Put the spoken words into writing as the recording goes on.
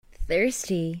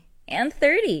thirsty, and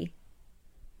 30.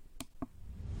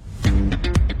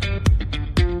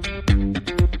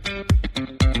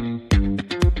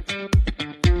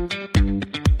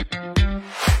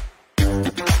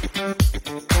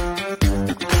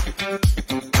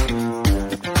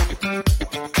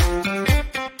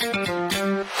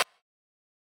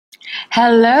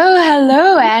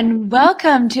 Hello, and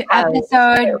welcome to Hi.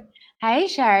 episode. Hi,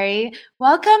 Shari.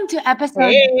 Welcome to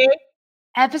Hey.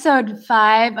 episode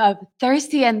 5 of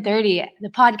Thirsty and 30, the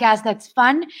podcast that's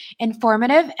fun,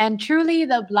 informative, and truly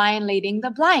the blind leading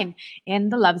the blind in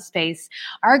the love space.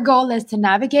 Our goal is to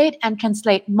navigate and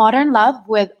translate modern love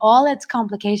with all its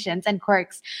complications and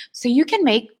quirks so you can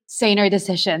make saner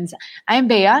decisions. I'm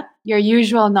Bea, your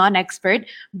usual non-expert,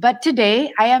 but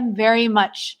today I am very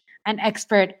much an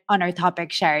expert on our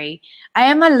topic, Shari. I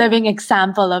am a living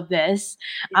example of this.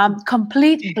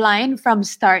 Complete blind from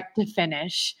start to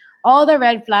finish. All the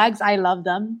red flags, I love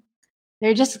them.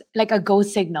 They're just like a go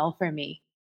signal for me.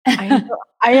 I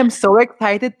am so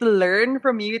excited to learn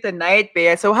from you tonight,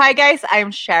 Bea. So, hi guys,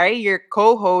 I'm Shari, your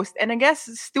co-host, and I guess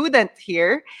student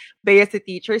here. Bea is a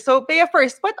teacher. So, Bea,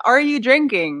 first, what are you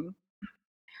drinking?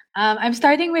 I'm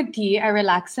starting with tea, a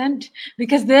relaxant,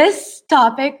 because this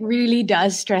topic really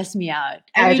does stress me out.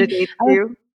 Agitates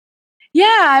you?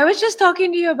 I was just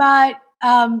talking to you about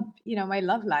my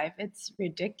love life. It's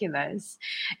ridiculous.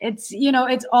 It's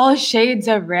all shades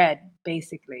of red,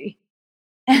 basically.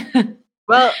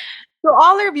 Well, to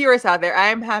all our viewers out there,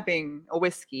 I'm having a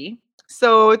whiskey.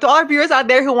 So, to all our viewers out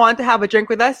there who want to have a drink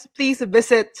with us, please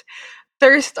visit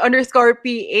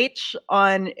thirst_ph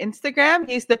on Instagram.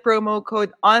 Use the promo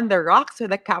code on the rocks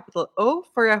with a capital O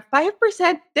for a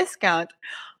 5% discount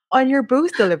on your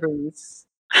booze deliveries.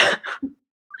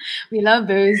 We love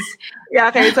booze. Yeah,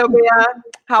 okay. So, Bea,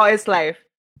 how is life?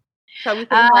 Shall we say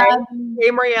hi? Hey,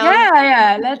 Marielle.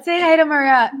 Yeah. Let's say hi to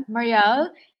Marielle.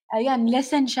 Ayan,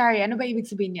 listen, Shari. Ano ba ibig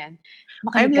sabihin yan?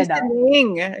 I'm Makinig ka daw.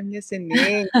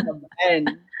 listening. Come on.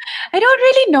 I don't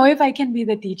really know if I can be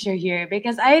the teacher here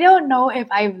because I don't know if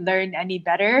I've learned any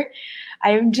better.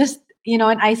 I'm just, in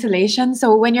isolation.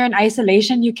 So when you're in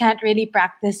isolation, you can't really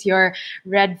practice your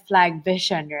red flag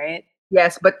vision, right?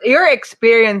 Yes, but your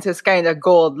experience is kind of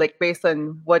gold, like based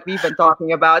on what we've been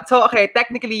talking about. So, okay,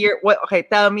 technically,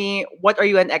 tell me, what are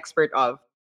you an expert of?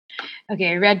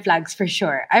 Okay, red flags for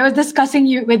sure. I was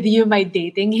discussing with you my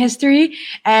dating history,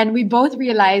 and we both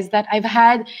realized that I've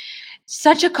had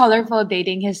such a colorful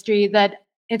dating history that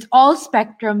it's all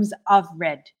spectrums of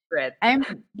red. Red. I'm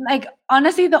like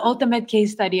honestly the ultimate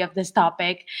case study of this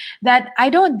topic that I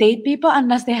don't date people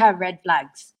unless they have red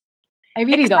flags. I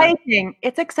really don't. Exciting.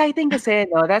 It's exciting to say,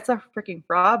 no, that's a freaking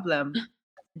problem.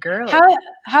 Girl.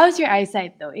 How's your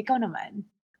eyesight though? Ikaw naman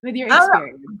with your I don't know.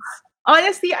 experience.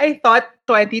 Honestly, I thought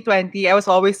 2020, I was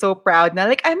always so proud na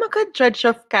like I'm a good judge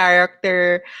of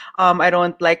character. I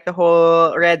don't like the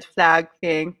whole red flag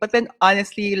thing. But then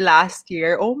honestly, last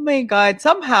year, oh my God,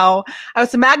 somehow I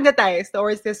was magnetized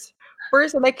towards this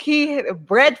person. Like he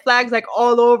red flags like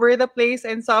all over the place,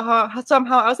 and somehow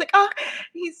I was like,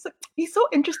 he's so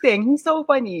interesting. He's so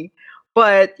funny.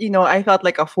 But I felt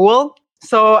like a fool.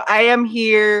 So I am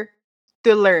here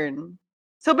to learn.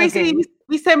 So basically, Okay.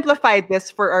 we simplified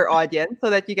this for our audience so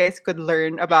that you guys could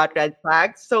learn about red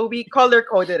flags. So we color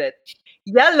coded it.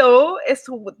 Yellow is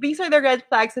these are the red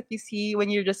flags that you see when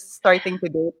you're just starting to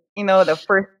date. The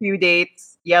first few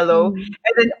dates, yellow, Mm.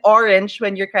 and then orange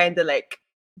when you're kind of like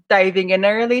diving in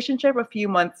a relationship a few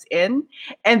months in,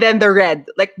 and then the red,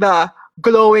 like the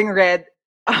glowing red.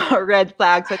 Red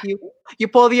flags that you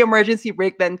pull the emergency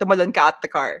brake, then tumalon ka at the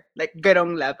car, like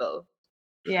ganong level.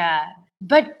 Yeah.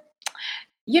 But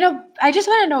I just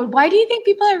want to know, why do you think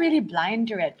people are really blind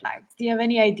to red flags? Do you have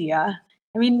any idea?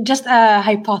 I mean, just a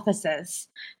hypothesis,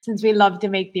 since we love to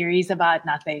make theories about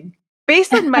nothing.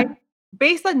 Based on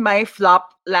my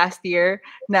flop last year,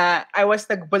 na I was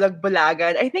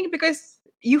nagbulag-bulagan, I think because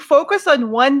you focus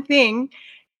on one thing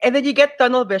and then you get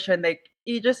tunnel vision. Like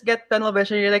you just get tunnel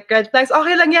vision. You're like, red flags,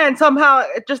 okay lang yan. Somehow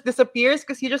it just disappears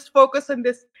because you just focus on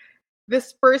this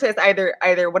person is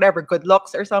either whatever, good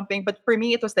looks or something. But for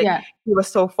me, it was like he was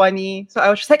so funny. So I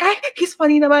was just like, he's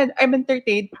funny naman. I'm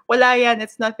entertained. Wala yan,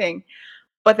 it's nothing.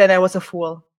 But then I was a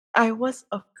fool. I was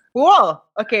a fool.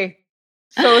 Okay.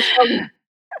 So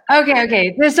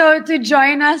Okay. So to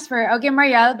join us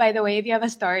Marielle, by the way, if you have a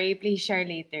story, please share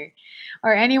later.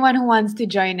 Or anyone who wants to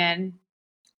join in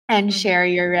and share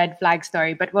your red flag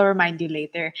story, but we'll remind you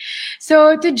later.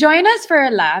 So to join us for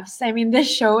laughs, I mean, this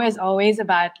show is always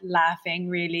about laughing,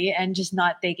 really, and just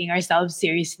not taking ourselves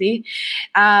seriously.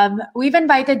 We've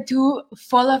invited two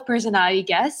full of personality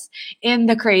guests in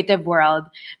the creative world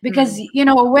because,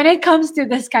 when it comes to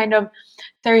this kind of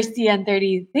thirsty and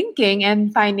dirty thinking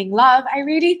and finding love, I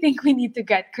really think we need to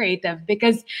get creative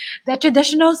because the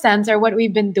traditional sense or what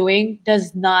we've been doing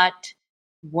does not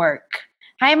work.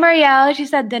 Hi, Marielle. She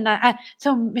said denial.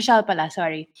 So, Michelle pala,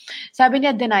 sorry. Sabi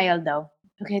niya denial daw.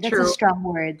 Okay, that's a True. strong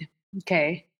word.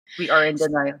 Okay. We are in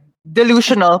denial.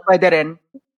 Delusional, pwede rin.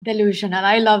 Delusional.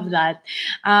 I love that.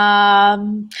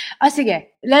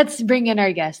 Sige. Let's bring in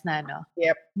our guest na, no?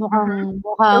 Yep.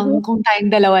 Mukhang kung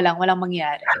tayong dalawa lang, walang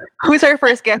mangyari. Who's our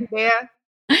first guest, Bea?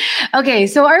 Okay,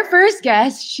 so our first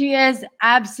guest, she is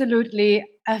absolutely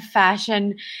a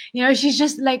fashion, she's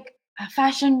just like a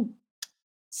fashion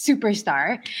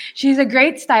superstar. She's a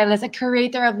great stylist, a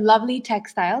curator of lovely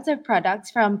textiles or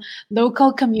products from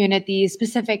local communities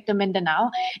specific to Mindanao,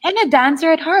 and a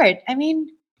dancer at heart. I mean,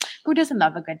 who doesn't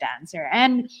love a good dancer?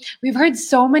 And we've heard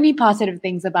so many positive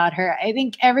things about her. I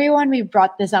think everyone we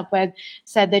brought this up with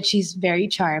said that she's very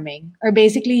charming, or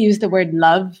basically used the word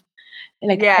love.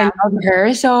 Like, Yeah. I love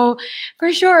her. So,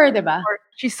 for sure, diba?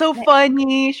 She's so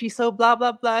funny. She's so blah,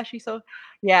 blah, blah. She's so...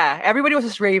 Yeah, everybody was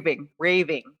just raving.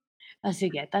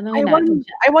 Sige, I tanungin wonder, natin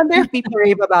siya. I wonder if people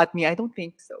rave about me. I don't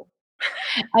think so.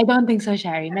 I don't think so,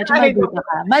 Sherry. Medyo I maldita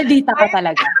ka. Maldita ka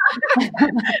talaga.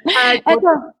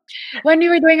 Eto, when we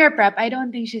were doing our prep, I don't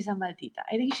think she's a maldita.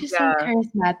 I think she's so Yeah.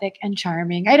 charismatic and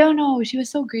charming. I don't know. She was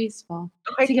so graceful.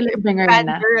 Okay, Sige, let's bring her in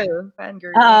na.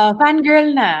 Fangirl.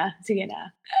 Fangirl na. Sige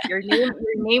na. Your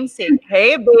namesake.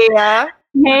 Hey, Bea.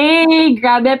 Hey,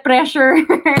 grabe pressure.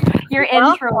 Your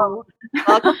intro.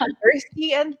 Welcome to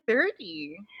Thirsty and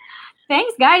 30.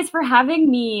 Thanks, guys, for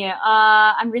having me.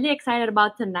 I'm really excited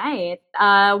about tonight.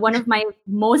 One of my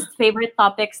most favorite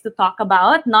topics to talk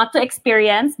about, not to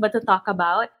experience, but to talk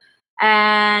about.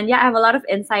 And yeah, I have a lot of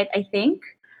insight, I think.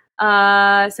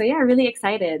 So yeah, really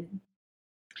excited.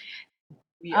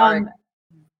 We are.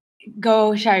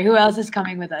 Go, Sherry. Who else is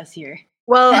coming with us here?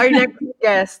 Well, our next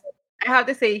guest, I have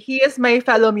to say, he is my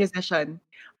fellow musician.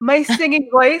 My singing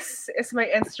voice is my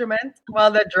instrument,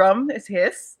 while the drum is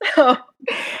his.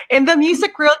 In the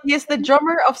music world, he is the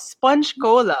drummer of Sponge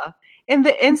Cola. In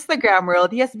the Instagram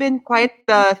world, he has been quite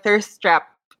the thirst trap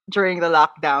during the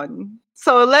lockdown.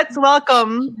 So let's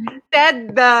welcome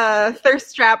Ted the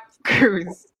Thirst Trap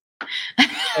Cruz.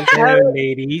 Hello,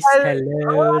 ladies.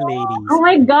 Hello, ladies. Oh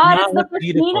my God, Y'all it's the look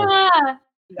beautiful. Christina.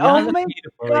 Oh look my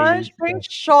beautiful, gosh, ladies. may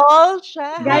shawl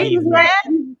siya. Guys,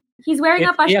 Really? he's wearing a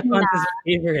It's Bea pashmina. Conta's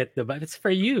favorite, diba? It's for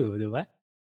you, diba?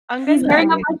 Ang He's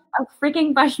ganda. wearing a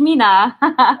freaking pashmina.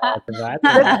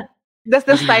 Diba? Does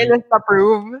the stylist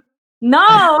approve?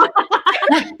 No!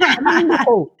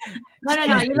 Oh.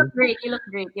 No. You look great. You look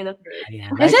great.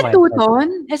 Ayan, Is it likewise.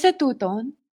 two-tone? Is it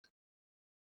two-tone?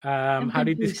 How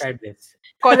do you confused. describe this?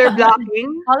 Color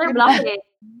blocking? Color blocking.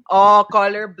 Oh,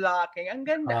 color blocking. Ang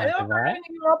ganda. Oh, Alam mo, diba? parang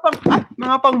yung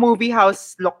mga pang movie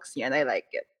house looks yan. I like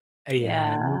it.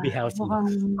 Ayan, movie house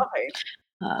looks. Mukhang, Okay.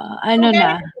 ano Okay.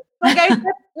 na? So guys,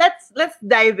 let's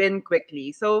dive in quickly.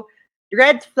 So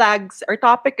red flags. Our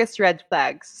topic is red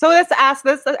flags. So let's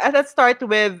start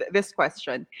with this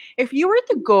question. If you were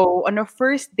to go on a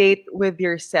first date with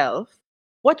yourself,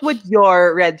 what would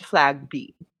your red flag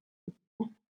be?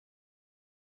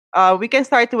 We can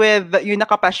start with yung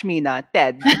nakapashmina,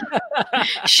 Ted.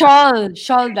 Shawl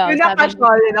daw. Yung sabi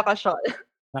nakashol.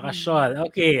 Nakashol.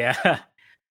 Okay.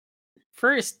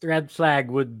 First red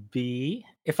flag would be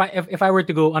if I were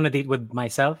to go on a date with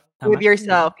myself. With tama?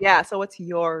 yourself. Yeah. So what's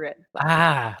your red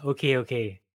flag?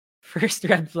 Okay. First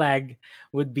red flag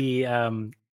would be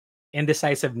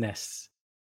indecisiveness.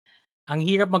 Ang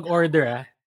hirap mag-order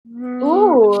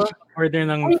Ooh. order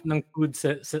ng food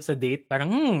sa date.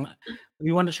 Parang,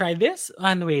 you want to try this?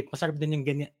 No, wait, masarap din yung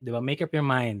ganyan. Diba? Make up your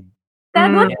mind.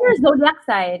 Ted, what's your zodiac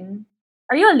sign?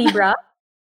 Are you a Libra?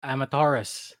 I'm a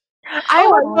Taurus. I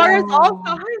was Taurus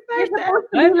also. You're supposed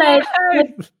to be like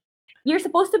you're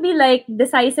supposed to be like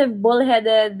decisive,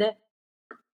 bullheaded,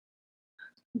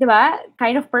 diba?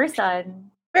 Kind of person.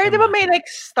 Pero di ba may like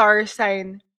star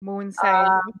sign, moon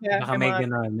sign? Baka may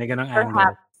ganon angle.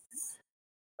 Perhaps.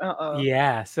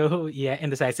 Yeah, so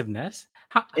indecisiveness.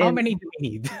 How many do we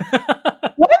need?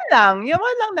 One lang. Yung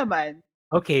one lang naman.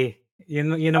 Okay,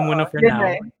 yun ang muna for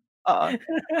now.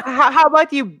 How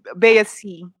about you, Bea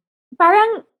C?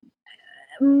 Parang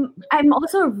I'm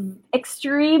also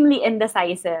extremely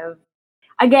indecisive.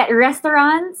 Again,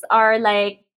 restaurants are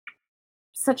like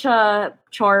such a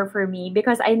chore for me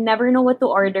because I never know what to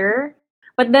order.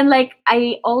 But then like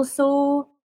I also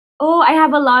Oh, I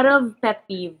have a lot of pet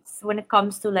peeves when it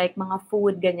comes to like mga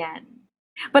food ganyan.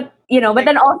 But but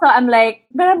then also I'm like,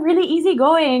 but I'm really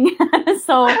easygoing.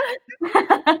 So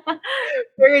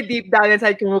Very deep down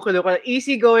inside, kumukulo ka.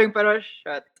 Easy going, pero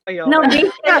shut. no, Ayoko.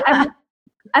 basically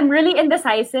I'm really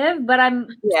indecisive, but I'm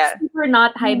Yeah. super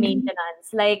not high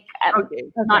maintenance. Like I'm Okay.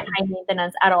 not high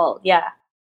maintenance at all. Yeah.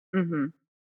 Mm-hmm.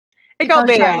 Ikaw, Ikaw,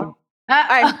 Bea. Chai.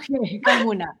 Ay. Okay, ikaw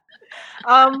muna.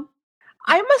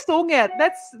 I'm a sungit.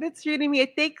 That's really me.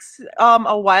 It takes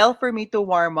a while for me to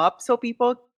warm up, so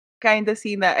people kind of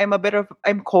see that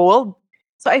I'm cold.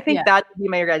 So I think Yeah. that would be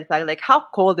my red flag. Like, how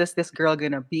cold is this girl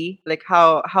gonna be? Like,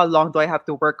 how long do I have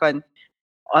to work on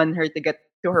her to get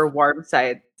to her warm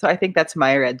side? So I think that's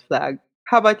my red flag.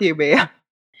 How about you, Bea?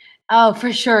 Oh,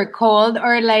 for sure. Cold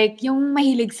or like yung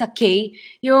mahilig sa K.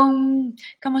 Yung,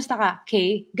 kamusta ka?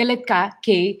 K. Galit ka?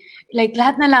 K. Like,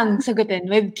 lahat na lang sagutin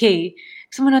with K.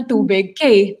 Gusto mo ng tubig?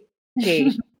 K.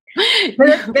 Okay.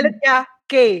 Galit ka?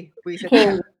 K. Buisit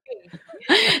ka.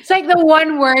 It's like the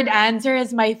one word answer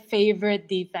is my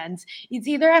favorite defense. It's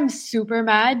either I'm super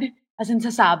mad, as in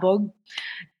sasabog,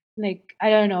 like, I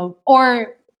don't know,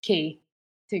 or K.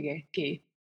 Sige, K.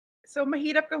 So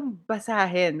mahirap kang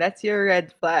basahin. That's your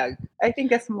red flag. I think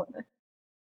that's more.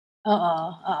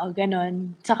 Oo,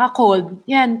 ganon. Saka cold.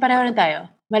 Yan, pareho na tayo.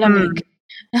 Malamig.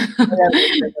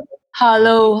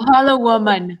 Hollow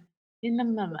woman. Yun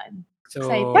lang naman. So,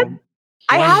 Excited.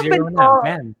 I 1-0 haven't na, called-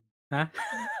 man. Huh?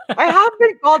 I have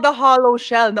been called a hollow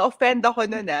shell. Na-offend ako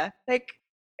nun, ah. Like,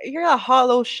 you're a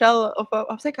hollow shell of a...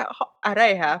 I was like,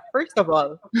 aray, ha? First of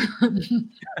all.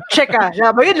 Cheka.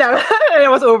 Yun lang. I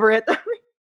was over it.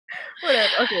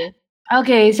 Whatever. Okay.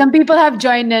 Okay, some people have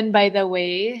joined in, by the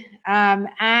way. Anne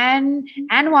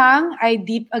Wang, I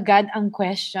deep agad ang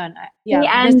question. Hey, Yeah,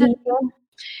 Andy.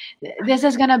 this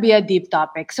is gonna be a deep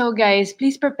topic. So, guys,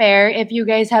 please prepare. If you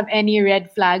guys have any red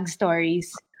flag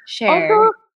stories, share.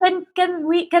 Also, can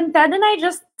Ted and I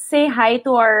just say hi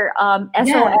to our SOM?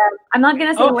 Yeah. I'm not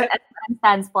gonna say Oh. what SOM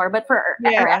stands for, but for our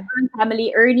Yeah. SOM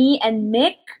family, Ernie and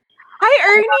Nick. Hi,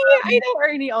 Ernie. I know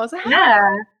Ernie also. Hi.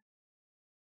 Yeah.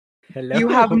 Hello. You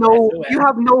have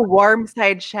no warm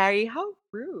side, Shari. How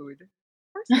rude. Of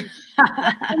course you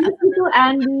Thank you to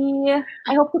Andy.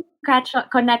 I hope to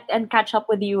connect and catch up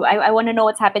with you. I want to know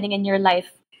what's happening in your life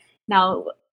now.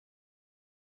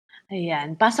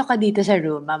 Ayan, pasok ka dito sa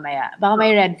room mamaya. Baka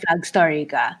may red flag story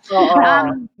ka.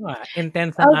 Oo.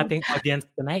 Intense ang ating audience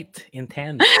tonight.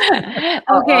 Intense.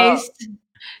 Okay,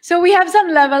 so we have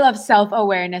some level of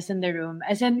self-awareness in the room.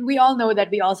 As in, we all know that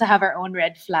we also have our own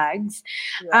red flags.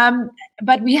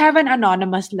 But we have an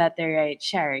anonymous letter, right,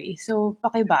 Sherry? So,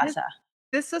 pakibasa.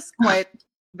 This is quite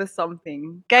the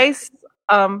something. Guys,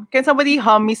 can somebody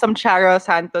hum me some Charo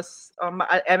Santos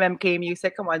MMK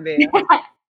music? Come on, babe.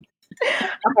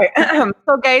 Okay.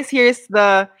 So guys, here's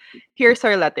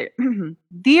our letter.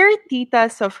 Dear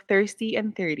Titas of Thirsty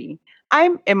and 30,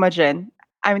 I'm Imogen.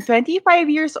 I'm 25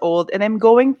 years old and I'm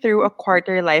going through a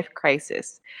quarter life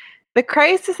crisis. The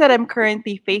crisis that I'm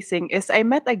currently facing is I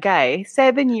met a guy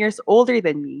 7 years older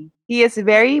than me. He is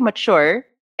very mature,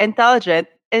 intelligent,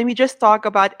 and we just talk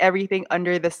about everything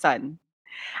under the sun.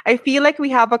 I feel like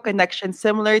we have a connection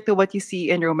similar to what you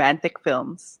see in romantic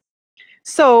films.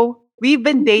 So, we've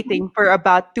been dating for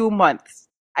about 2 months.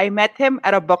 I met him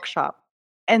at a bookshop,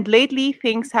 and lately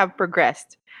things have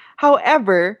progressed.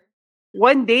 However,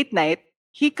 one date night,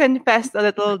 he confessed a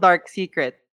little dark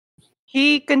secret.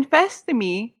 He confessed to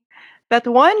me that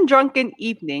one drunken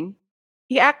evening,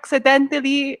 he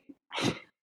accidentally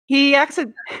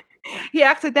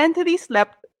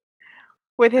slept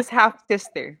with his half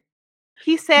sister.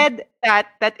 He said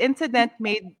that incident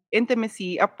made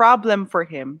intimacy a problem for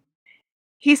him.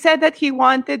 He said that he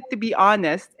wanted to be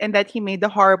honest and that he made a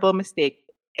horrible mistake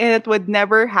and it would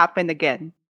never happen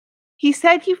again. He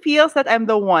said he feels that I'm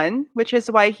the one, which is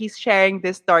why he's sharing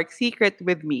this dark secret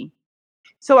with me.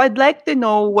 So I'd like to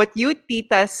know what you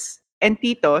titas and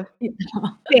tito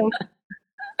think.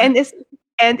 And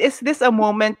is this a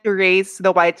moment to raise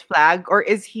the white flag, or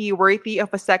is he worthy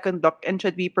of a second look and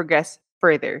should we progress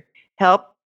further?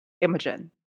 Help,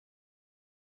 Imogen.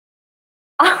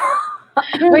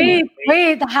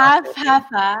 Wait, half, half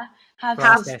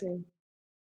Process. sister.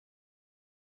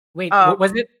 Wait,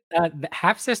 was it the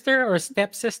half sister or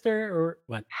step sister or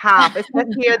what? Half. It says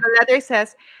here, the letter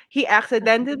says he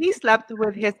accidentally slept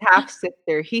with his half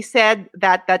sister. He said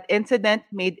that incident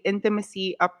made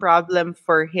intimacy a problem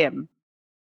for him.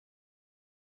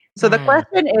 So the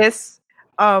question is,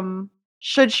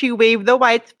 should she wave the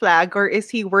white flag, or is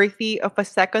he worthy of a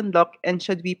second look and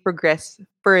should we progress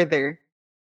further?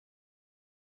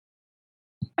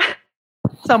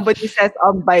 Somebody says,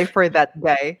 bye for that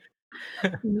guy.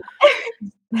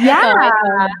 Yeah.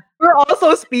 We're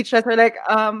also speechless. We're like,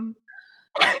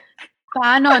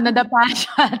 Paano? Nadapa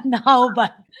siya? Now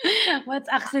ba? What's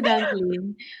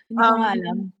accidentally? Hindi ko nga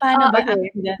alam. Paano ba okay.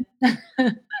 accident?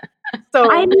 So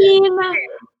I mean,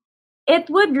 it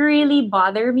would really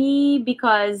bother me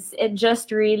because it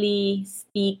just really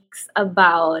speaks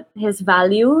about his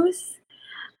values.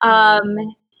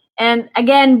 And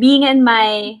again, being in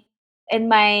my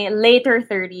later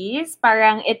 30s,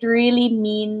 parang it really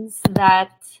means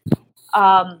that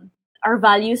our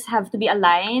values have to be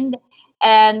aligned.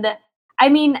 And I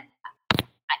mean,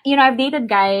 I've dated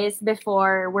guys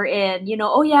before we're in,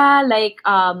 oh yeah, like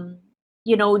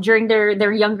during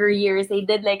their younger years they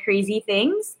did like crazy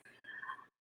things.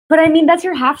 But I mean, that's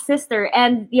your half sister.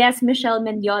 And yes, Michelle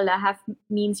Mendiola half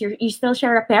means you still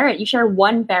share a parent. You share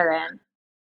one parent.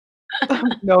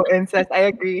 no incest. I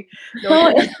agree. So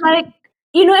it's like,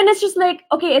 and it's just like,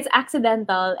 okay, it's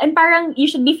accidental. And parang you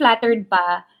should be flattered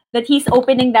pa that he's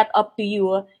opening that up to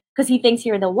you because he thinks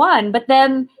you're the one. But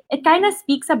then it kind of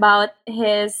speaks about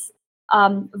his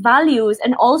values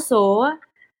and also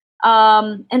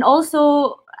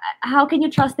how can you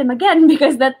trust him again?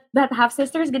 Because that half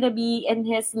sister is gonna be in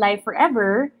his life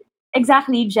forever.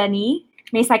 Exactly, Jenny.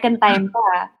 May second time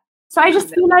pa. So I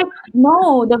just feel like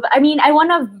no. I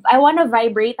wanna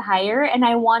vibrate higher, and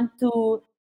I want to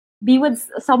be with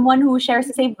someone who shares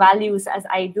the same values as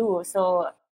I do. So,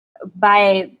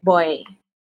 bye, boy.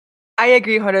 I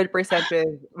agree 100%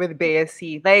 with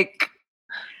BSC. Like,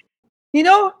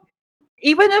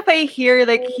 even if I hear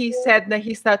like he said that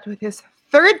he's not with his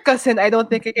third cousin, I don't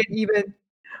think I can even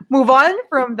move on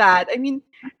from that. I mean,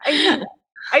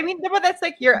 but that's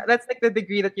like the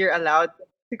degree that you're allowed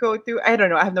to go to. I don't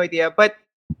know. I have no idea, but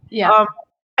Yeah.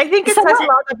 I think it So says what?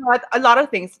 a lot about a lot of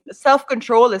things.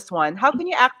 Self-control is one. How can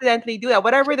you accidentally do that?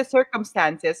 Whatever the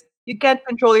circumstances, you can't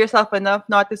control yourself enough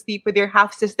not to sleep with your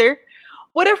half sister.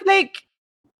 What if like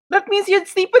that means you'd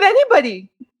sleep with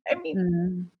anybody? I mean,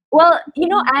 Mm. Well,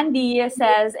 Andy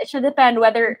says it should depend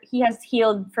whether he has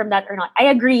healed from that or not. I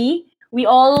agree. We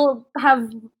all have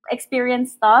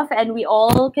experienced stuff and we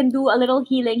all can do a little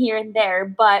healing here and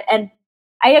there. And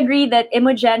I agree that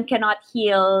Imogen cannot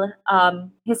heal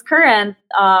his current,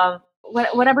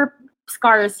 whatever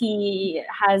scars he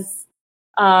has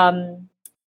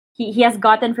he has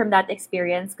gotten from that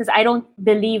experience, because I don't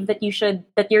believe that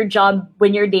your job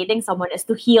when you're dating someone is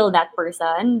to heal that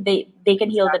person. They can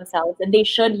heal themselves and they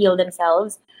should heal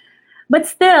themselves. But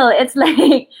still, it's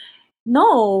like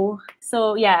no.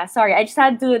 So yeah, sorry. I just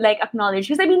had to like acknowledge,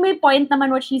 because I mean my point naman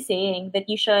what she's saying, that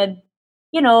you should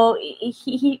he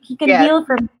can Yes. heal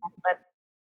from that, but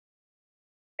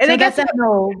and So I guess that's a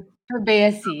no for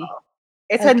BSC.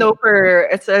 it's Okay.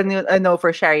 a no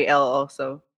for Sherry L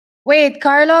also. Wait,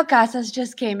 Carlo Casas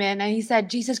just came in and he said,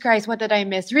 Jesus Christ, what did I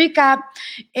miss? Recap.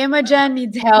 Imogen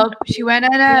needs help. She's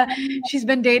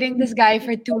been dating this guy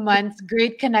for 2 months.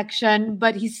 Great connection,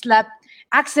 but he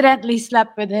accidentally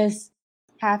slept with his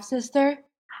half sister.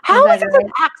 How that is this right?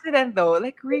 an accident though?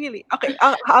 Like really? Okay.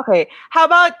 Okay. How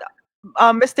about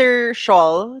Mr.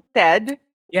 Scholl, Ted?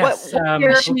 Yes. what's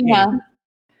your- Sheena.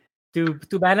 To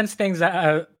balance things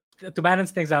out,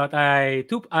 I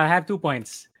have 2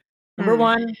 points. Number Hmm.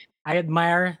 one, I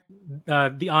admire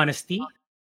the honesty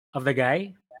of the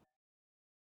guy,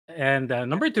 and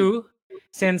number two,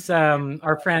 since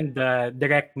our friend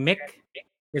Direct Mick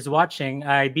is watching,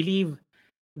 I believe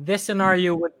this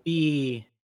scenario would be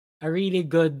a really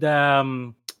good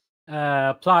plot.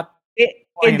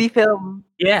 Indie film.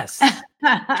 Yes.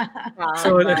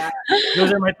 So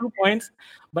those are my 2 points.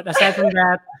 But aside from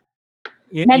that,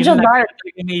 medyo yun lang dark.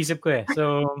 talaga iniisip ko eh.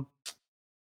 So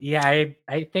yeah,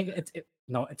 I think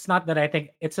no, it's not that I think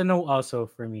it's a no also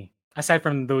for me. Aside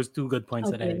from those 2 good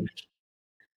points that I Okay. mentioned.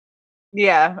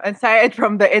 Yeah, aside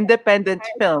from the independent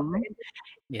film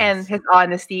and Yes. his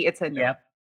honesty, it's a no. Yep.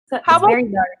 So How it's about- very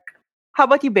dark. How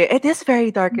about you, Bae? It is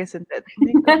very dark, isn't it? Oh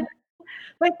my God.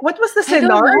 Like, what was the I don't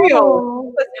scenario?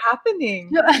 know. What was happening?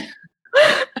 No,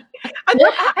 Ano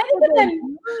I don't know.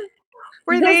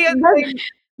 Were This- they like,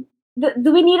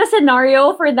 Do we need a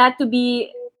scenario for that to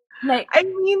be like? I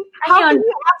mean, how can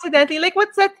you accidentally, like,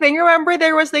 what's that thing? Remember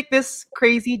there was like this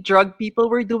crazy drug people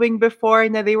were doing before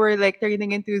and that they were like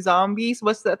turning into zombies?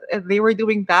 Was that they were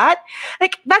doing that?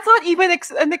 Like, that's not even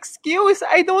an excuse.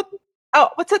 I don't. Oh,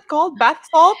 what's it called? Bath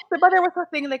salt? But there was a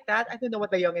thing like that. I don't know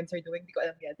what the youngins are doing. Hindi ko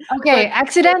alam yan. Okay,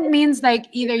 accident means like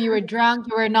either you were drunk,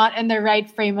 you were not in the right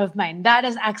frame of mind. That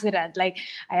is accident. Like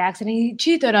I accidentally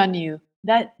cheated on you.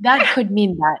 That could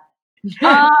mean that.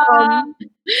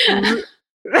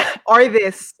 Or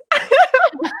this.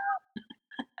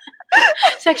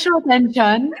 Sexual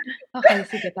tension? Okay,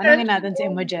 sige. Tanungin natin si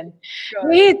Imogen. God.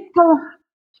 Wait,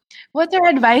 what's your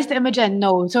advice to Imogen?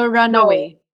 No. So run No.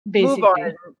 away, Move on.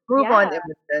 basically. Move on, Yeah.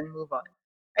 Imogen. Move on.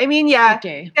 I mean, yeah,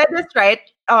 Okay. Ted is right.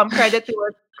 Credit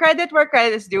where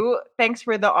credit is due. Thanks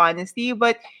for the honesty,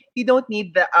 but you don't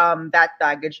need the that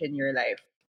baggage in your life.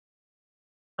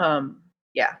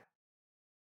 Yeah.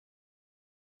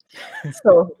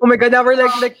 So, oh my god, now we're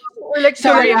like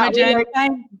Sorry, yeah, Imogen. we're like,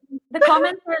 Fine. The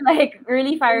comments are like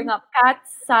really firing up. Kat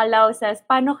Salaw says,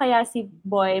 paano kaya si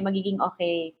Boy magiging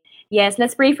okay? Yes,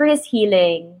 let's pray for his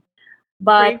healing.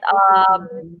 But pray for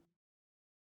him.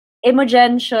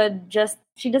 Imogen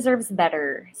she deserves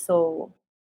better. So,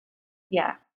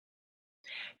 yeah.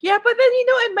 Yeah, but then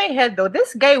in my head though,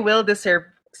 this guy will deserve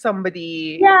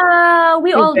somebody Yeah,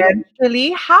 we all do.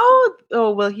 eventually. How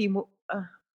will he move?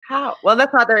 How? Well,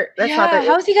 that's not our. That's not Yeah, our.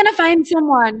 how's he gonna find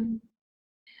someone?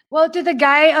 Well, to the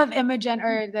guy of Imogen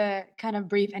or the kind of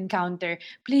brief encounter,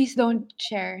 please don't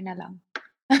share na lang.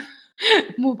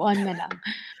 Move on na lang.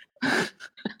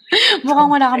 Mukhang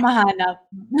wala kang mahanap.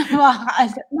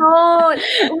 Makakaasa- No,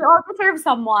 we all deserve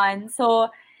someone. So,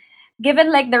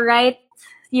 given like the right,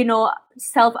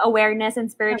 self-awareness and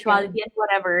spirituality and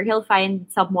whatever, he'll find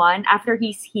someone after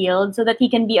he's healed so that he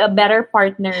can be a better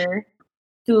partner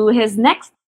to his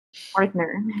next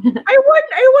partner. I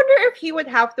wonder if he would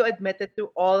have to admit it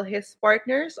to all his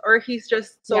partners, or he's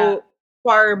just so Yeah.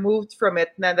 far removed from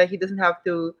it now that he doesn't have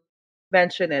to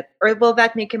mention it, or will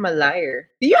that make him a liar?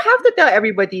 Do you have to tell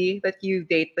everybody that you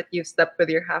date that you've slept with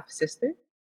your half sister?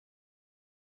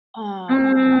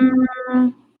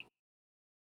 Mm,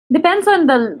 depends on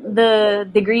the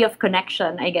degree of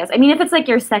connection, I guess. I mean, if it's like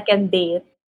your second date,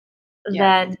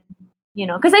 Yeah. then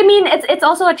because I mean, it's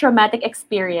also a traumatic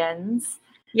experience.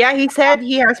 Yeah, he said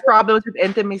he has problems with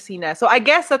intimacy now, so I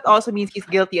guess that also means he's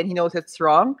guilty and he knows it's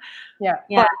wrong. Yeah.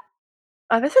 Yeah.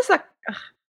 This is like,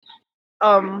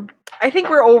 I think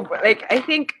we're over. Like, I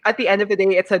think at the end of the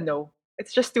day, it's a no.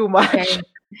 It's just too much. Okay.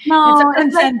 No, It's a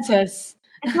it's like consensus.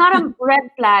 it's not a red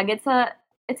flag. It's a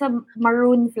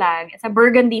maroon flag. It's a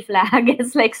burgundy flag.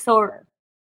 It's like so.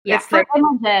 Yeah, It's for like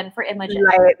Imogen, for Imogen.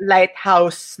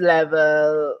 Lighthouse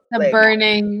level. The like,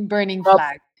 burning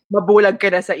flag. mabulag ka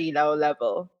na sa ilaw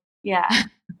level. Yeah.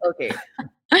 Okay.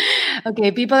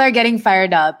 Okay, people are getting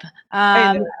fired up.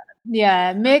 I know.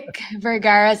 Yeah, Mick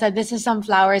Vergara said this is some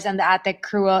flowers and the attic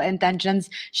cruel intentions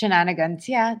shenanigans.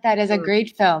 Yeah, that is a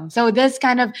great film. So this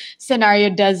kind of scenario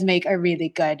does make a really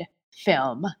good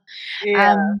film.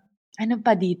 Yeah. Ano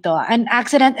pa dito? An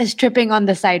accident is tripping on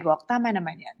the sidewalk. Tama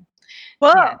naman yan.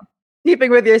 Well, yeah.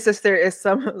 sleeping with your sister is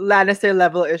some Lannister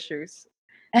level issues.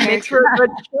 Makes for a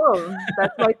good film.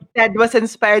 That's why Ted was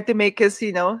inspired to make his,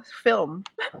 film.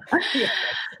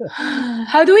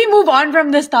 How do we move on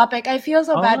from this topic? I feel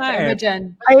so bad for Alright.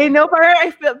 Imogen. I know, but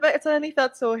I feel, but it suddenly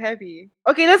felt so heavy.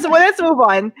 Okay, let's move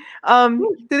on.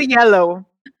 To the yellow.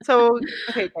 So,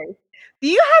 okay, guys. Do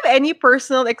you have any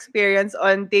personal experience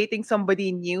on dating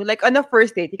somebody new? Like on a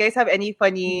first date, you guys have any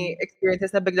funny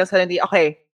experiences na biglang suddenly,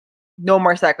 okay, no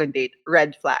more second date,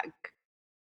 red flag.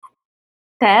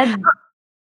 Ted,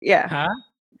 Yeah. Huh?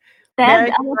 Ted,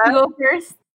 Red I want to go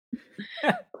first. Go,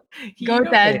 You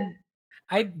know Ted. it.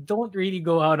 I don't really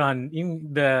go out on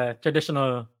the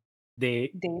traditional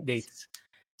dates.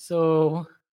 So,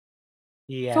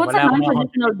 yeah. So what's a wala akong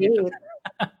non-traditional contribution.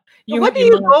 date? What do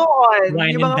you mga go on?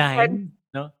 wine Yung and mga dine, friends-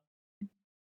 no?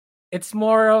 It's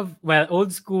more of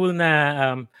old school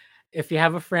na if you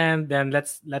have a friend, then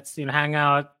let's hang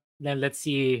out, then let's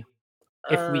see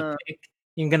if we click.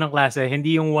 Yung ganong klase,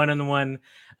 hindi yung one-on-one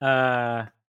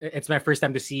it's my first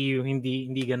time to see you, hindi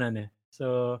ganon eh.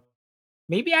 So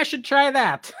maybe I should try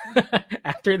that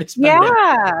after this pandemic.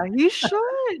 Yeah, you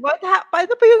should.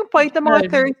 Paano pa yung point ng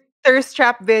mga thirst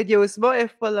trap videos mo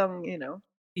if walang,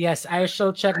 Yes, I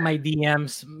shall check my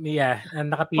DMs. Yeah,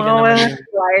 and nakapila Oh, naman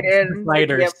slide in. yung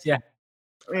sliders. Yeah.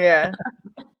 Yeah.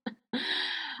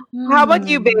 How about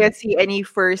you, Bea? Any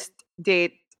first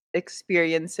date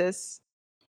experiences?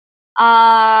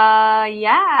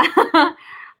 Yeah.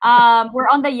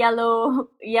 We're on the yellow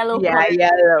Yeah, part.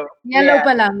 yellow. Yellow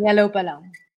Yeah. pa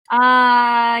lang.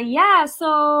 Yeah,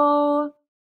 so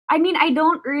I mean, I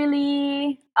don't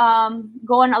really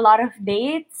go on a lot of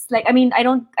dates. Like, I mean, I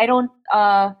don't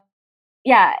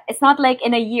yeah, it's not like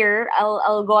in a year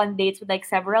I'll go on dates with like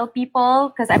several people,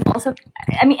 because I'm also,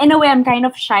 I mean, in a way I'm kind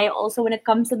of shy also when it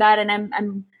comes to that, and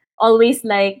I'm always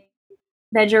like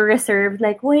medyo reserved,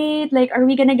 like, wait, like, are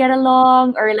we gonna get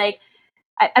along? Or like,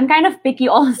 I'm kind of picky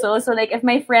also. So like, if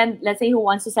my friend, let's say, who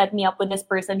wants to set me up with this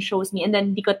person shows me and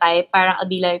then di ko type, parang I'll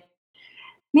be like,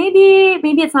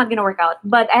 maybe it's not gonna work out.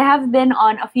 But I have been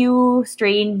on a few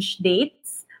strange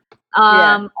dates.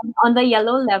 Yeah. On the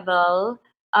yellow level,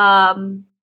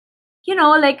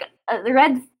 like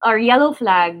red or yellow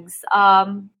flags.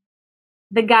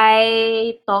 The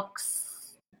guy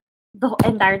talks the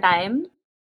entire time.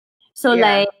 So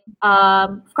Yeah. like,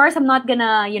 of course, I'm not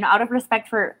gonna, out of respect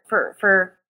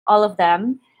for all of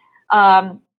them,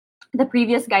 um, the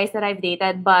previous guys that I've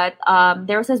dated. But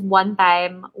there was this one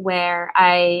time where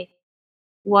I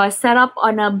was set up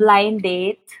on a blind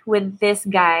date with this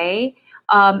guy,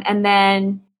 and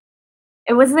then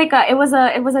it was like it was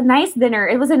a nice dinner.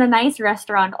 It was in a nice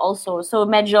restaurant also. So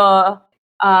medyo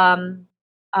um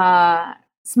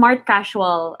smart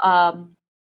casual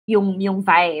yung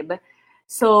vibe.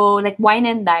 So like wine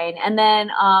and dine. And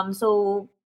then so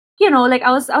like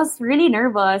I was really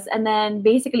nervous, and then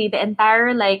basically the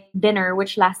entire like dinner,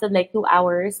 which lasted like 2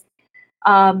 hours,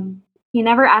 he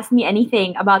never asked me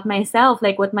anything about myself,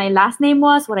 like what my last name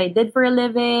was, what I did for a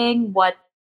living, what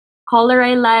color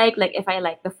I like if I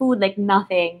like the food, like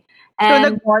nothing. So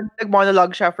And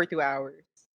nag-monologue siya for 2 hours.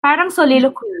 parang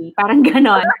soliloquy, parang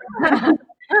ganon.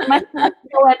 Mas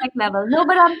poetic level. No,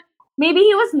 but maybe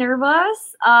he was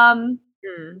nervous.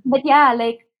 But yeah,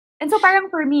 like, and so parang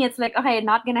for me, it's like, okay,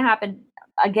 not gonna happen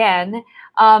again.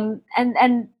 And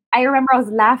I remember I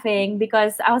was laughing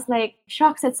because I was like,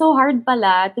 shucks, it's so hard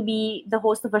pala to be the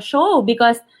host of a show,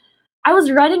 because I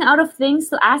was running out of things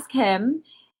to ask him.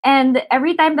 And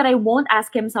every time that I won't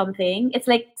ask him something, it's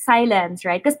like silence,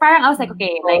 right? Because parang I was like,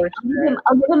 okay, like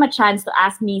I'll give him a chance to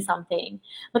ask me something.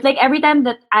 But like every time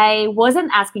that I wasn't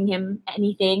asking him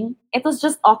anything, it was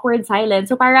just awkward silence.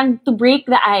 So parang to break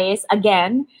the ice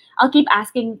again, I'll keep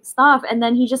asking stuff. And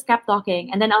then he just kept talking.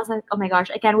 And then I was like, oh my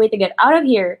gosh, I can't wait to get out of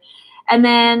here. And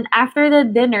then after the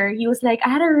dinner, he was like, I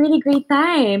had a really great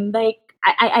time. Like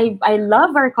I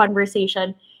love our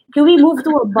conversation. Can we move to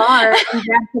a bar and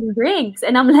grab some drinks?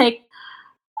 And I'm like,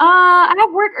 I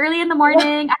have work early in the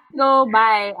morning. I have to go,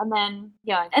 bye. And then,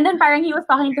 yeah. And then parang he was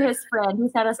talking to his friend who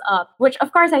set us up, which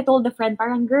of course I told the friend,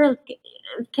 parang girl, it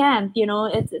can't,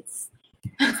 it's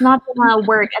not gonna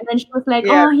work. And then she was like,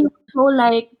 Yeah.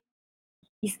 oh,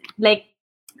 he's like,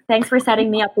 thanks for setting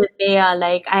me up with Bea.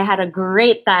 Like, I had a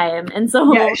great time. And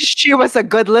so, Yeah, she was a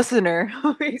good listener,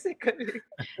 basically.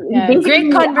 Yeah, basically,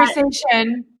 great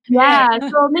conversation. yeah,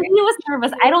 so maybe he was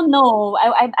nervous. I don't know.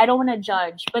 I don't want to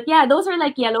judge. But yeah, those are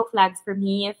like yellow flags for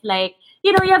me. If like,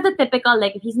 you have the typical,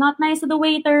 like if he's not nice to the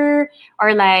waiter,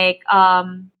 or like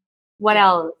what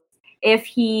else? If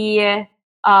he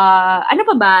ano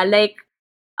pa ba? Like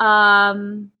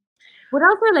what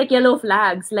else are like yellow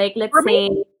flags? Like let's For me,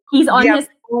 say he's on yeah. his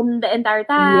phone the entire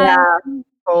time, Yeah.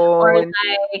 or Phone.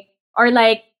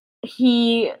 like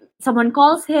someone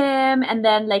calls him and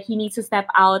then like he needs to step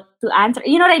out to answer.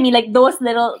 You know what I mean? Like those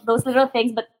little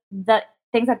things, but the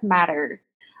things that matter.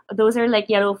 Those are like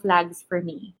yellow flags for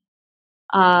me.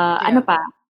 Ano pa?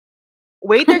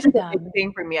 Waiters is a Yeah. big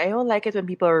thing for me. I don't like it when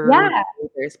people are rude Yeah, to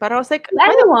waiters. But I was like,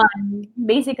 anyone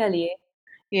basically.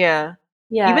 yeah.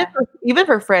 Yeah. Even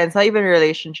for friends, not even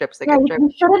relationships. Like, Yeah, I'm you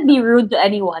shouldn't be rude to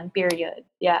anyone, period.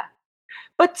 Yeah.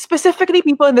 but specifically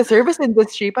people in the service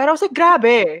industry, but I was like,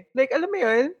 grabe. Like, alam mo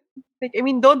yun? Like, I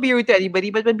mean, don't be rude to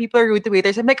anybody, but when people are rude to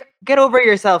waiters, I'm like, get over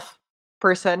yourself,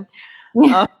 person.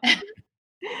 Uh,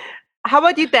 how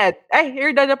about you, Ted? Ay,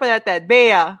 you're done na pala, Ted.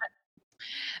 Bea.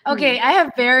 Okay, I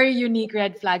have very unique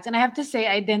red flags, and I have to say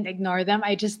I didn't ignore them.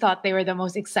 I just thought they were the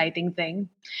most exciting thing.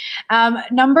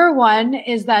 Number one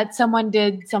is that someone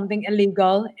did something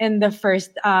illegal in the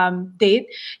first date.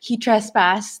 He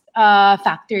trespassed a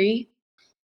factory,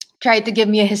 tried to give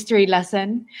me a history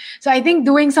lesson. So I think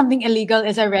doing something illegal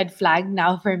is a red flag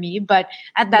now for me. But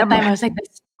at that time, I was like,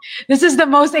 this is the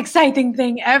most exciting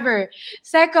thing ever.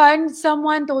 Second,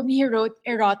 someone told me he wrote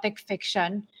erotic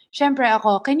fiction. Syempre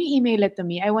ako, can you email it to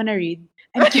me? I want to read.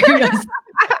 I'm curious.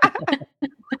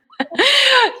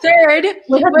 Third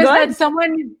was that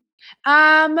someone,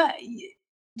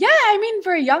 yeah, I mean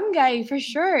for a young guy, for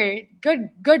sure. Good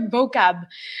vocab.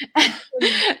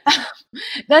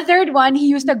 The third one, he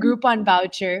used a Groupon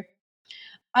voucher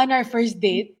on our first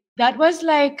date. That was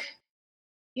like,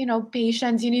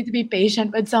 patience. You need to be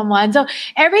patient with someone. So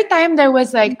every time there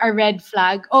was like a red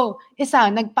flag,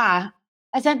 isa, nagpa.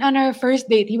 As in on our first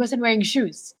date, he wasn't wearing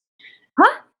shoes.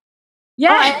 Huh?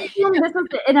 Yeah. I assume this was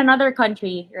in another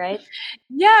country, right?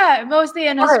 Yeah, mostly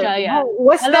in Australia.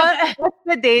 What's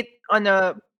the date on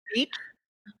a beach?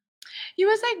 He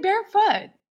was like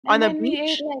barefoot. On a then we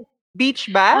beach? ate, like, Beach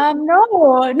ba?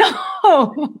 no.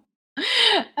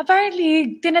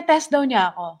 Apparently, tinetest daw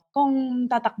niya ako kung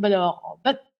tatakbo daw ako.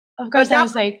 But of course, I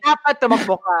was like, dapat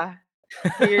tumakbo ka.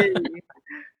 Really.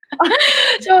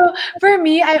 So for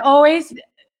me, I always,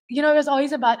 it was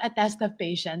always about a test of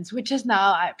patience, which is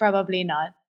now probably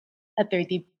not. At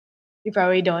 30, you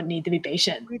probably don't need to be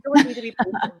patient. We don't need to be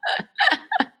patient.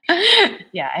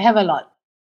 Yeah, I have a lot.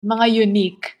 Mga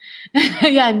unique.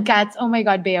 Yan, cats. Oh my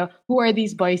God, Beo. Who are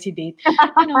these boys you date?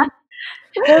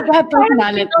 You know, they have That's why I'm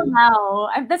personality. single now.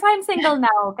 That's why I'm single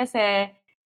now. Kasi,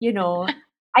 you know,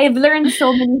 I've learned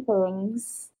so many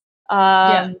things.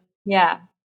 Yeah.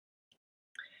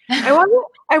 I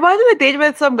wanted to date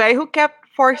with some guy who kept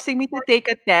forcing me to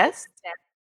take a test.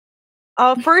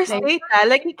 First Like- date,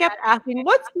 like he kept asking,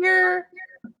 "What's your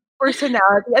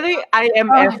personality?" Ano yung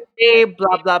IMFJ,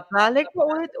 blah blah blah. Like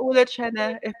ulit siya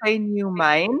na if I knew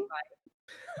mine.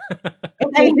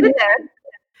 And I didn't.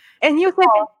 And he was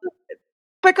like,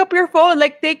 "Pick up your phone,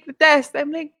 like take the test." I'm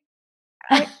like,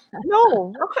 no,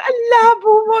 ang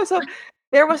labo mo. So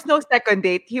there was no second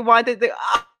date. He wanted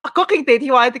a cooking date.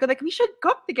 He wanted to go like we should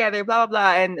cook together, blah blah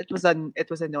blah. And it was a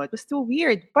no. It was too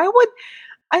weird. Why would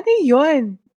ano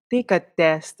yun? Take a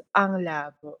test. Ang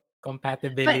labo.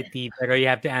 Compatibility, pero you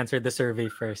have to answer the survey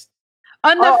first.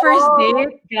 On the first Oh,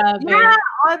 date, grabe. Yeah,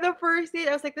 on the first date,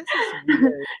 I was like, this is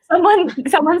weird.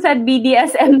 Someone said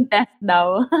BDSM test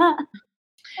daw.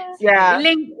 Yeah.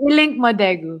 I-link mo,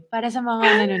 Degu, para sa mga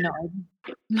nanonood.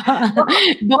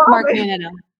 Bookmark nyo na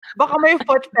lang. Baka may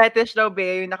foot fetish daw,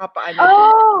 be, yung nakapaano.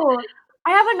 Oh,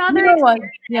 I have another You know what?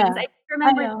 experience. Yeah. I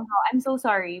remember I know. now. I'm so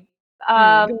sorry.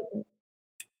 Mm.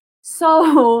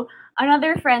 So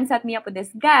another friend set me up with this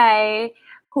guy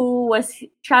who was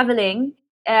traveling.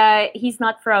 He's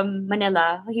not from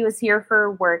Manila. He was here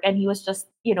for work, and he was just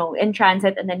in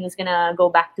transit, and then he was gonna go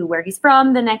back to where he's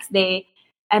from the next day.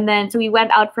 And then so we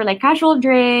went out for like casual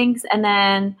drinks, and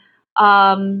then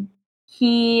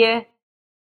he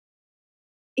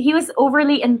was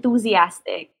overly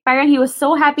enthusiastic. Parang he was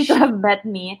so happy to have met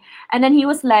me, and then he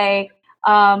was like,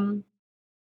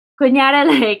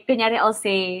 kunyari I'll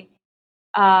say,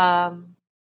 I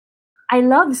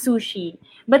love sushi,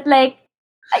 but like,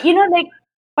 like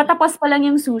patapos pa lang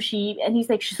yung sushi, and he's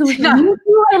like, sushi, me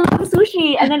too, I love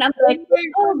sushi, and then I'm like,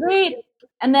 oh great,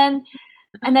 and then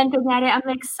kunyari I'm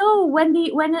like, so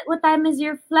what time is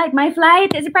your flight? My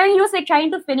flight is apparently he was like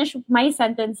trying to finish my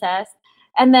sentences.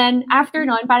 And then after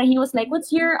noon, parang he was like,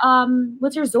 what's your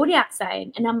zodiac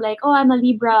sign? And I'm like, oh, I'm a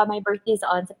Libra. My birthday is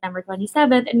on September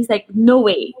 27th. And he's like, no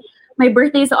way. My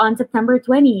birthday is on September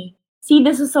 20. See,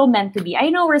 this is so meant to be. I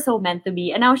know we're so meant to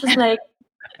be. And I was just like,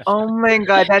 Oh my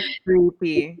God, that's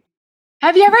creepy.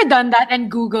 Have you ever done that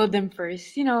and Googled them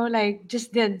first? Like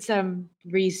just did some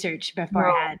research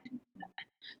beforehand.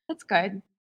 That's good.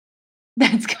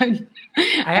 That's good.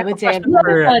 I have would a say, question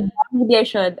for- maybe I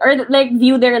should. Or like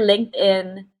view their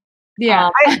LinkedIn. yeah.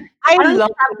 I don't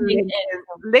love have LinkedIn.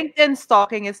 LinkedIn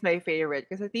stalking is my favorite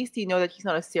because at least you know that he's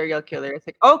not a serial killer. It's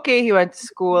like, okay, he went to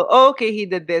school. Okay, he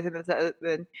did this. And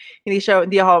then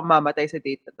hindi ako mamatay sa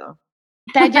date na to.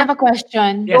 Ted, you have a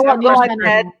question. Yes, Go I have a on, question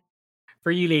Ted.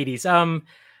 for you ladies.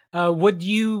 Would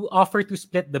you offer to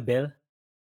split the bill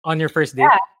on your first date?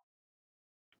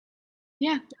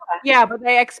 Yeah, but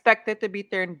I expect it to be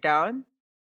turned down.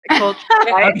 Culture,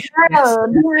 right? Okay.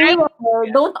 Girl,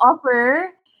 don't offer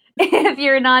if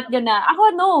you're not gonna. Ako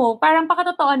no, parang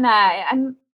pakatotoo na.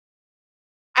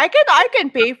 I can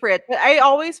pay for it, but I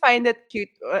always find it cute.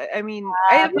 I mean,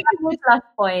 I But I have plus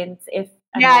points if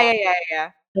yeah.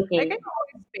 I Okay. can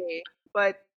always pay,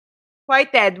 but why,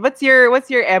 Ted? What's your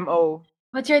MO?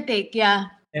 What's your take? Yeah.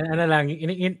 And ano lang,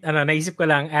 naisip ko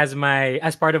lang as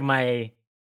part of my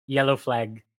yellow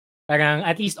flag. Parang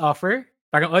at least offer.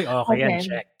 Parang, oy, okay yan, Okay.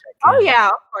 check. Oh yan. yeah,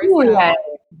 of course. Ooh, Yeah.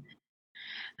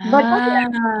 yeah. But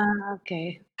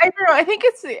Okay. I don't know. I think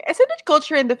it's isn't it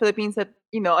culture in the Philippines that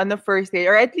on the first date,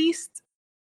 or at least,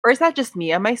 or is that just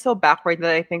me? Am I so backward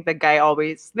that I think the guy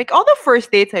always like all the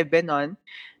first dates I've been on,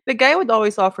 the guy would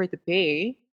always offer to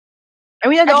pay. I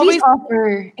mean, I'd At always least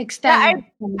offer. Extend.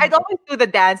 I'd always do the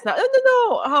dance now.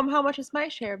 No. How much is my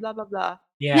share? Blah blah blah.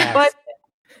 Yes. But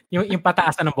yung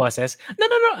pataasan ng boses. No,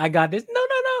 I got this.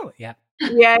 No. Yeah.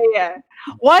 yeah.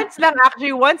 Once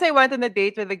I went on a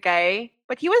date with a guy,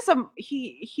 but he was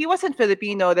he wasn't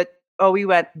Filipino. That we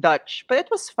went Dutch, but it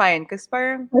was fine because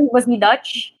parang was he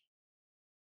Dutch?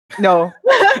 no,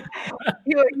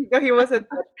 he wasn't.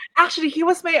 Actually, he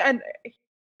was my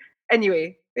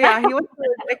anyway. Yeah, he was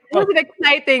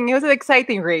an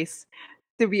exciting race.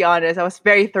 To be honest, I was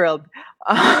very thrilled,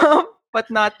 but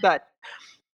not that.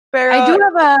 Pero, I do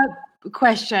have a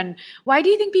question. Why do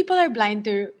you think people are blind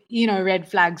to, red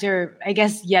flags or I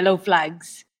guess yellow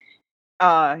flags?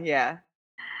 yeah.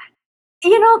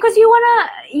 because you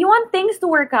want things to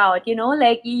work out,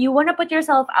 like you wanna put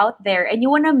yourself out there and you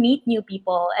wanna meet new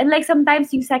people, and like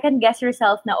sometimes you second guess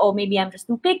yourself na, oh, maybe I'm just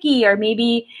too picky, or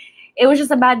maybe it was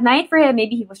just a bad night for him,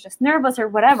 maybe he was just nervous or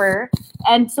whatever,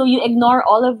 and so you ignore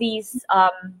all of these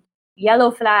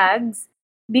yellow flags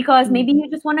because maybe you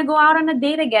just want to go out on a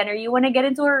date again, or you want to get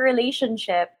into a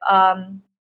relationship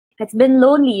it's been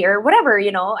lonely or whatever,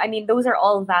 I mean, those are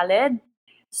all valid.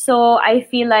 So I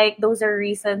feel like those are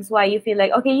reasons why you feel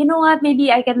like, okay, you know what,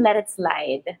 maybe I can let it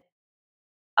slide.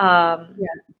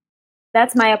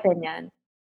 That's my opinion.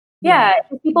 Yeah,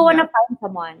 if people want to find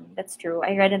someone, that's true.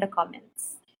 I read in the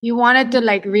comments. You want it to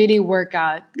like really work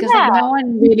out because Yeah. like no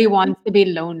one really wants to be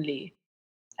lonely.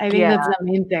 I think Yeah. that's the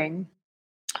main thing.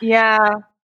 Yeah.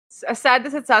 As sad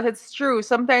as it sounds, it's true.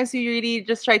 Sometimes we really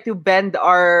just try to bend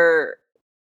our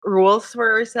rules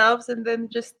for ourselves and then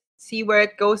just see where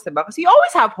it goes. Because you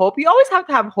always have hope. You always have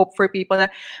to have hope for people.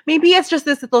 That maybe it's just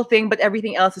this little thing, but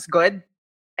everything else is good.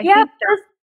 I Yeah, think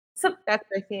so that's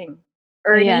the thing.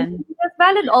 Ernie, Ayan. that's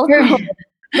valid also.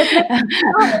 But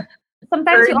like,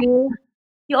 sometimes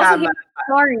you also Tama. hear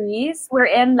stories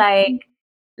wherein like,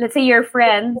 let's say your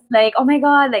friends, like, oh my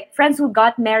god, like friends who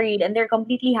got married and they're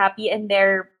completely happy in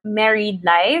their married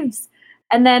lives.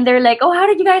 And then they're like, oh, how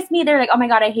did you guys meet? They're like, oh my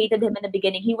god, I hated him in the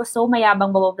beginning. He was so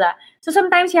mayabang, blah, blah, blah. So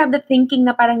sometimes you have the thinking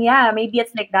na parang, yeah, maybe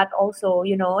it's like that also,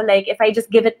 like if I just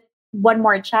give it one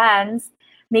more chance,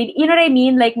 maybe, you know what I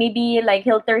mean? Like maybe like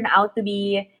he'll turn out to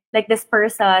be like this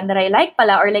person that I like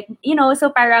pala, or like, so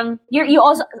parang you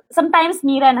also sometimes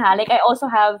Miran ha, like I also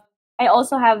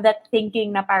have that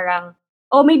thinking na parang,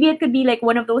 oh, maybe it could be like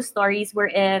one of those stories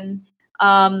wherein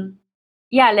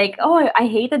yeah, like, oh, I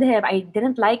hated him, I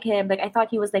didn't like him, like I thought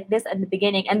he was like this at the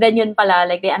beginning, and then yun pala,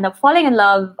 like they end up falling in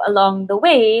love along the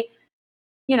way,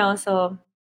 so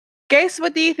Guys,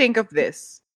 what do you think of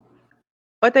this?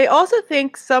 But I also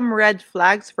think some red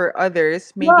flags for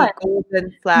others may be What?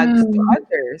 golden flags to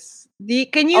others.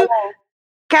 Can you,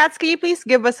 Cats, can you please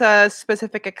give us a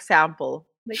specific example?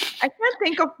 Like, I can't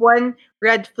think of one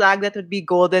red flag that would be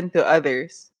golden to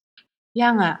others.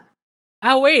 Yeah nga.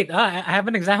 Wait. I have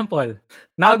an example.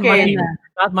 Not Okay.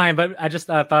 mine, but I just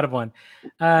thought of one.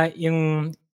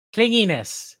 Yung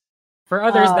clinginess. For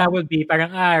others, that would be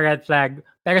parang, red flag.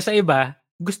 Pero sa iba,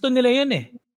 gusto nila yun eh.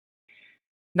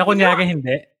 Na kunyari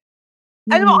hindi.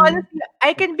 I know, honestly,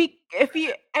 I can be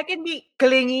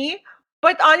clingy,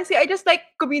 but honestly, I just like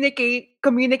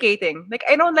communicating. Like,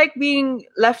 I don't like being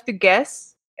left to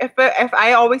guess. If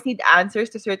I always need answers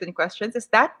to certain questions, is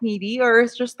that needy or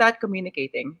is just that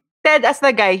communicating? Ted, as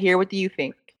the guy here, what do you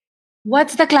think?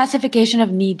 What's the classification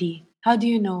of needy? How do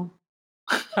you know?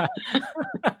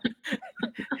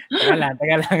 Teka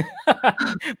lang.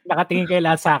 Nakatingin kayo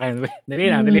lahat sa akin.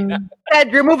 Dali lang. Ted,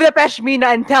 remove the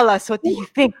pashmina and tell us, what do you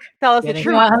think? Tell us the We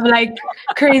truth. all have like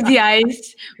crazy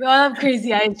eyes. We all have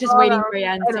crazy eyes just waiting for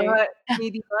your answer. Ano,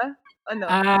 needy ba? Ano?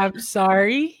 I'm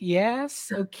sorry.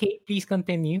 Yes. Okay. Please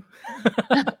continue.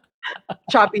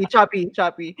 Choppy.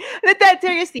 And Ted,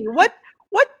 seriously,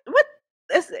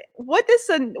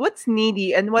 what's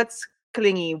needy and what's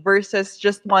clingy versus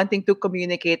just wanting to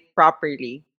communicate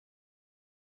properly?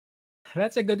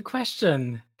 That's a good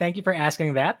question. Thank you for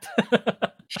asking that.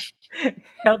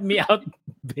 Help me out,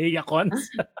 Bea Cons.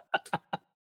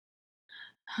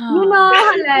 you know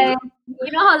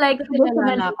how like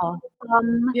Kilala ako.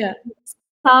 Yeah.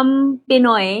 some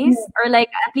Pinoys, or like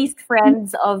at least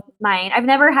friends of mine. I've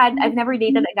never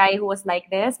dated a guy who was like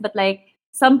this, but like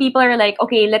some people are like,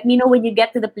 okay, let me know when you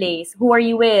get to the place. Who are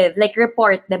you with? Like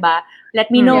report, diba? Let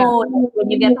me know when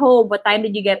you get home. What time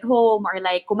did you get home? Or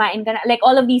like kumain ka na? Like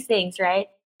all of these things, right?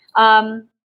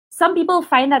 Some people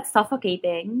find that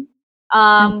suffocating,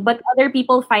 but other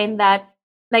people find that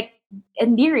like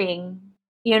endearing,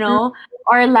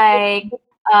 or like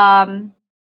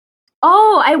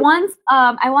oh, I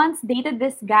once dated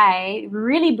this guy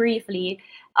really briefly.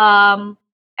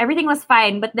 Everything was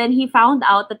fine, but then he found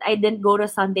out that I didn't go to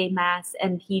Sunday mass,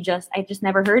 and I just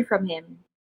never heard from him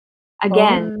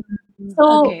again.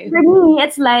 So for me,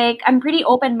 it's like I'm pretty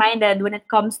open-minded when it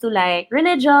comes to like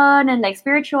religion and like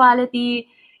spirituality.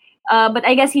 But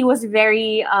I guess he was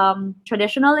very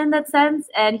traditional in that sense,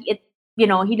 and he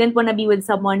didn't want to be with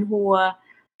someone who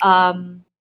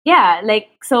yeah, like,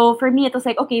 so for me it was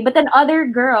like, okay, but then other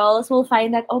girls will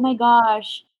find that, oh my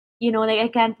gosh, like I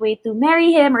can't wait to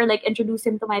marry him or like introduce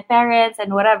him to my parents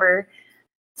and whatever.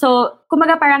 So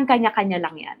kumaga parang kanya-kanya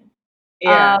lang yan.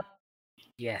 Yeah.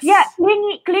 Yes. Yeah,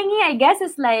 clingy I guess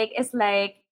is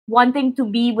like wanting to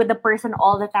be with the person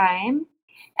all the time,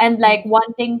 and like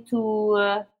wanting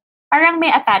to parang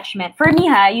may attachment. For me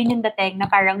yun yung dating na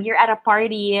parang you're at a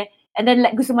party and then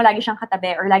like, gusto mo lagi siyang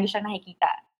katabi or lagi siyang nakikita.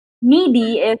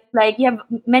 Needy is like you have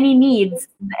many needs,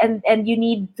 and you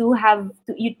need to have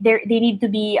they need to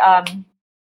be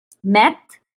met.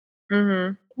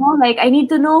 Mm-hmm. You know, like I need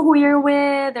to know who you're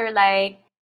with, or like,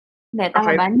 tama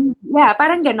Okay. ba? Yeah,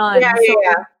 parang ganon. Yeah, So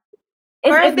yeah.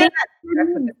 if Parang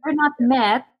they're not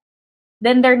met,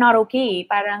 then they're not okay.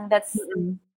 Parang that's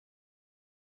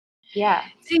yeah.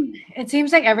 It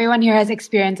seems like everyone here has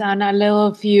experience on a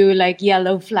little few like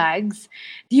yellow flags.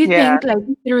 Do you Yeah. think like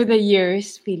through the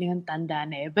years, feeling ang tanda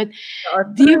na eh, but Oh,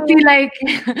 do you feel like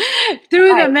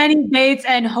through the Right. many dates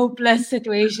and hopeless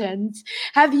situations,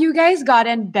 have you guys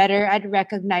gotten better at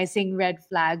recognizing red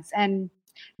flags and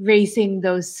raising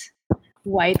those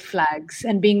white flags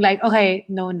and being like, okay,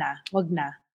 no na, wag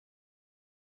na?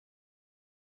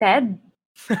 Ted?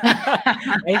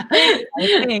 I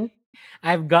think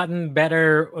I've gotten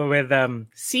better with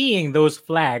seeing those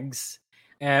flags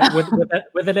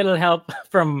with a little help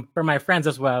from my friends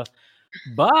as well.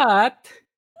 But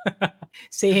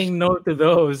saying no to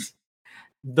those,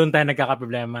 doon tayo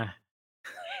nagkakaproblema.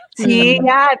 See,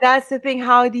 yeah, that's the thing.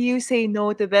 How do you say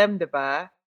no to them, diba?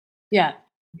 Yeah.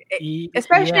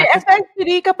 Especially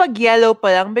Yeah, kapag yellow pa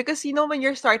lang, because you know when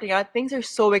you're starting out, things are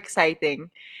so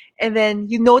exciting. And then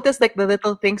you notice like the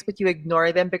little things, but you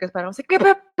ignore them because parang like,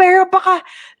 pero baka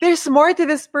there's more to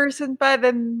this person pa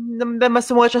than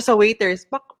masumo siya sa waiters.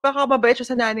 Baka mabait siya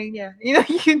sa nanay niya. You know,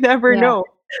 you never Yeah. know.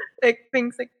 Like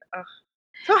things like, ugh.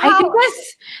 So I how? think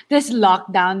this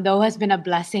lockdown though has been a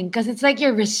blessing because it's like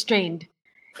you're restrained.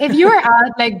 If you are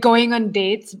out like going on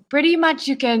dates, pretty much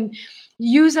you can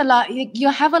use a lot.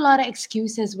 You have a lot of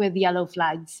excuses with yellow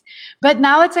flags. But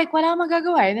now it's like wala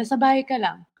magagawa. Nasa bahay ka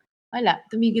lang. Wala,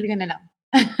 tumigil ka na lang.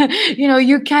 You know,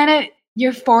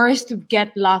 you're forced to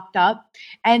get locked up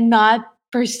and not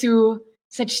pursue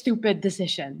such stupid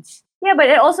decisions. Yeah, but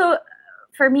it also,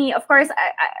 for me, of course,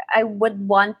 I would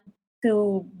want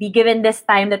to be given this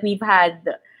time that we've had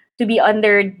to be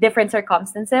under different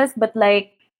circumstances. But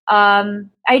like,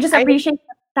 I just I- appreciate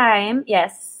the time.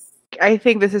 Yes. I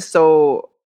think this is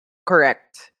so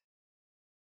correct.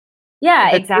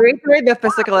 Yeah, The exactly. greater the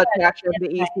physical Yeah, attraction, the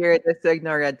that's right. easier it is to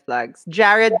ignore red flags.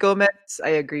 Jared Gomez,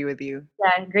 I agree with you.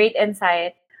 Yeah, great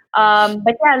insight.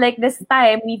 But yeah, like this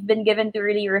time we've been given to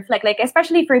really reflect. Like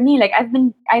especially for me, like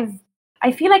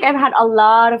I feel like I've had a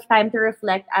lot of time to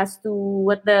reflect as to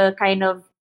what the kind of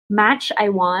match I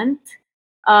want.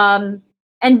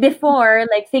 And before,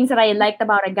 like things that I liked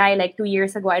about a guy like 2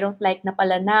 years ago, I don't like na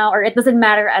pala now, or it doesn't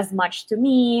matter as much to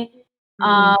me.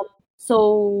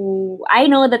 So I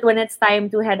know that when it's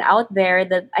time to head out there,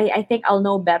 that I think I'll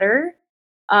know better.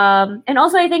 And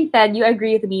also I think that you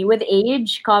agree with me. With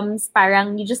age comes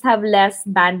parang you just have less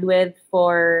bandwidth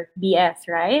for BS,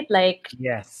 right? Like,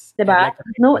 Yes. diba? I'd like to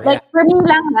think No, so, like for me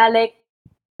lang like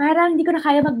parang hindi ko na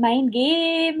kaya mag-mind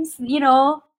games, you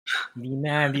know? Hindi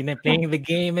na playing the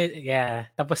game. Yeah,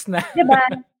 tapos na. Diba?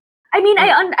 I mean,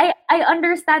 I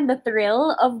understand the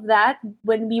thrill of that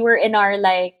when we were in our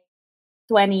like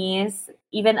 20s,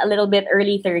 even a little bit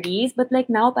early 30s, but like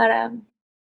now parang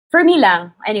for me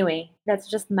lang. Anyway, that's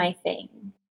just my thing.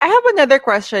 I have another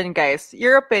question, guys.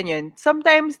 Your opinion.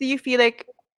 Sometimes do you feel like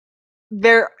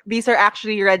these are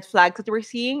actually red flags that we're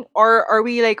seeing, or are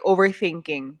we like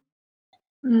overthinking,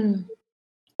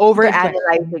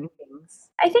 overanalyzing things?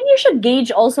 I think you should gauge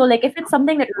also like if it's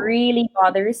something that really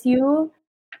bothers you.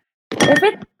 If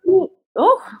it's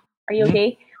are you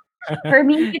okay? For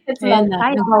me, if it's Ayan long na,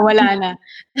 time. nawawala na.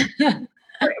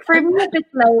 For me,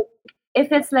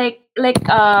 if it's like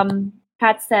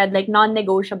Kat said, like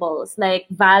non-negotiables, like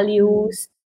values,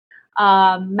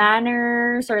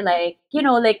 manners, or like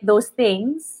like those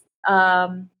things.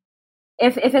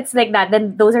 If it's like that,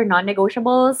 then those are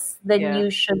non-negotiables. Then Yeah.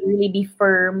 you should really be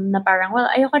firm. Na parang well,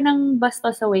 ayoko nang basta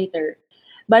sa waiter.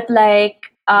 But like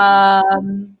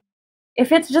if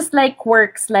it's just like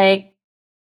quirks, like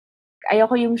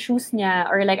ayoko yung shoes niya,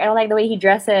 or like I don't like the way he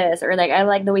dresses, or like I don't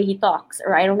like the way he talks,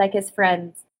 or I don't like his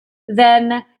friends,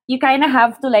 then you kind of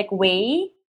have to like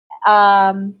weigh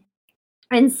and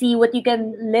see what you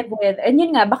can live with. And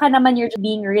yun nga, baka naman you're just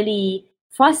being really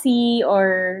fussy,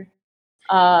 or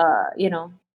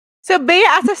So, Bea,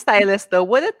 as a stylist, though,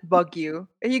 would it bug you?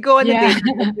 And you go on a Yeah.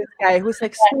 date with this guy who's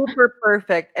like super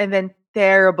perfect and then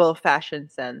terrible fashion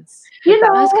sense. you I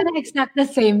know was gonna expect the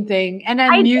same thing. And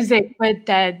then I- music with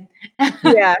Ted.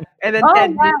 Yeah, and then oh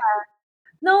Ted, yeah.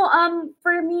 No,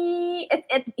 for me,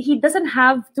 he doesn't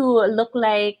have to look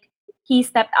like he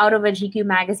stepped out of a GQ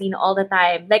magazine all the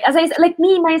time. Like as I like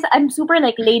me, I'm super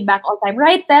like laid back all the time,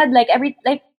 right, Ted? Like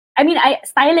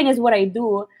styling is what I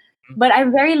do, but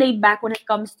I'm very laid back when it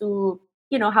comes to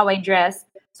how I dress.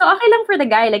 So okay lang for the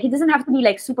guy. Like, he doesn't have to be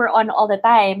like super on all the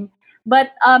time.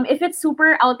 But if it's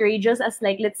super outrageous, as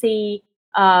like, let's say,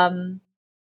 may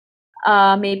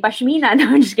pashmina. No,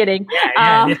 I'm just kidding.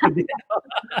 Yeah.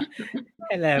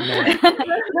 Hello, man.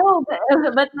 No,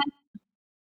 but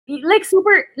like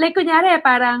super, like kunyari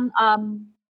parang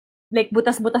like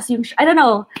butas-butas yung I don't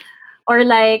know, or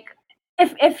like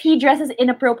if he dresses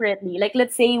inappropriately, like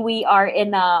let's say we are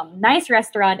in a nice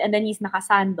restaurant and then he's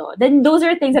nakasando, then those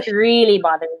are things that really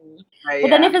bother me. But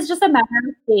then if it's just a matter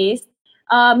of taste,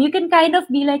 you can kind of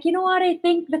be like, you know what, I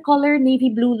think the color navy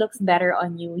blue looks better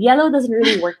on you. Yellow doesn't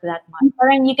really work that much. Or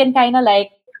then you can kind of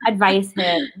like advise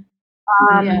him.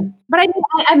 Yeah. But I mean,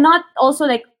 I'm not also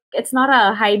like, it's not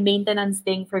a high maintenance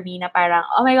thing for me na parang,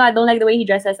 oh my God, I don't like the way he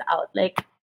dresses out. Like,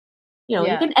 you know,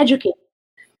 you Yeah. can educate,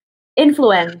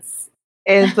 influence.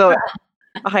 And so,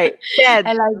 okay, Ted.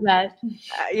 I like that.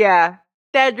 Yeah.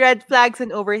 Ted, red flags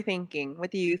and overthinking. What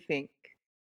do you think?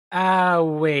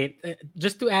 Wait.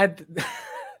 Just to add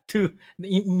to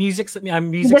the music side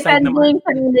naman. Defending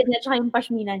sarili niya tsaka yung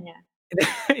pashmina niya.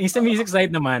 Yung sa music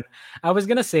side naman, I was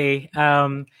gonna say,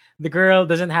 the girl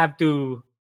doesn't have to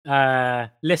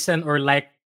listen or like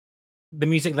the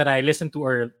music that I listen to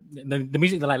or the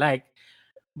music that I like.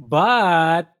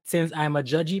 But since I'm a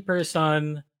judgy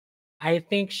person, I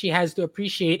think she has to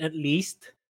appreciate at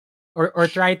least or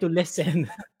try to listen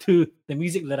to the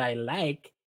music that I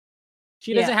like.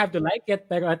 She doesn't have to like it,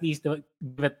 but at least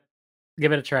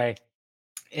give it a try.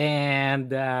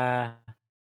 And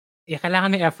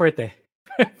kailangan ng effort eh.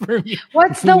 For me.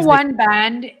 What's the Music. one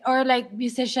band or like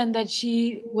musician that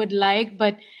she would like,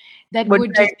 but that Would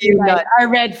would just drive be you like nuts. a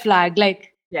red flag?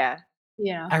 Like, Yeah.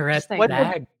 you know, A red just like What that.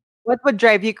 flag. What would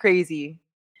drive you crazy?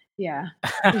 Yeah.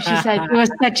 If she said she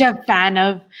was such a fan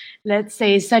of, let's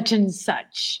say, such and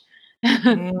such.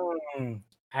 Mm,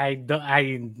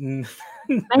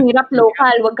 Mahirap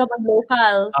local, wag ka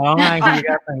mag-local. Oo nga, ang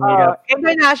hirap, ang hirap.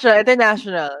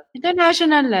 International.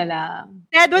 International na lang.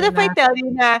 Ted, what if I tell you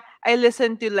na I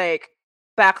listen to like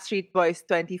Backstreet Boys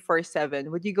 24/7?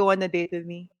 Would you go on a date with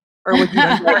me? Or would you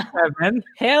be like, 7?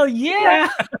 Hell yeah!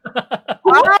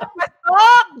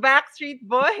 Backstreet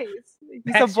Boys. He's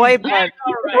a Backstreet boy Boys, band.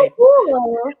 alright.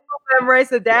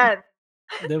 Memorize the dance.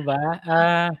 Diba?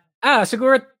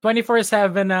 Siguro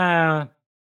 24/7 na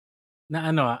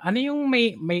ano yung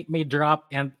may drop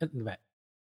and diba?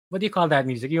 What do you call that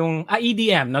music? Yung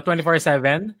EDM, no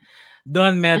 24/7.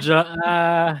 Doon medyo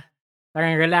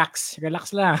parang relax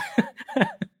lang.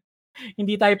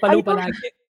 Hindi tayo palo palagi.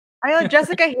 I know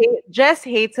Jess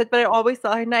hates it, but I always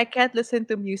tell her na I can't listen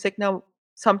to music na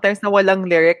sometimes na walang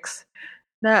lyrics.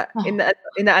 Na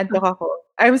inaantok ako.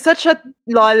 I'm such a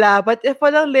lola, but if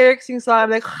walang lyrics yung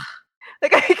song, I'm like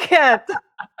I can't.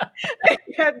 I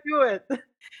can't do it.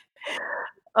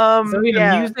 So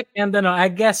yeah. music and I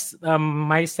guess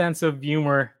my sense of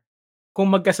humor,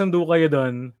 kung magkasundo kayo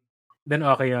doon, then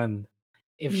okay yun.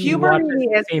 If she Humor watches really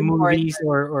the is same movies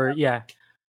or yeah.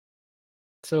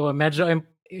 So medyo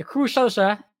crucial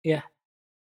siya. Yeah.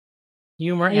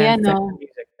 Humor Ayan, and sense no? of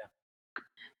music.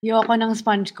 Ayoko ng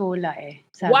sponge cola eh.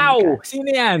 Sabi Wow! ka.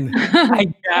 Sino yan? Ay,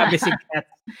 grabe si Kat.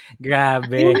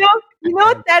 Grabe. You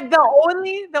know Ted, the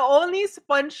only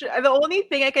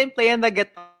thing I can play on the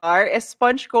guitar is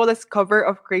Sponge Cola's cover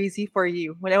of Crazy for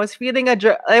You. When I was feeling like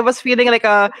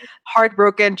a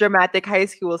heartbroken dramatic high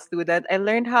school student, I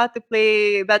learned how to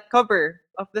play that cover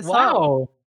of the song. Wow!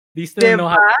 Do you still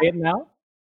know how to play it now?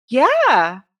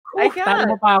 Yeah. I Talo can.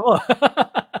 mo pa ako.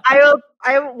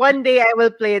 One day I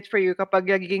will play it for you kapag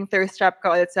nagiging thirst trap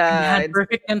ka ulit sa Yan,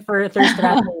 perfect and for thirst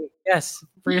trap. Yes,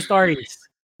 for your stories.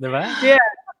 Diba? Yeah.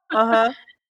 Uh-huh.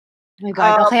 Oh my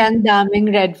God, okay, ang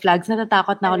daming red flags.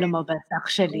 Natatakot na ako lumabas,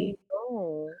 actually.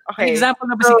 Oh. An Okay. example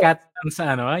na ba si Kat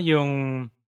sa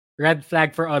yung red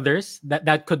flag for others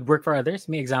that could work for others?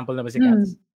 May example na ba si Kat?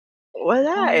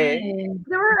 Wala eh.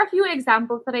 There were a few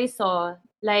examples that I saw.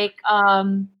 Like,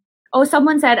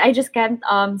 someone said, I just can't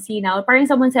see now. Parang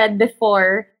someone said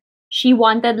before, she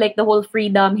wanted like the whole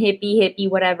freedom, hippie,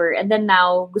 whatever. And then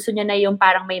now, gusto niya na yung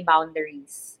parang may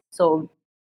boundaries. So,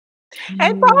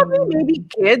 And probably maybe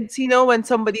kids, when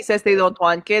somebody says they don't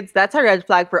want kids, that's a red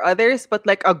flag for others, but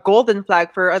like a golden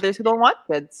flag for others who don't want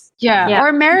kids. Yeah, Yeah.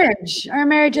 or marriage. Or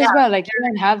marriage as well. Like, you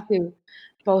don't have to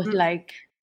both like,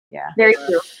 yeah. very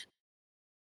true.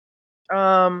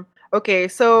 Okay,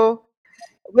 so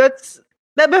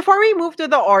before we move to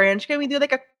the orange, can we do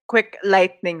like a quick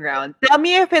lightning round? Tell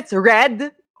me if it's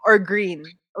red or green,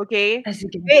 okay? Let's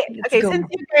Okay, go. since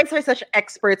you guys are such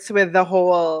experts with the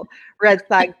whole red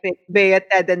flag thing, Bea,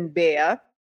 Ted, and Bea,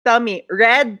 tell me,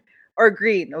 red or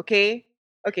green, okay?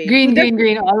 Okay.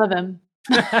 Green, all of them.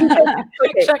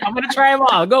 Okay. Check, I'm gonna try them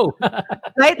all. Go.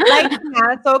 Light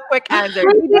na, so quick answer.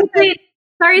 Wait.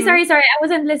 Sorry. Hmm? I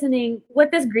wasn't listening.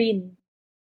 What is green?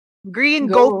 Green,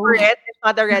 go Go. for it. It's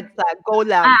not a red flag. Go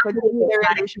lang. Continue the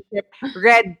relationship.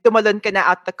 Red, tumalon ka na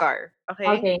out the car. Okay?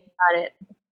 Okay, got it.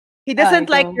 He doesn't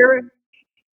like go.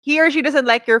 he or she doesn't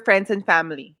like your friends and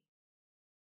family.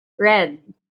 Red.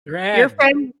 Red.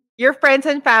 Your friends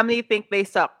and family think they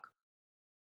suck.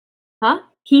 Huh?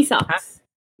 He sucks.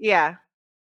 Yeah.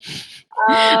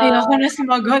 Ayoko na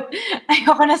sumagot.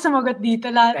 Ayoko na sumagot dito.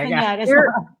 Lahat Teka. nangyari Your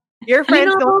sa... your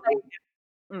friends know, don't like it.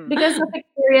 Mm. Because of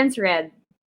experience, red.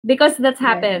 Because that's Red.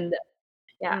 happened.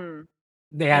 Yeah. Mm.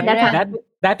 Yeah, Red.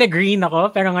 dati green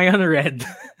ako, pero ngayon red.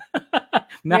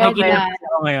 Nakapila na.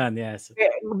 ako ngayon, yes.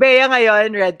 Bea ngayon,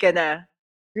 red ka na.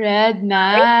 Red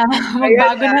na.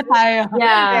 Magbago na tayo.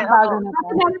 Yeah. Magbago na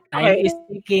tayo. Time is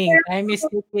ticking. Time is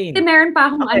ticking. Kasi meron pa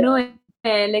akong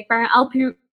Okay. like parang I'll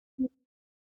pu-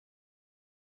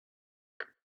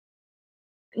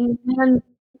 Meron-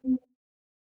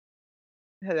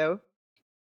 Hello?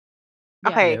 Yeah.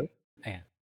 Okay. Hello? Ayan.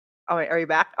 Okay, are you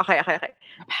back? Okay.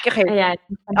 Okay. Ayan.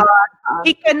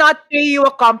 He cannot pay you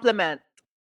a compliment.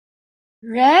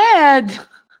 Red.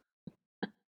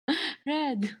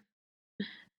 Red.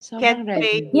 Can't Sobrang red.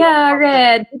 pay. Yeah,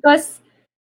 red. Because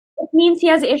it means he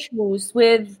has issues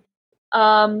with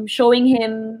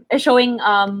showing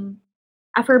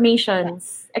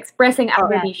affirmations, expressing Oh, yeah.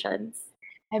 affirmations.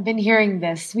 I've been hearing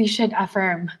this. We should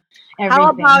affirm How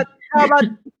everything. about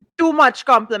too much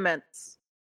compliments?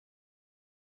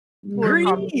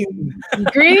 Green.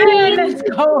 Green? Let's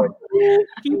go.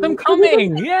 Keep them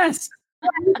coming. Yes.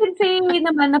 You can say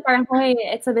naman na parang, hey,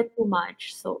 it's a bit too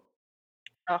much. So,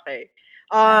 Okay.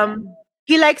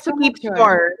 He likes to So keep mature.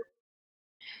 score.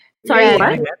 sorry,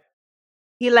 Red. what?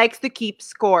 He likes to keep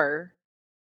score.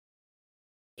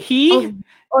 He?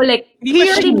 Oh, like, He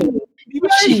or she. He or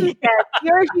she. He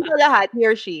or she na lahat. He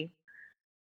or she.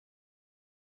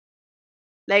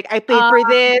 Like, I paid for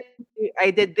this.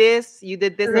 I did this. You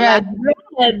did this. Red.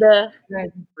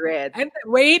 Red. And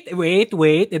wait.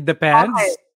 It depends.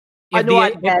 Okay. If Ano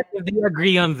what, Red? if they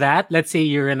agree on that, let's say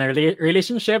you're in a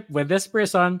relationship with this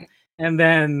person, and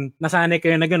then nasanay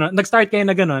kayo na ganun, nag-start kayo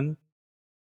na ganun,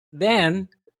 then,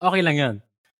 okay lang yun.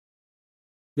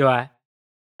 Di ba?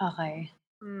 Okay.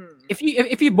 Hmm. If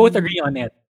you both agree on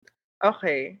it.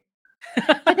 Okay.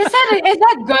 But is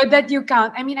that good that you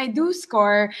count? I mean, I do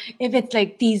score if it's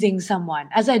like teasing someone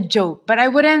as a joke, but I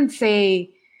wouldn't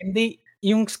say... Hindi,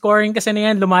 yung scoring kasi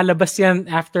na yan, lumalabas yan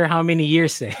after how many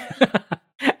years eh.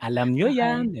 Alam nyo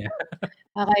yan.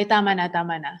 Okay, tama na.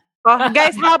 Oh,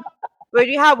 guys,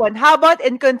 we have one. How about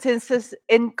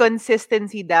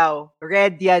inconsistency daw?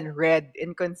 Red yan, red.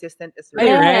 Inconsistent is Ay,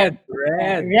 red.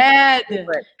 red. Red.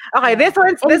 Okay, this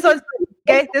one's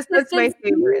guys, this one's my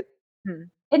favorite.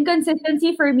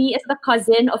 inconsistency for me is the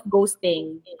cousin of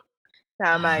ghosting.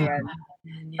 Tama yan.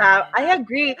 I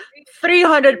agree.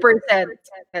 300%.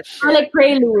 That's Or like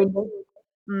prelude.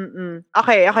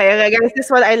 Okay, guys, this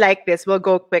one I like this. We'll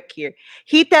go quick here.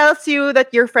 He tells you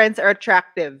that your friends are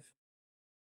attractive.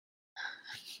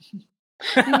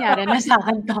 Nangyari na sa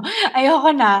akin to. Ayoko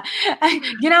na. Ay,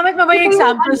 ginamit mo ba yung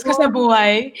examples ko sa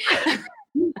buhay?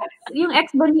 Yung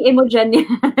ex ba ni Imogen yan?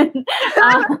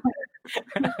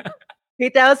 He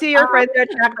tells you your friends are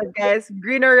attractive, guys.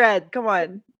 Green or red? Come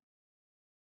on.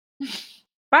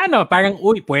 Paano? Parang,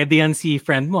 uy, pwede yan si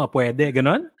friend mo. Pwede,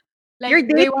 ganon? Like, You're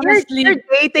they wanna sleep. you're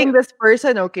dating this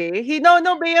person, okay? No,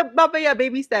 babaya,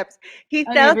 baby steps. He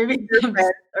Okay, tells baby you your steps.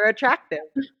 friends are attractive.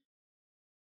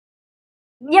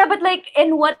 Yeah, but like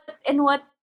in what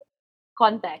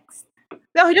context?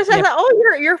 No, he just says, Yeah.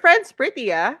 oh, your friend's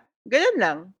pretty, ah. Ganun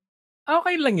lang.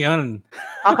 Okay lang yun.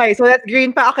 Okay, so that's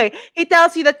green pa. Okay, he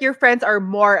tells you that your friends are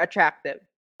more attractive.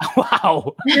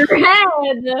 Wow.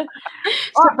 Red.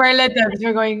 Superlatives.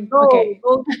 We're going, Go, okay.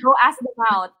 go ask them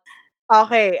out.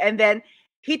 Okay, and then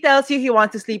he tells you he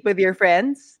wants to sleep with your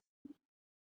friends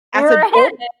as a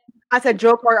Red.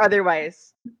 joke, or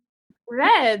otherwise.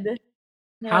 Red.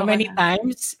 How Ayoko many na.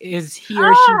 times is he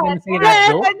or she gonna say that Red,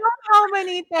 joke? I know how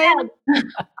many times.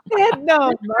 Red,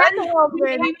 no, man, how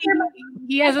many?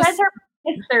 He has a Friends are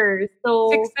sisters, so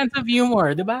sixth sense of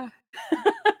humor, di ba?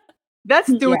 That's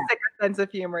too Yeah. sick a sense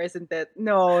of humor, isn't it?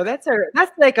 No, that's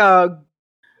like a.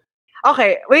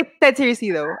 Okay, wait. That's seriously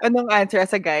though. Anong answer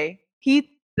as a guy? He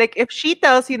like if she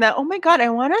tells you that, oh my god, I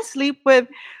want to sleep with,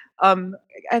 I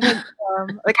think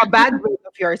like a bad roommate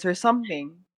of yours or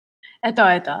something. Ito.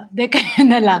 Di kayo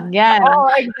na lang. Yan. Oh,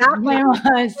 exactly. May mga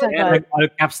Yeah, sagot. like all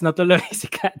caps na tuloy si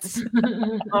Cats.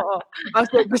 Oo.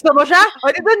 So, gusto mo siya?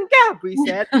 O, di dun ka.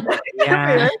 Reset.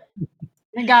 Yeah.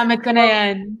 Nagamit ko na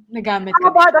yan. Nagamit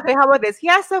How ko na. about this? He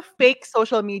has a fake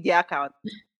social media account.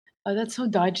 Oh, that's so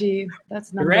dodgy.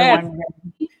 That's number Red. one.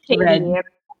 Shady.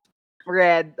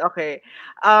 Red. Okay.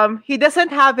 He doesn't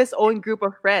have his own group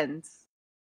of friends.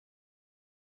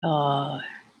 Oh,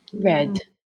 red.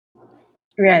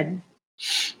 Red.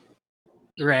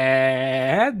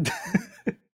 Red.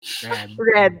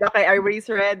 Red. Okay, everybody's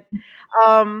red.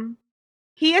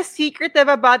 He is secretive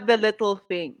about the little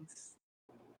things.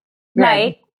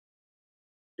 Red.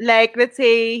 Like, let's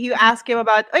say you ask him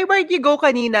about, ay, where'd you go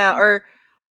kanina? Or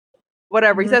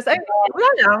whatever. He says, ay,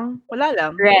 wala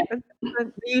lang. Red.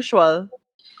 The usual.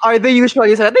 Or the usual.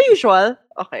 You said, the usual.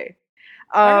 Okay.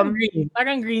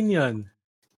 Parang green yun.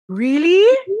 Really?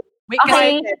 Wait,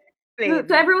 Okay. kasi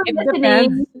To everyone It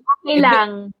listening, okay It de- lang.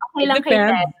 Okay it lang kay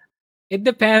depends. Ted. It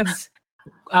depends.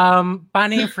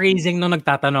 Paano yung phrasing nung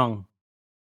nagtatanong?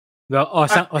 Diba?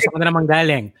 Saan ka na naman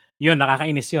galing? Yun,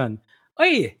 nakakainis yun.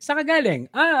 Oy, saan ka galing?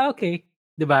 Okay.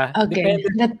 Diba? Okay.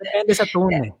 Depende sa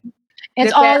tone eh.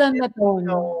 It's all in the tone.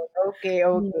 No. Okay.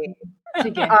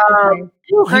 Sige. Um,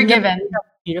 Forgiven.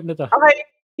 Hirap na to. Okay.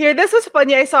 Here, this was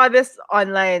funny. I saw this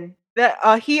online. That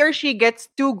he or she gets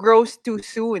too gross too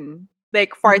soon.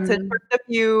 Like farts in front of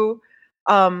you,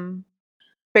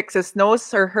 picks his nose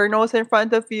or her nose in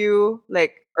front of you,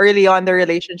 like early on the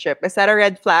relationship. Is that a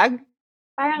red flag?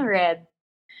 Parang red.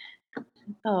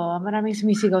 Oh, maraming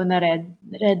sumisigaw na red.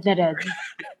 Red na red.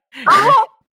 Oh,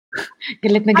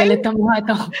 Galit na galit ang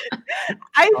mga to.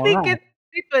 I Oo think nga.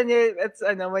 it's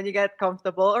when you get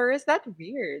comfortable, or is that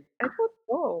weird? I don't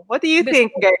know. What do you This-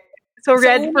 think, guys? So Sa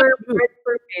red una,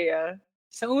 for Bea.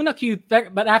 Sa una cute,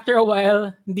 but after a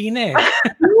while, hindi na eh.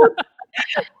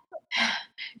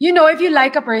 You know, if you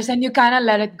like a person, you kind of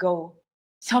let it go.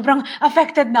 Sobrang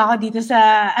affected na ako dito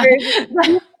sa...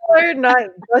 Or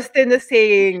not. Justin is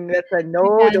saying that's a no.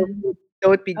 Depends.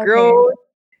 Don't be Okay. gross.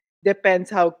 Depends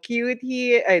how cute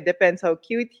he. Depends how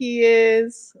cute he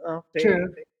is. Okay.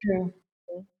 True.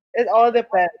 It all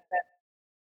depends.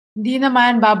 Hindi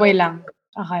naman, baboy lang.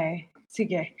 Okay.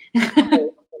 Sige.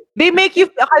 They make you.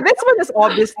 This one is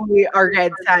obviously a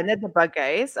red sana, diba,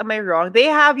 guys? Am I wrong?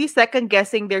 They have you second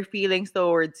guessing their feelings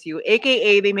towards you,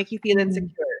 aka they make you feel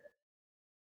insecure.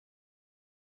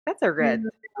 That's a red.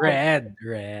 Red.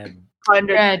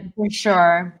 100. Red, for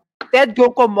sure. Ted, kung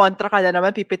kumontra ka na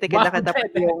naman, pipitikin na kita pa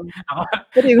Bakit? yung...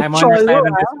 I'm on your side on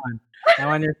this one. I'm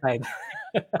on your side.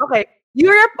 Okay.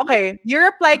 You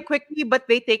reply quickly, but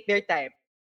they take their time.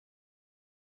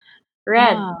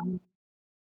 Red.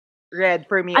 Red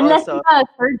for me Unless also. you're a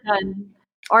surgeon.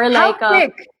 Or How like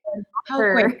quick? How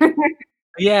doctor. quick?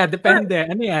 Yeah, depende.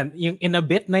 Ano yan? Yung in a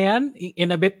bit na yan?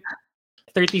 In a bit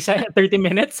 30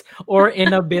 minutes? Or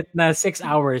in a bit na 6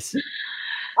 hours?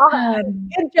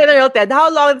 In general, Ted, how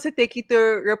long does it take you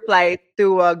to reply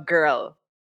to a girl?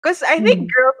 Because I think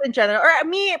girls in general, or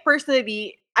me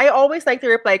personally, I always like to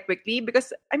reply quickly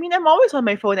because, I mean, I'm always on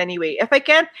my phone anyway. If I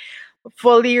can't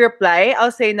fully reply,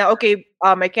 I'll say, now, okay,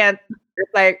 I can't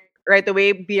reply right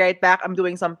away, be right back, I'm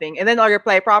doing something. And then I'll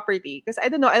reply properly. Because I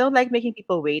don't know, I don't like making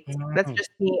people wait. That's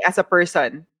just me as a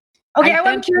person. Okay, I I'm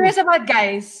tend curious about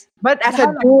guys. But as a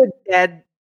How long? dude, Ted,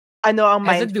 ano ang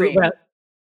As a mind dude, frame?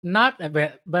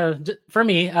 for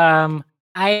me,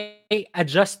 I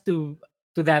adjust to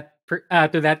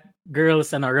that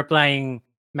girl's replying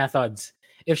methods.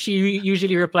 If she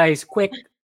usually replies quick,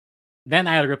 then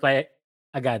I'll reply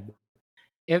agad.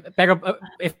 If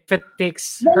it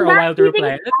takes her a while to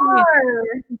reply,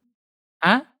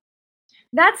 huh?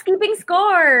 That's keeping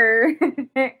score.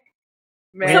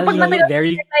 Well, pag There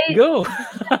you go.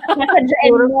 Nasa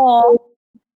end mo.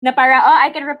 Na para, I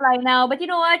can reply now. But you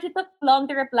know what? It took long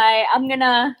to reply.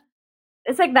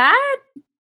 It's like that.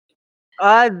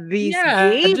 These Yeah,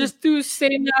 days. just to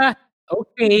say na,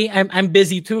 okay, I'm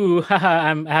busy too.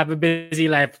 I have a busy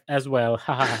life as well.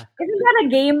 Isn't that a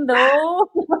game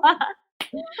though?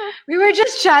 We were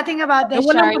just chatting about this,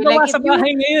 Walang Shari. magawa Like, sa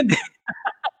bahay ngayon.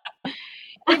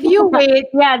 if you wait,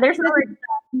 Yeah, there's no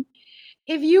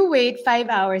if you wait 5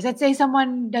 hours, let's say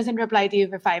someone doesn't reply to you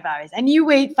for 5 hours, and you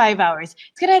wait 5 hours,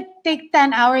 it's gonna take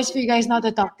 10 hours for you guys not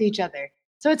to talk to each other.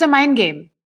 So it's a mind game.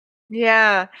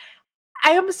 Yeah.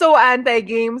 I am so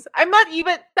anti-games. I'm not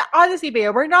even, honestly, Bea,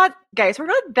 we're not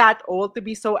that old to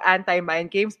be so anti-mind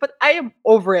games, but I am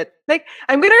over it. Like,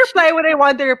 I'm gonna reply when I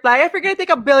want to reply. If you're gonna take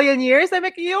a billion years, I'm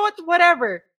like, you know what,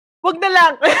 whatever. Wag na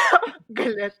lang.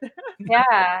 Galit.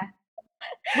 Yeah.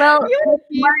 Well,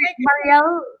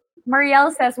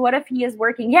 Marielle says, what if he is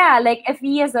working? Yeah, like if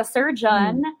he is a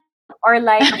surgeon or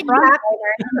like a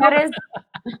frontliner, that is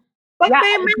But Yeah,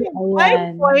 my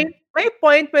ayan. point my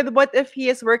point with what if he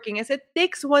is working is it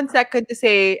takes 1 second to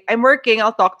say, I'm working,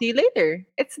 I'll talk to you later.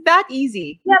 It's that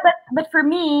easy. Yeah, but for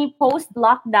me, post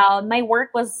lockdown, my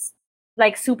work was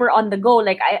like super on the go.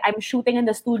 Like I'm shooting in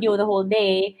the studio the whole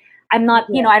day. I'm not,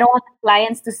 I don't want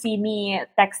clients to see me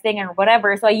texting or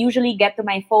whatever. So I usually get to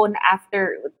my phone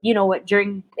after,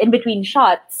 during in between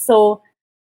shots. So,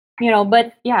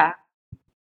 but yeah.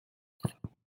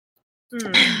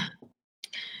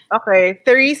 Okay,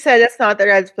 Therese said it's not a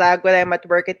red flag. When I'm at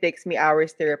work, it takes me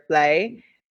hours to reply.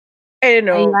 I don't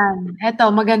know. Ayan. Eto,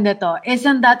 maganda to.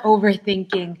 Isn't that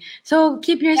overthinking? So,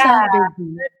 keep yourself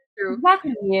busy. True.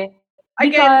 Exactly.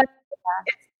 Again, Because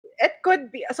it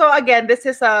could be. So again, this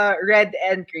is a red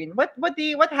and green.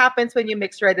 What happens when you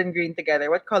mix red and green together?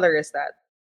 What color is that?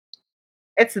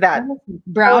 It's that.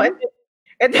 Brown?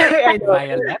 I know.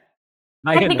 Violet?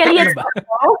 technically Ano it's ba?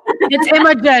 It's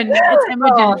Imogen. It's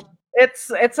Imogen.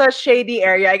 It's a shady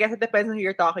area. I guess it depends on who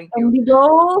you're talking to.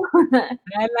 indigo.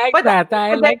 I like But- that.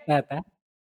 I but like that.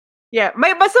 Yeah,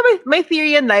 my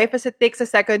theory in life is it takes a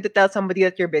second to tell somebody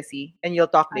that you're busy and you'll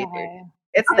talk later. Okay.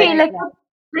 It's Okay, like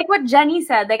like what Jenny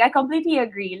said, like I completely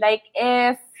agree. Like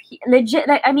if legit,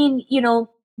 like I mean,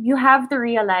 you have to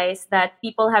realize that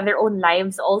people have their own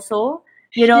lives also.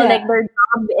 Yeah. Like their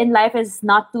job in life is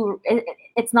not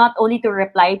it's not only to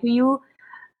reply to you,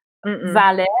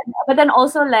 valid, but then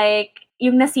also like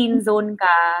yung na scene zone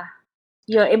ka,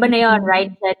 yung iba na yun,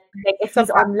 right? That like if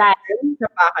he's online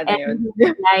Sapakan na yun. and he's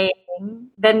replying,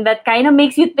 then that kind of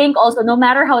makes you think also, no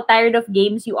matter how tired of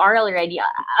games you are already,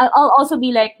 I'll also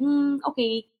be like,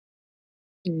 okay.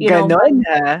 Ganon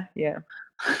na. Yeah.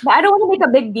 But I don't want to make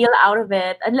a big deal out of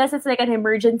it unless it's like an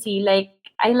emergency. Like,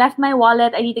 I left my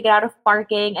wallet, I need to get out of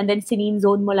parking, and then sineen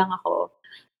zone mo lang ako.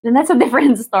 Then that's a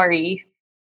different story.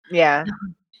 Yeah.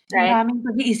 Right? Maraming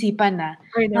pag-iisipan na.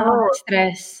 I know.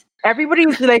 Stress.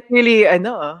 Everybody's like really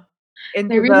into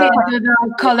They're really into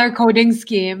the color coding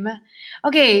scheme.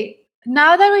 Okay,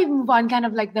 now that we move on kind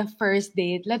of like the first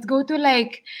date, let's go to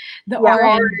like the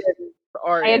orange.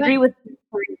 orange. I agree with you.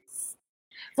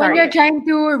 When you're trying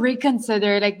to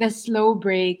reconsider like the slow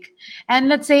break, and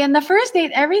let's say in the first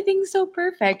date, everything's so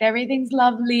perfect, everything's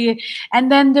lovely,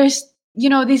 and then there's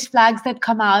these flags that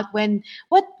come out when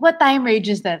what time range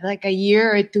is that? Like a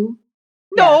year or two?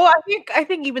 No, I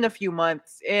think even a few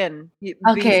months in.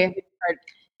 Okay. These start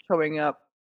showing up.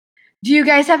 Do you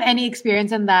guys have any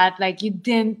experience in that? Like you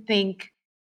didn't think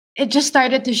it just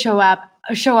started to show up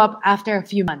after a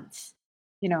few months,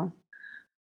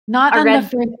 Not A on the red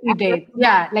first few dates.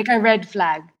 Yeah, like a red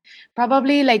flag.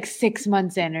 Probably like 6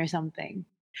 months in or something.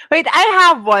 Wait, I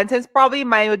have one since probably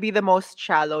mine would be the most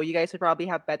shallow. You guys would probably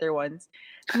have better ones.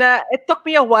 It took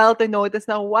me a while to notice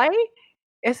now why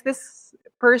is this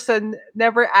person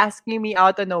never asking me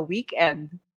out on a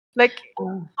weekend? Like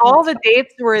all the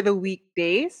dates were the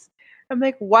weekdays. I'm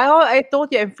like, well, I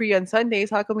told you I'm free on Sundays.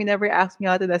 How come you never asked me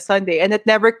out on a Sunday? And it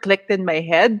never clicked in my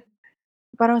head.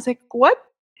 But I was like, what?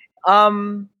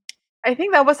 I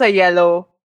think that was a yellow.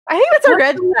 I think that's a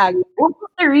red flag. What was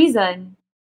the reason?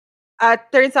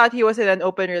 Turns out he was in an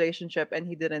open relationship and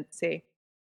he didn't say.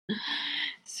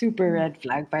 Super red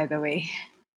flag, by the way.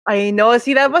 I know.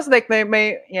 See, that was like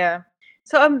my yeah.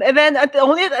 So and then it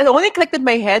only clicked in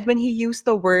my head when he used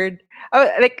the word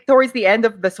like towards the end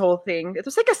of this whole thing. It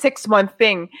was like a 6-month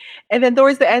thing, and then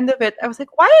towards the end of it, I was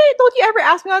like, "Why don't you ever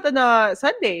ask me out on a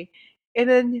Sunday?" And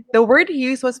then the word he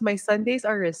used was, "My Sundays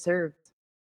are reserved."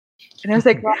 And I was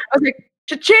like,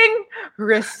 "Cha-ching,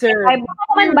 reserved."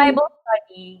 I'm Bible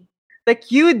study.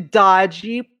 Like you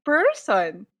dodgy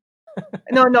person.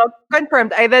 No,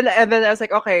 confirmed. And then I was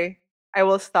like, okay, I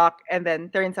will stalk. And then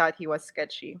turns out he was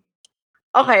sketchy.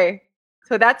 Okay,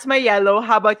 so that's my yellow.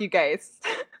 How about you guys?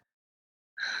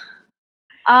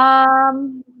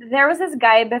 There was this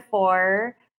guy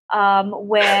before,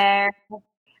 where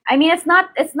I mean, it's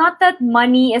not that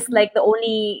money is like the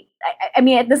only. I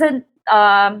mean, it doesn't.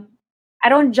 I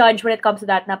don't judge when it comes to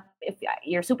that. Not if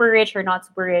you're super rich or not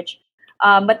super rich.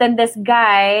 But then this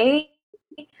guy,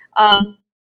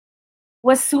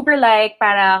 was super like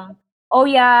parang, oh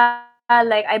yeah,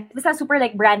 like I was super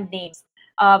like brand names.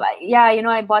 Yeah,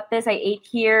 I bought this. I ate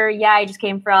here. Yeah, I just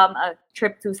came from a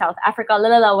trip to South Africa.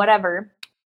 Whatever.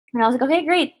 And I was like, okay,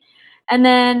 great. And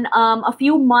then a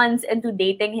few months into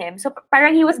dating him, so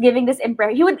parang he was giving this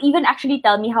impression. He would even actually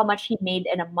tell me how much he made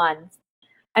in a month.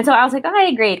 And so I was like,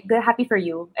 okay, great, good, happy for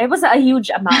you. It was a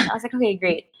huge amount. I was like, okay,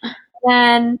 great.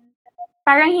 And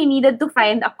parang he needed to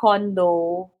find a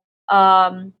condo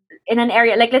in an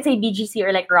area, like let's say BGC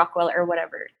or like Rockwell or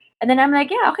whatever. And then I'm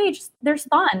like, yeah, okay, just there's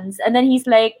tons. And then he's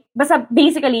like, basta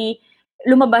basically,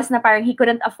 lumabas na parang he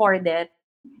couldn't afford it.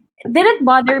 Didn't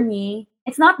bother me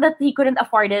it's not that he couldn't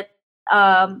afford it.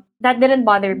 That didn't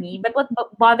bother me. But what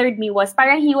bothered me was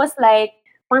parang he was like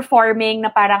performing na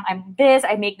parang I'm this,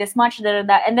 I make this much, da, da,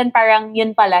 da, and then parang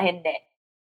yun pala hindi.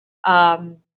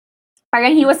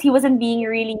 Parang he wasn't being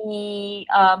really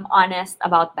honest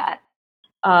about that.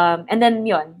 And then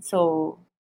yun, so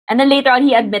and then later on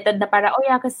he admitted na parang oh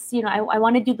yeah, because I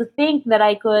wanted you to think that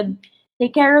I could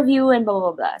take care of you and blah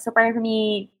blah blah. So parang for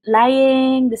me,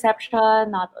 lying,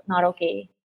 deception, not okay.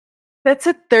 That's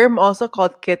a term also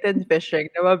called kitten fishing,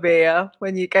 diba, Bea?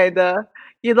 When you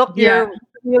you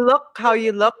look how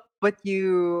you look, but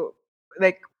you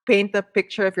like paint a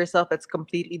picture of yourself that's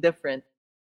completely different.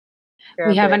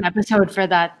 We have Grabe. an episode for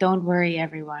that. Don't worry,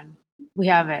 everyone. We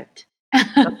have it.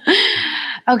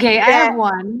 Okay, I have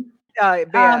one. Bea,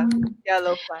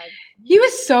 yellow flag. He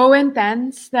was so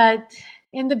intense that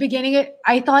in the beginning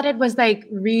I thought it was like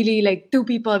really like two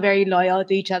people very loyal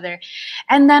to each other.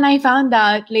 And then I found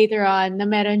out later on na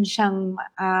meron siyang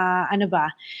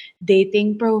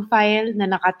dating profile na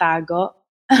nakatago.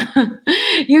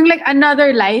 Yung like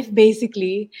another life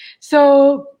basically.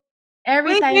 So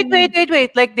every time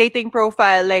Wait. Like dating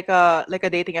profile, like a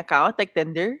dating account, like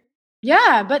Tinder?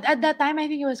 Yeah, but at that time I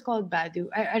think it was called Badu.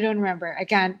 I don't remember.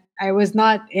 I was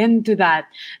not into that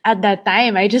at that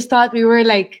time. I just thought we were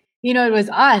like, it was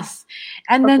us.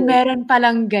 And then Okay. meron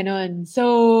palang ganon.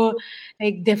 So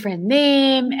like different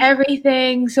name,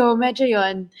 everything. So medyo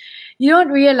yun. You don't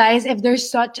realize if there's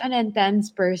such an intense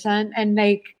person and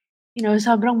like,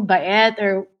 sobrang bait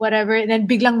or whatever. And then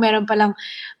biglang meron palang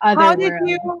other How did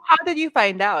world. you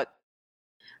find out?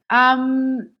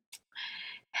 Um,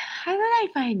 how did I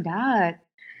find out?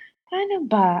 Paano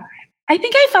ba? I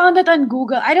think I found it on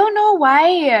Google. I don't know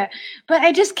why, but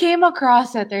I just came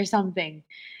across it or something.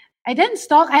 I didn't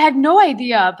stalk. I had no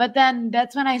idea. But then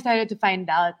that's when I started to find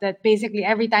out that basically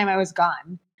every time I was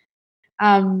gone,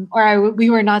 we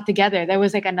were not together, there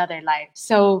was like another life.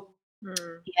 So,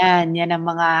 yan ang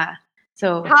mga.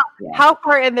 So, yeah. How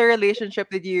far in the relationship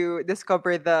did you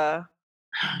discover the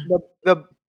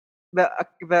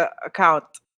account?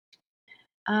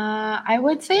 I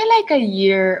would say like a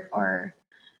year or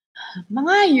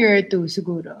mga year or two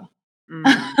siguro.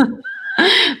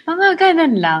 Mga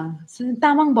ganun lang. So,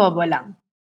 tamang bobo lang.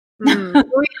 2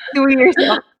 years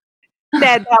old.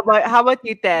 Ted, how about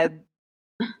you, Ted?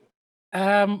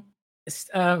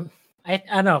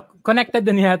 Connected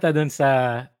din yata dun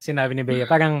sa sinabi ni Bea.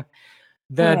 Parang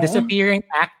the disappearing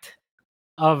act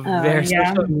of their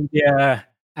social media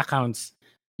accounts.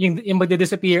 Yung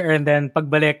magdi-disappear and then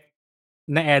pagbalik,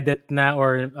 na-edit na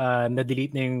or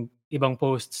na-delete na yung ibang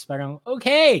posts. Parang,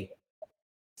 okay!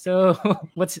 So,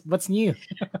 what's new?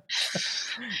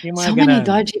 So many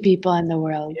dodgy people in the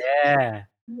world. Yeah.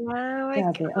 Wow,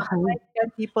 Why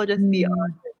can't people just be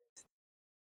honest?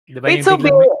 Diba, Wait,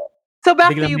 so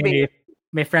back to you, Bea.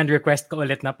 May friend request ko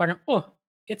ulit na parang, oh,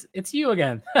 it's you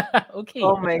again. Okay.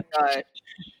 Oh my gosh.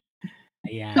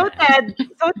 Yeah. So Ted,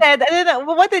 I don't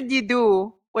know, what did you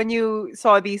do when you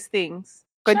saw these things?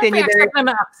 Continue there.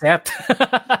 Accept.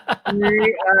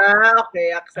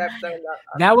 Okay, accept na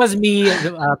lang. That was me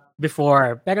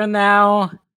before. Pero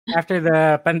now, after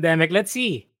the pandemic, let's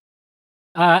see.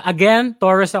 Again,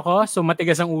 Taurus ako, so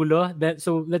matigas ang ulo.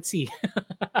 So let's see.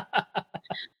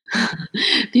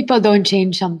 People don't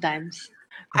change sometimes.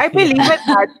 I believe in that.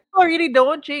 People really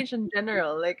don't change in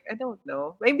general. Like, I don't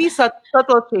know. Maybe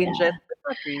subtle changes, but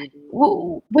not really.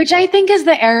 Which I think is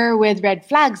the error with red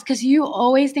flags, because you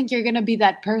always think you're gonna be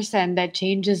that person that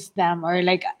changes them, or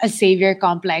like a savior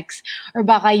complex, or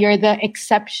baka you're the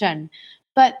exception,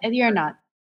 but you're not.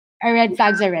 A red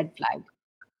flag's a red flag.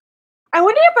 I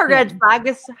wonder if a red flag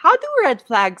is, how do red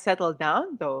flags settle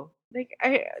down though? Like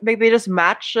they just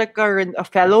match like a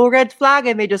fellow red flag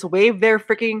and they just wave their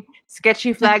freaking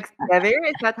sketchy flags together.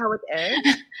 Is that how it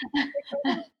ends?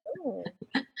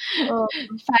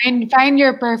 Find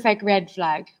your perfect red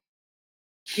flag.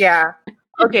 Yeah.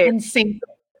 Okay. And sync.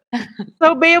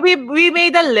 So we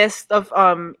made a list of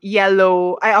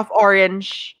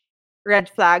orange red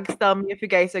flags. Tell me if you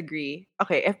guys agree.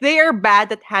 Okay, if they are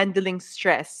bad at handling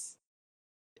stress,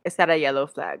 is that a yellow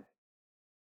flag?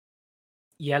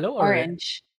 Yellow or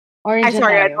orange? Orange.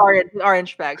 Sorry,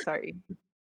 orange flag. Sorry.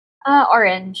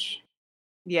 Orange.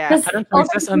 Yeah.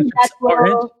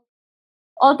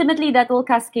 Ultimately, that will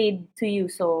cascade to you.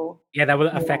 So yeah, that will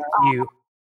affect you.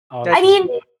 I mean,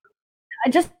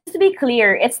 just to be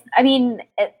clear, it's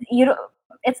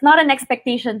not an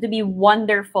expectation to be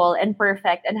wonderful and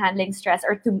perfect and handling stress,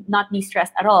 or to not be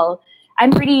stressed at all. I'm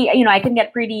pretty, I can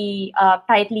get pretty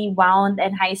tightly wound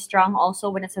and high strung also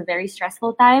when it's a very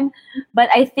stressful time. But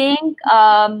I think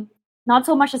not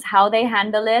so much as how they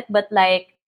handle it, but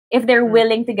like if they're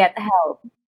willing to get help.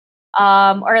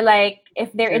 Or like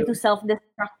if they're True. into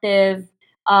self-destructive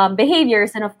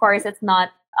behaviors, and of course it's not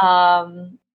a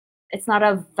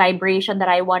vibration that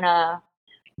I wanna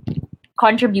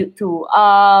contribute to.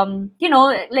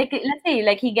 Like let's say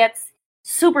like he gets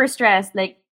super stressed,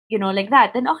 like like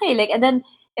that, then okay, like, and then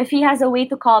if he has a way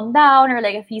to calm down, or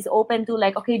like if he's open to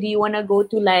like, okay, do you want to go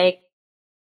to like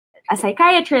a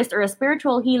psychiatrist or a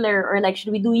spiritual healer, or like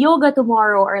should we do yoga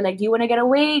tomorrow, or like do you want to get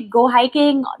away, go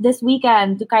hiking this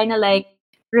weekend to kind of like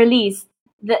release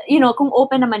the, kung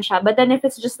open naman siya. But then if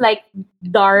it's just like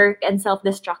dark and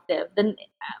self-destructive, then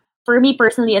for me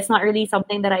personally, it's not really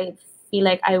something that I feel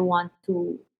like I want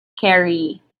to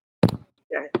carry.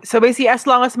 Yeah. So basically, as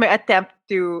long as may attempt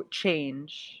to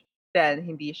change, then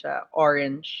hindi siya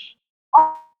orange.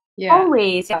 Yeah.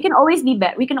 Always, we can always be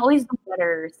better. We can always do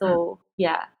better. So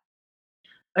yeah.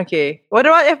 Okay. What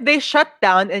about if they shut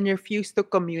down and refuse to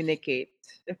communicate?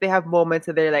 If they have moments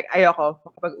that they're like, ayoko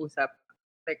makapag-usap.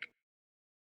 Like,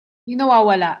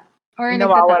 Nawawala. Or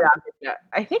nawawala bigla.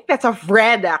 I think that's a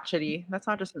red, actually. That's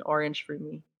not just an orange for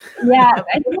me. Yeah,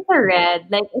 I think it's a red.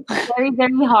 Like it's very,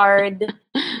 very hard.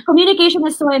 Communication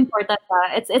is so important.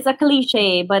 It's a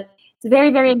cliche, but it's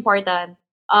very, very important.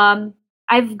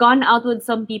 I've gone out with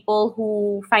some people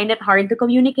who find it hard to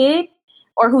communicate,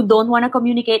 or who don't want to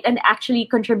communicate, and actually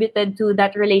contributed to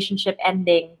that relationship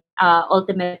ending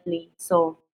ultimately.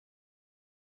 So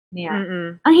yeah.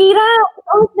 Mm-mm. Ang hirap. It's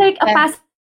always like a Yeah. passive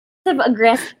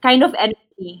aggressive kind of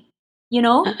energy,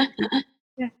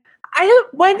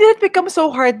 Why did it become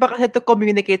so hard ba kasi to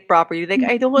communicate properly? Like,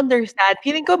 I don't understand.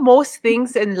 Feeling ko most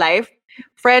things in life,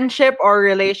 friendship or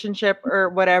relationship or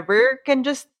whatever, can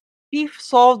just be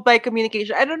solved by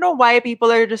communication. I don't know why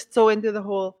people are just so into the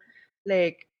whole,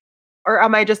 like, or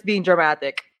am I just being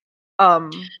dramatic?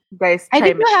 Guys, I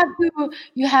think chime in.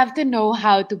 you have to know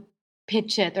how to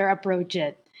pitch it or approach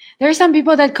it. There are some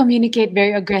people that communicate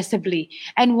very aggressively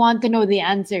and want to know the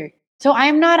answer. So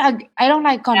I don't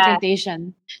like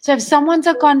confrontation. So if someone's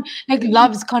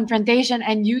loves confrontation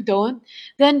and you don't,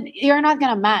 then you're not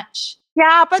gonna match.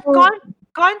 Yeah, but So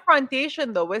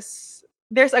confrontation though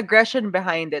there's aggression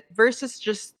behind it versus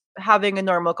just having a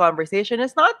normal conversation.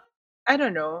 It's not. I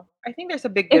don't know. I think there's a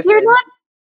big if difference.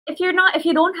 if you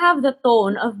don't have the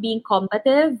tone of being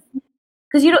combative,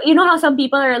 because you know how some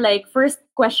people are like, first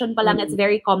question pa lang, it's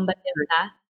very combative na.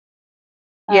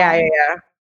 Yeah, um, yeah,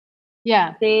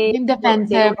 yeah, They being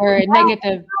defensive or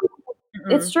negative.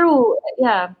 yeah. It's true.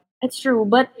 Yeah, it's true.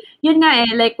 But yun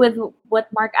nga like with what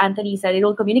Mark Anthony said, they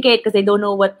don't communicate because they don't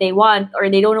know what they want, or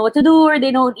they don't know what to do, or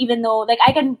they don't even know. Like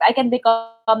I can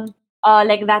become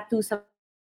like that too sometimes.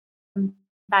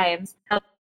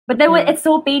 But then Mm. it's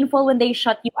so painful when they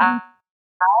shut you out.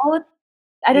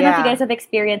 I don't know if you Yeah. guys have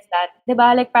experienced that.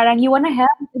 Diba? Like parang you wanna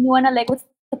help and you wanna like, what's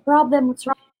the problem? What's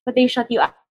wrong? But they shut you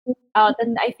out,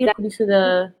 and I feel that due to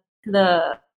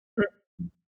the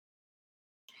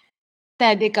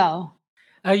Ted, ikaw.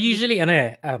 Usually,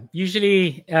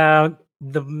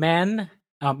 the men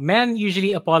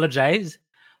usually apologize,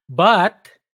 but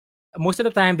most of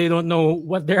the time they don't know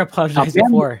what they're apologizing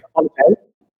for.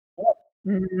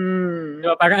 Mm.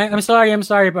 So, parang, I'm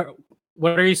sorry, but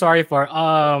what are you sorry for?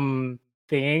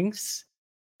 Things.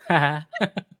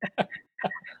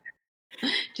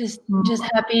 Just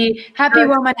happy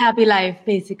woman, happy life,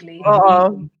 basically.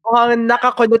 Oo. Mukhang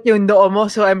nakakulot yung noo mo,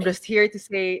 so I'm just here to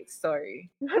say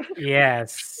sorry.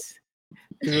 Yes.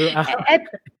 To,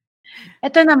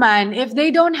 Ito naman, if they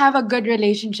don't have a good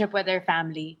relationship with their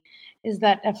family, is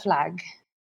that a flag?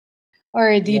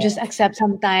 Or do you just accept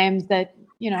sometimes that,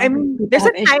 I mean, people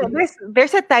have issues?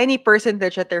 there's a tiny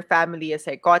percentage that their family is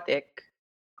psychotic.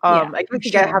 Yeah, I guess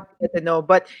you sure. have to get to know.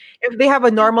 But if they have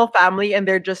a normal family and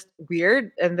they're just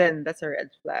weird, and then that's a red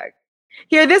flag.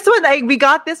 Here, this one, we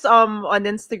got this on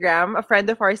Instagram. A friend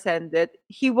of ours sent it.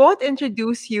 He won't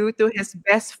introduce you to his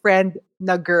best friend,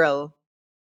 na girl.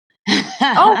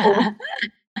 Oh.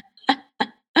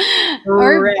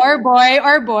 Correct. or boy,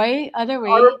 other way.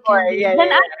 Or can boy, be. yeah, Then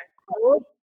yeah.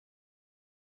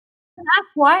 ask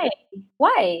why.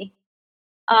 Why?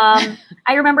 I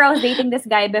remember I was dating this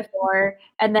guy before,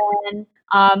 and then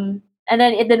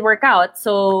it didn't work out.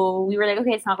 So we were like,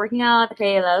 okay, it's not working out.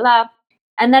 Okay, la la.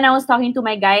 And then I was talking to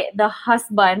my guy, the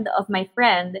husband of my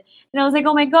friend, and I was like,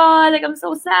 oh my god, like I'm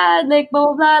so sad, like blah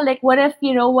blah blah. Like what if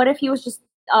he was just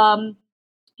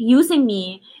using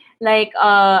me like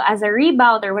as a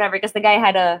rebound or whatever, because the guy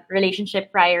had a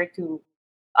relationship prior to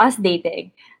us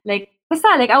dating. Like basta,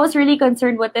 like I was really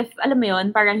concerned, what if alam mo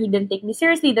yun, parang he didn't take me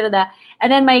seriously, da, da, da.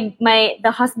 And then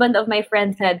the husband of my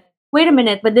friend said, wait a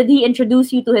minute, but did he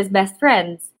introduce you to his best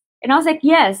friends? And I was like,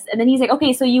 yes. And then he's like,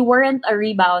 okay, so you weren't a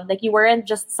rebound. Like, you weren't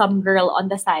just some girl on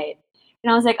the side.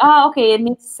 And I was like, oh, okay, it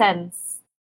makes sense.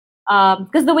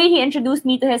 Because the way he introduced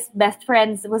me to his best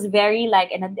friends was very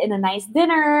like in a nice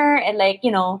dinner, and like,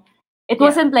 it Yeah.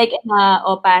 wasn't like in a,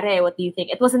 oh pare, what do you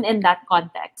think? It wasn't in that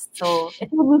context. So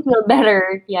it made me feel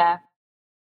better. Yeah.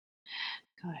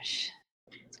 Gosh,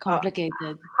 it's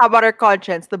complicated. How about our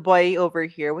conscience, the boy over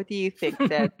here? What do you think,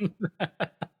 Ted?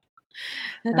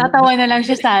 Natatawa na lang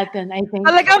siya sa atin, I think.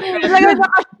 Talaga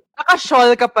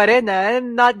naka-shawl ka pa rin,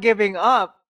 not giving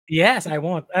up. Yes, I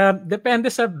won't.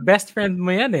 Depende sa best friend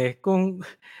mo yan eh. Kung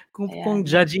Ayan.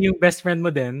 judging yung best friend mo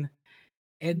din,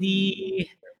 edi,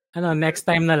 next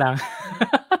time na lang.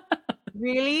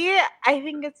 Really? I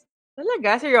think it's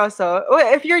talaga seryoso. Well,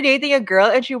 if you're dating a girl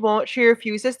and she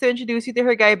refuses to introduce you to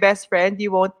her guy best friend,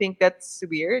 you won't think that's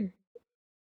weird.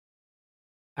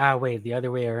 Wait, the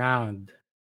other way around.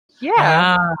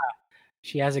 Yeah.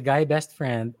 She has a guy best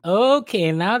friend.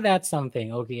 Okay, now that's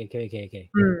something. Okay.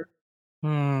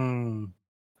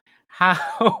 How?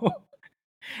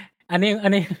 ano yung,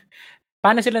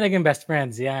 paano sila naging best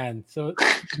friends? Yan. So,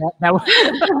 that was...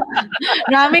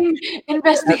 Maraming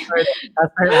That's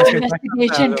our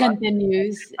investigation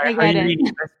continues. I Are get you it.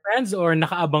 really best friends or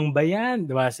nakaabang ba yan?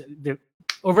 Diba?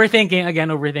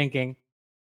 Overthinking.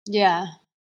 Yeah.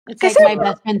 It's Kasi- like my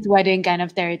best friend's wedding kind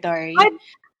of territory.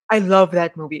 I love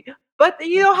that movie. But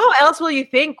how else will you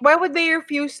think? Why would they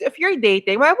refuse if you're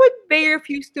dating? Why would they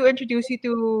refuse to introduce you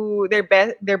to their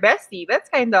bestie? That's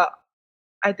kind of,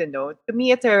 I don't know. To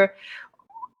me, it's a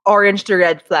orange to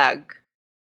red flag.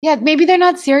 Yeah, maybe they're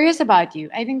not serious about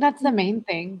you. I think that's the main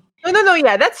thing. No.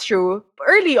 Yeah, that's true.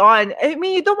 Early on, I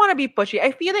mean, you don't want to be pushy. I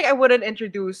feel like I wouldn't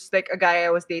introduce like a guy I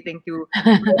was dating to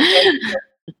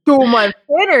 2 months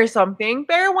in or something.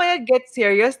 Pero when it gets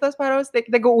serious, tapos parang like,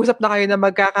 nag-uusap na kayo na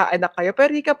magkakaanak kayo,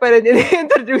 pero di ka pa rin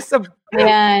introduce sa...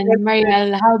 Ayan,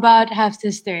 Mariel, how about half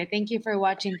sister? Thank you for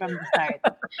watching from the start.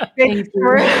 Thank you.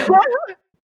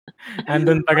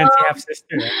 Andun pa rin si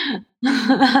half-sister.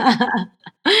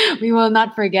 We will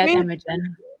not forget Wait.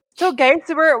 Imogen. So guys,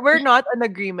 we're not in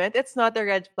agreement. It's not a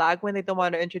red flag when they don't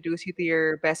want to introduce you to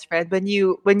your best friend. When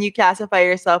you classify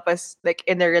yourself as like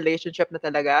in a relationship na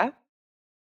talaga.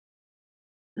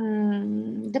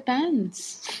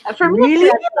 Depends. For me, Really?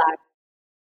 it's a red flag.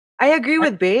 I agree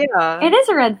with Bea. It is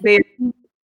a red flag.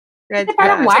 Red Kasi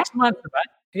parang flag. what? 6 months, diba?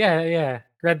 Yeah.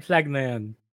 Red flag na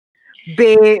yun.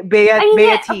 Bea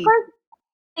Yeah, of T. course.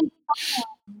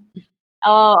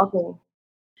 Oh, okay.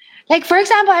 Like, for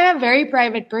example, I'm a very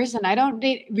private person. I don't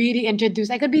really introduce.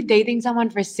 I could be dating someone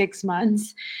for 6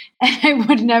 months and I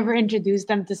would never introduce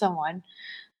them to someone.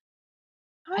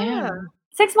 I don't know.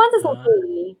 6 months is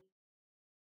okay.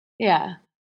 Yeah.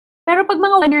 Pero pag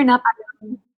mga 1 year na,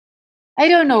 parang, I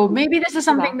don't know. Maybe this is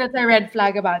something that's a red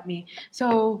flag about me.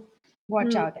 So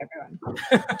watch out, everyone.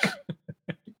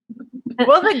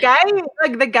 Well, the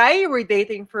guy you were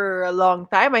dating for a long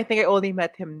time, I think I only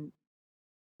met him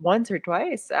once or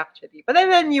twice actually. But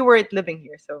then you weren't living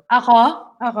here, so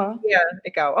Ako? yeah,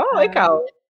 ikaw. Oh, ikaw.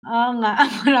 Nga.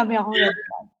 Marami akong red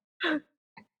flag.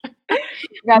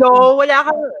 No, wala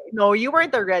ka. No, you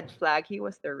weren't the red flag. He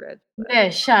was the red flag. Hindi,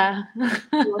 siya. He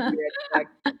was the red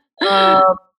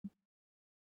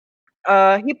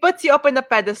flag. He puts you up on a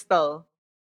pedestal.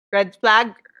 Red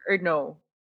flag or no?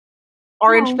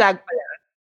 Orange No. flag pala.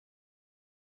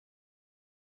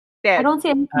 I Ted. don't see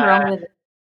anything wrong with it.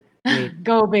 Wait.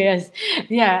 Go, Beas.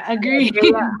 Yeah, agree.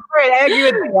 Yeah. Alright, I agree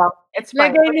with Bea. It's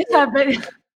fine. Lagay niyo sa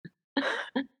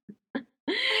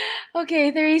Okay,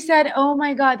 Therese said, oh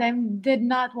my God, I did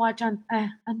not watch on...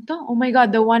 Anto? Oh my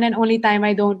God, the one and only time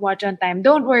I don't watch on time.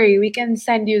 Don't worry, we can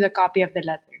send you the copy of the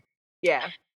letter.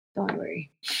 Yeah. Don't worry.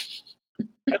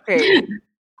 Okay.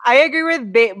 I agree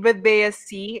with Bea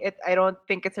C. I don't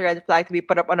think it's a red flag to be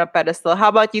put up on a pedestal. How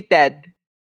about you, Ted?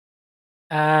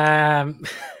 Anong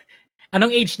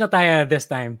age na tayo this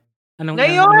time? Anong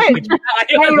Ngayon! age?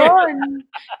 Ayun.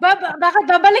 Bakit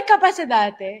babalik ka pa sa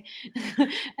dati?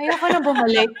 Ayoko na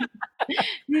bumalik.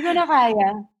 Hindi ko na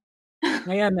kaya.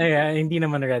 Ngayon, hindi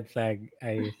naman red flag,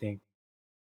 I think.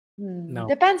 No.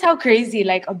 Depends how crazy,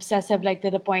 like obsessive, like to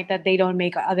the point that they don't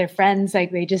make other friends, like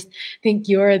they just think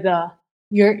you're it.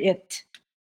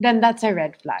 Then that's a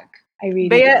red flag. I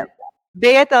really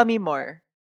Bea, tell me more.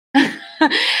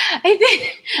 I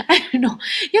think, I don't know.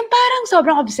 Yung parang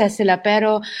sobrang obsessed sila,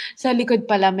 pero sa likod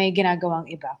pala may ginagawang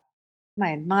iba.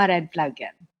 Mga red flag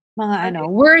yan. Mga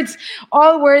words,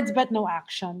 all words but no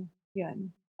action. Yun.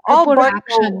 All puro bark,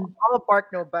 action. all bark,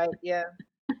 no bite. Yeah.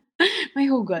 May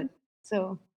hugot.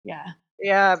 So, yeah.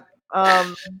 Yeah.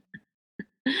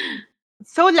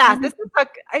 So last, this is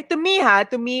to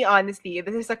me, honestly,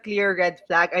 this is a clear red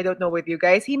flag. I don't know with you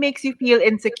guys. He makes you feel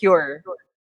insecure.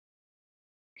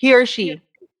 He or she.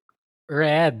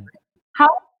 Red. How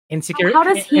Insecure, how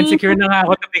does he insecure na nga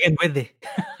ako to begin with eh.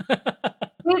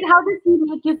 wait, how does he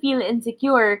make you feel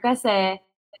insecure? Kasi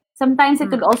sometimes it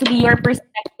could also be your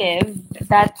perspective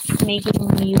that's making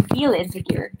you feel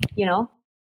insecure, you know?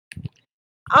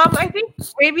 I think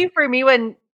maybe for me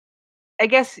when I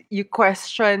guess you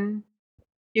question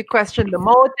the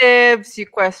motives, you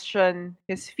question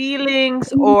his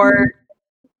feelings, or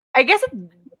I guess it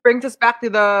brings us back to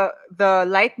the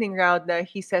lightning round that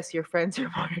he says your friends are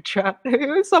more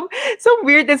attractive. Some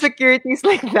weird insecurities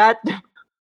like that.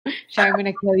 Sure, I'm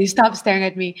gonna kill you. Stop staring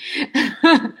at me.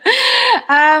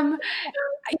 um,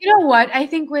 you know what? I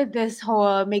think with this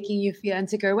whole making you feel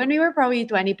insecure, when we were probably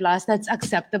 20 plus, that's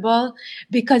acceptable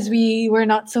because we were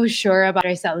not so sure about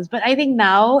ourselves. But I think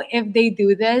now, if they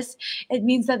do this, it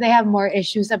means that they have more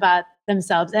issues about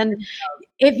themselves. And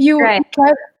if you Right.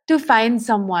 try to find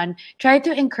someone, try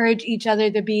to encourage each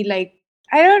other to be like,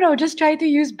 I don't know, just try to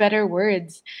use better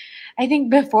words. I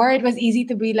think before it was easy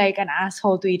to be like an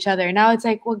asshole to each other. Now it's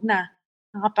like, wag na.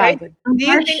 Right? Nakapagod. Do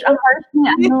you think Ang harsh ni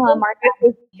do you ano, think Mark.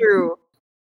 this is true?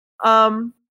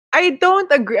 I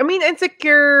don't agree. I mean,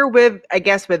 insecure with, I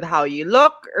guess, with how you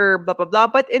look or blah blah blah,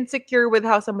 but insecure with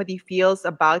how somebody feels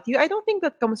about you. I don't think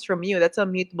that comes from you. That's a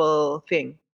mutable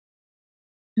thing.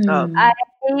 Hmm. I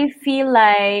feel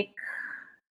like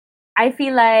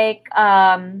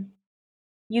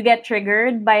you get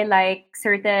triggered by like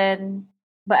certain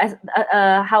but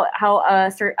how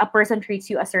a person treats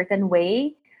you a certain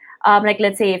way. Like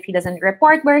let's say if he doesn't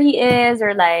report where he is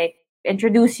or like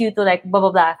introduce you to like blah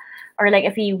blah blah, or like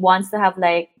if he wants to have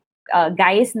like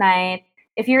guys night.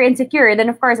 If you're insecure, then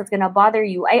of course it's gonna bother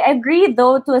you. I agree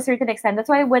though to a certain extent. That's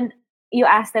why when you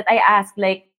asked that, I asked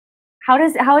like how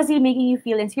is he making you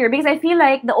feel insecure? Because I feel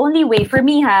like the only way for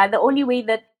me, the only way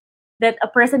that a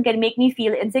person can make me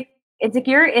feel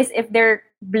insecure is if they're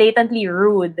blatantly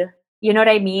rude. You know what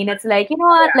I mean? It's like, you know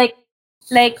what,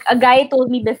 like a guy told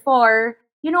me before,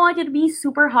 you know what, you'd be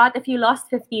super hot if you lost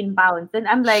 15 pounds. And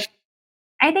I'm like,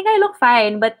 I think I look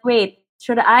fine, but wait,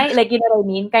 should I? Like, you know what I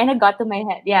mean? Kind of got to my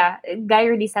head. Yeah, a guy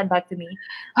really said that to me.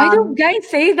 Why do guys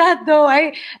say that though?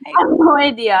 I have no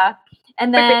idea.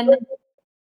 And then,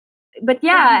 but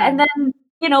yeah, and then,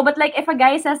 you know, but like if a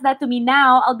guy says that to me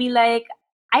now, I'll be like,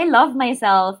 I love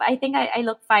myself. I think I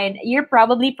look fine. You're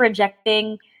probably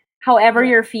projecting however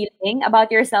you're feeling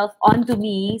about yourself onto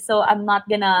me. So I'm not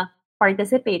gonna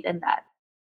participate in that.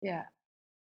 Yeah.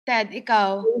 Ted,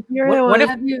 ikaw. What if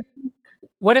Have you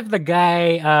what if the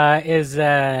guy is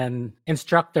an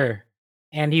instructor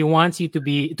and he wants you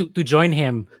to join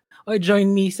him? Or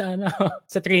join me sa ano,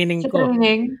 sa training sa ko.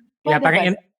 training? Yeah, Pwede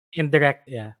parang ba? indirect,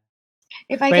 yeah.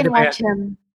 If I Pwede can ba watch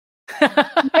him.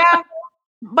 Yeah,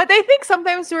 but I think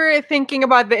sometimes we're thinking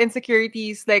about the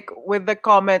insecurities, like with the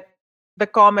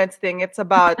comments thing. It's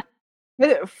about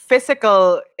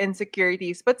physical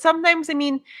insecurities, but sometimes, I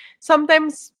mean,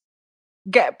 sometimes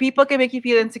people can make you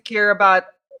feel insecure about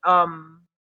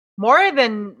more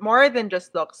than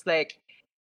just looks. Like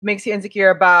makes you insecure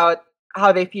about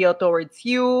how they feel towards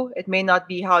you. It may not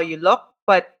be how you look,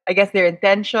 but I guess their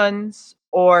intentions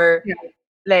or Yeah.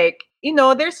 like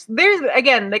there's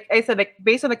again, like I said, like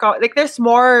based on like there's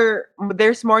more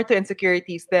to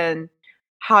insecurities than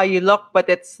how you look, but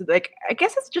it's like I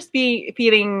guess it's just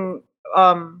feeling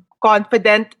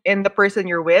confident in the person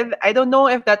you're with. I don't know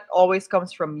if that always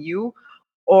comes from you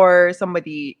or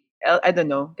somebody else. I don't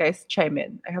know, guys, chime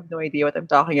in. I have no idea what I'm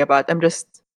talking about. I'm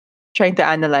just trying to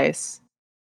analyze.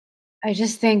 I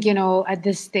just think, at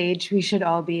this stage we should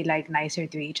all be like nicer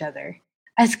to each other.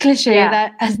 As cliche Yeah.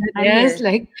 that as it I'm is,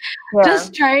 here. like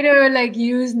just try to like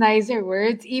use nicer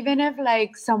words, even if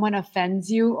like someone offends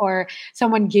you or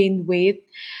someone gained weight.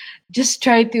 Just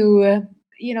try to,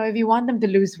 if you want them to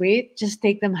lose weight, just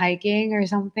take them hiking or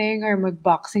something, or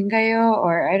magboxing kayo,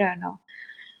 or I don't know,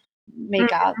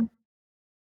 make out.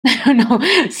 I don't know,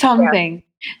 something.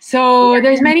 So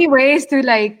there's many ways to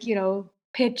like,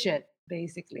 pitch it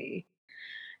basically.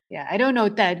 Yeah, I don't know,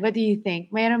 Ted. What do you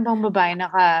think? Mayroon bang babae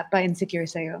pa-insecure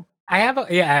sa'yo? I have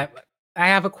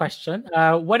a question.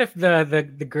 What if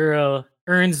the girl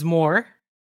earns more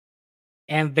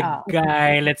and the Oh,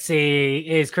 guy, let's say,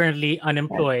 is currently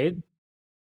unemployed,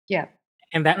 yeah.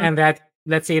 and that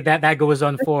let's say that goes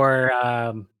on for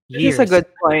This is a years, good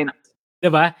point.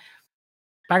 diba?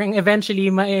 Parang eventually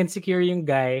ma-insecure yung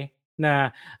guy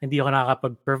na hindi ako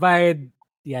nakakapag-provide,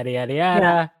 yada yada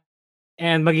yada,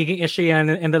 and magiging issue yan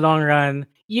in the long run,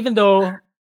 even though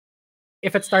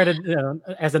if it started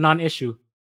as a non-issue,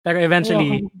 pero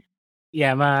eventually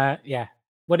yeah.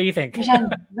 What do you think?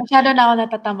 Masyado na ako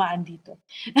natatamaan dito.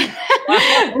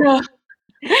 No,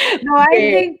 no,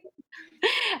 Okay.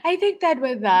 I think that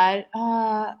with that,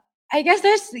 I guess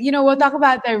there's, we'll talk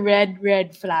about the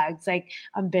red flags, like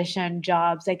ambition,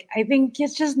 jobs. Like, I think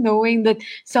it's just knowing that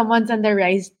someone's on the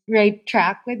right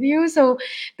track with you. So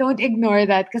don't ignore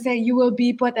that because you will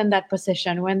be put in that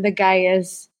position when the guy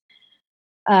is,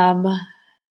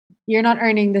 you're not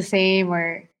earning the same,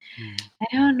 or I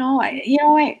don't know.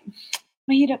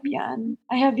 Mahirap yan.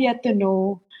 I have yet to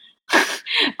know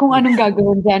kung anong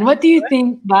gagawin dyan. What do you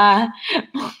think ba?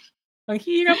 Ang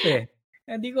hirap eh.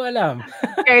 Hindi ko alam.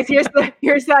 Guys, here's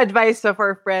the advice of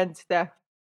our friend Steph.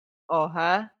 Oh,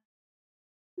 huh?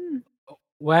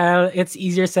 Well, it's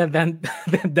easier said than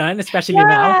done, especially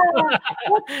now.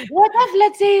 What if,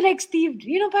 let's say, like Steve,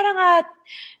 parang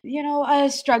a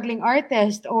struggling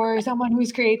artist or someone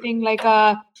who's creating like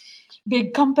a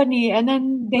big company, and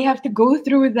then they have to go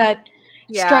through that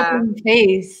Yeah. struggling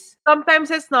phase.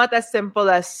 Sometimes it's not as simple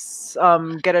as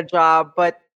get a job,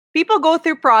 but people go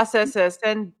through processes,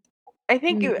 and I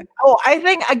think I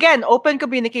think again, open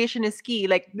communication is key.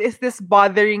 Like, is this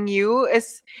bothering you?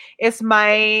 Is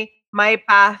my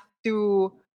path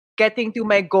to getting to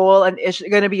my goal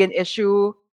going to be an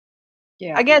issue?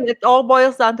 Yeah. Again, it all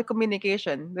boils down to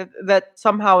communication. That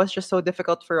somehow is just so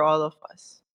difficult for all of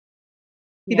us.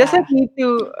 He doesn't need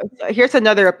to. Here's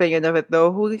another opinion of it, though.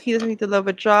 He doesn't need to love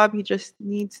a job. He just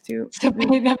needs to. To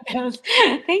pay the bills.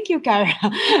 Thank you, Cara.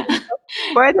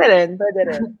 Pwede rin.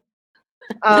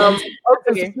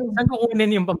 Okay. Saan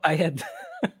kukunin yung pambayad?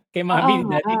 Kay mami,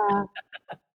 daddy.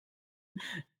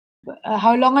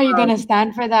 How long are you gonna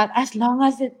stand for that? As long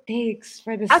as it takes,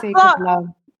 for the As sake long- of love.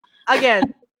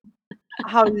 Again,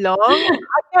 how long?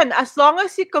 Again, as long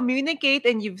as you communicate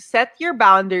and you've set your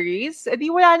boundaries,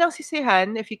 edi wala nang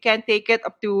sisihan. If you can't take it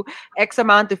up to X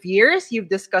amount of years,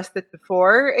 you've discussed it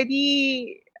before,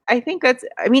 edi I think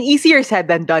easier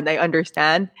said than done, I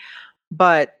understand.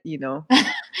 But,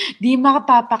 Di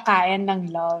makapapakain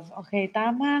ng love. Okay,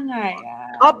 tama nga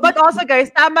yan. Oh, but also, guys,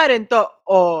 tama rin to.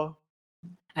 Oh.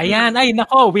 Ayan, ay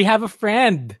nako, we have a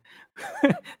friend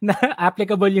na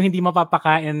applicable yung hindi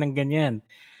mapapakain ng ganyan.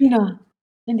 Sino?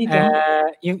 Nandito?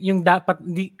 Yung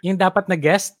dapat na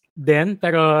guest din,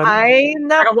 pero Ay,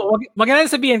 pero wag na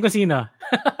lang sabihin kung sino.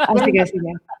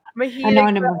 Sige. Mahilig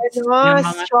Ano?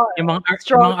 Yung mga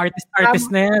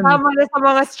artist na yan. Tama na sa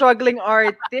mga struggling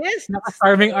artists.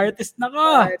 Starving artist na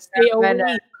ko. Stay away.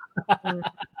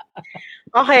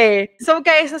 Okay, so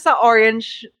guys, sa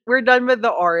orange, we're done with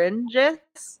the oranges.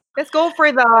 Let's go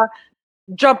for the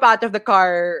jump out of the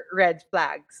car red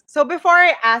flags. So before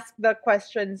I ask the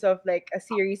questions of like a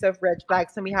series of red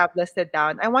flags that we have listed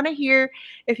down, I want to hear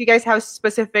if you guys have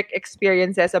specific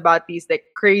experiences about these like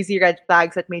crazy red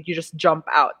flags that made you just jump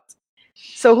out.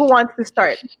 So who wants to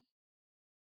start?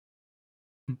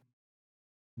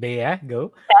 Bea,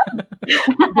 go.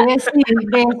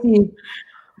 Bessie.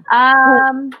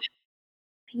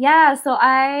 Yeah, so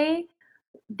I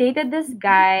dated this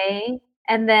guy,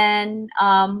 and then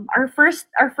our first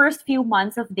few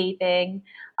months of dating,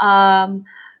 parang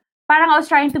I was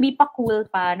trying to be pa-cool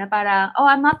pa, na parang, oh,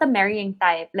 I'm not the marrying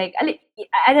type. Like,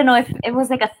 I don't know if it was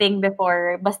like a thing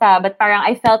before, basta, but parang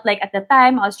I felt like at the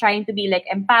time I was trying to be like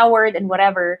empowered and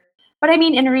whatever. But I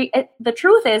mean, the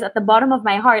truth is, at the bottom of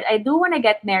my heart, I do want to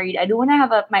get married. I do want to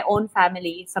have my own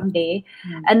family someday.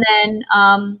 And then,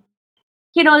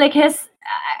 like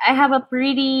I have a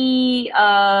pretty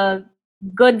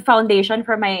good foundation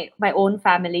for my own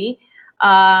family.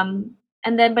 And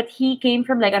then, but he came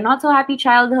from like a not so happy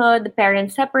childhood. The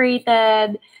parents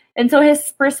separated, and so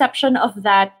his perception of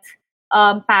that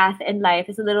path in life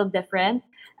is a little different.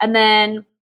 And then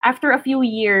after a few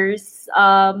years,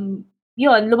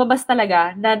 yun, lumabas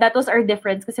talaga. That was our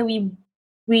difference kasi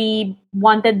we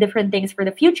wanted different things for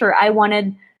the future. I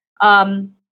wanted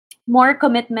more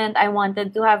commitment. I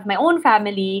wanted to have my own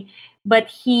family, but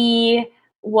he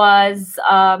was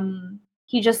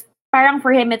he just parang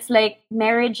for him it's like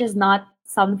marriage is not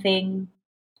something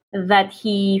that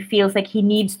he feels like he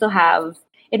needs to have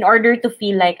in order to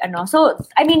feel like ano. So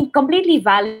I mean, completely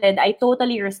valid. I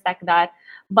totally respect that,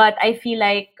 but I feel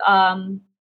like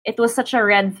it was such a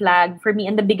red flag for me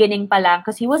in the beginning pa lang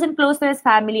because he wasn't close to his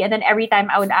family, and then every time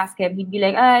I would ask him, he'd be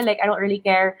like, like I don't really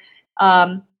care.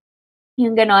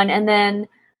 Yung ganon. And then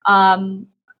I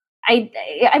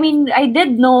mean I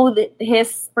did know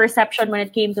his perception when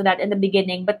it came to that in the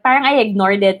beginning, but parang I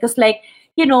ignored it because like,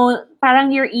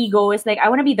 parang your ego is like, I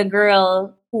want to be the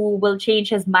girl who will change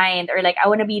his mind, or like I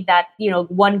want to be that,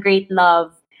 one great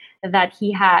love that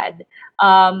he had.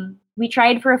 We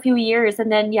tried for a few years, and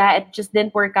then it just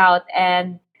didn't work out,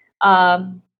 and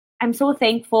I'm so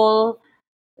thankful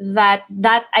that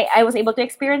I was able to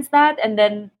experience that, and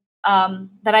then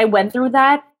that I went through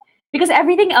that, because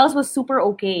everything else was super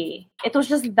okay. It was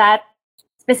just that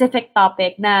specific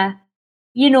topic na,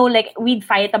 like we'd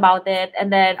fight about it,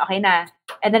 and then okay na.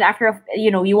 And then after,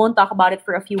 you won't talk about it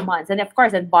for a few months. And of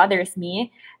course, it bothers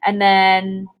me. And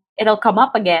then it'll come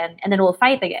up again, and then we'll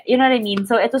fight again. You know what I mean?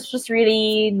 So it was just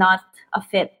really not a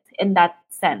fit in that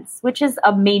sense, which is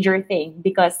a major thing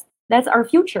because that's our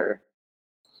future.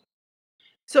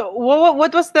 So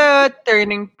what was the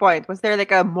turning point? Was there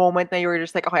like a moment that you were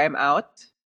just like, okay, I'm out?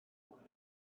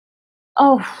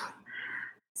 Oh,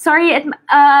 sorry.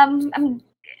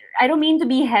 I don't mean to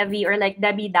be heavy or like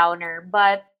Debbie Downer,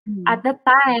 but at the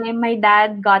time, my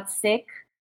dad got sick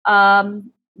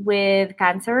with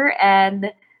cancer,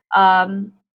 and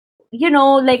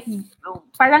like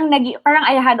parang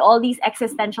I had all these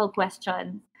existential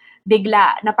questions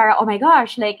bigla na parang, oh my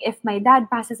gosh, like if my dad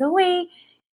passes away,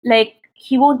 like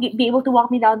he won't be able to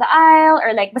walk me down the aisle,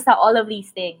 or like basta all of these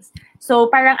things. So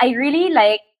parang I really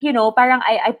like, parang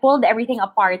I pulled everything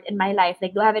apart in my life.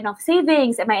 Like, do I have enough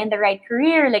savings? Am I in the right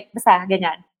career? Like basta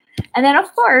ganyan. And then of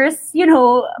course,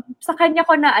 sa kanya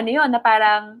ko na na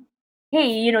parang, hey,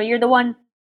 you're the one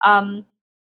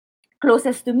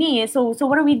closest to me. So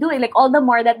what are we doing? Like all the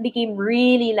more that became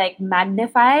really like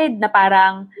magnified na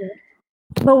parang,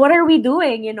 but what are we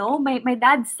doing? My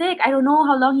dad's sick. I don't know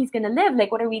how long he's gonna live.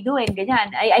 Like, what are we doing?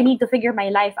 Ganyan. I need to figure my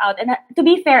life out. And to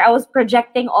be fair, I was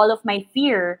projecting all of my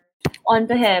fear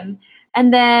onto him.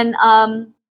 And then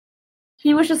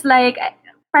he was just like,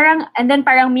 parang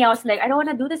me, I was like, I don't want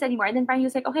to do this anymore. And then parang he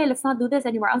was like, okay, let's not do this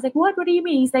anymore. I was like, what? What do you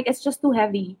mean? He's like, it's just too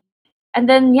heavy. And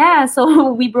then yeah,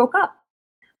 so we broke up.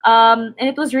 And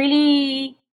it was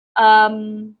really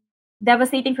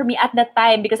devastating for me at that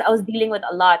time because I was dealing with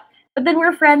a lot. But then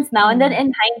we're friends now. And then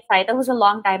in hindsight, that was a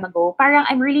long time ago. Parang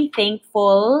I'm really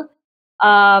thankful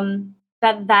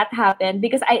that happened,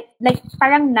 because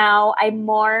parang now I'm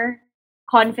more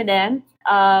confident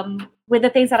with the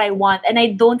things that I want, and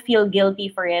I don't feel guilty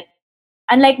for it.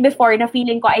 Unlike before, na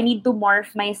feeling ko I need to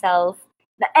morph myself.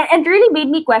 And really made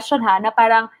me question na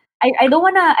parang I don't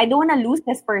wanna lose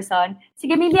this person.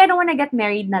 Sige, maybe I don't wanna get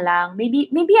married na lang. Maybe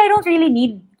I don't really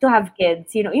need to have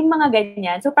kids. Yung mga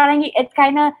ganyan. So parang it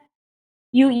kinda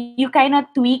you kind of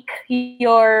tweak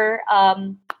your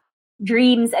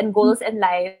dreams and goals in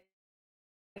life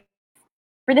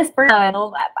for this person.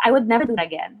 I would never do that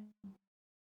again.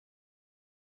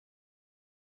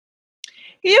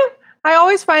 I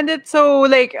always find it so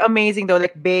like amazing though,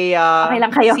 like Bea, Okay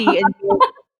lang kayo. C, and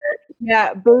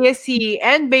yeah, Bea C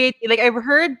and Bea T. Like I've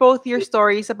heard both your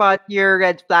stories about your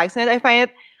red flags, and I find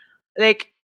it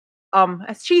like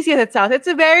as cheesy as it sounds, it's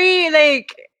a very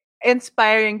like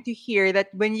inspiring to hear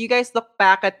that when you guys look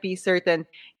back at these certain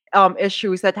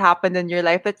issues that happened in your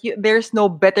life, that there's no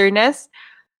bitterness.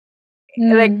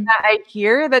 Like I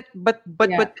hear that, but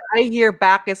what I hear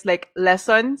back is like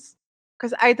lessons,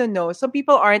 because I don't know, some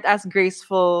people aren't as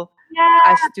graceful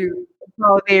as to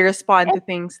how they respond to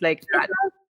things like that.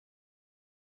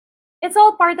 It's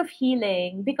all part of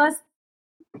healing, because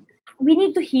we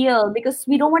need to heal, because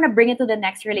we don't want to bring it to the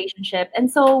next relationship.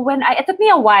 And so it took me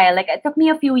a while, like it took me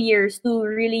a few years to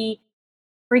really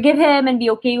forgive him and be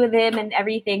okay with him and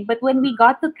everything. But when we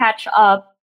got to catch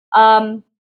up,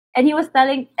 and he was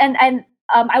telling, and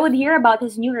I would hear about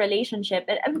his new relationship,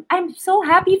 and I'm so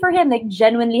happy for him, like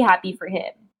genuinely happy for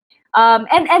him.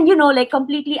 And like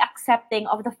completely accepting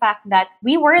of the fact that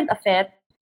we weren't a fit.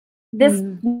 This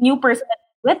new person that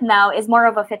I'm with now is more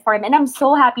of a fit for him, and I'm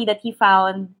so happy that he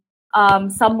found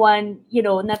someone,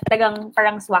 na talagang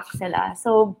parang swak sila.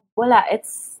 So wala,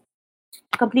 it's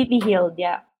completely healed,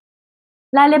 yeah.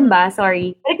 Lalim ba?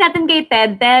 Sorry. Balik natin kay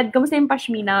Ted. Ted, kamusta yung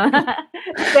pashmina?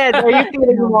 Ted, are you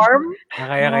feeling warm?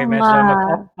 Okay,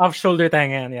 medyo off-shoulder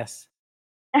tayo ngayon, yes.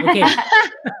 Okay.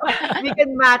 We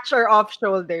can match our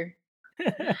off-shoulder.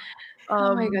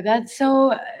 Oh my God, that's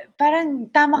so,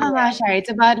 parang tama ka nga siya.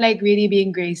 It's about like really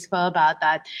being graceful about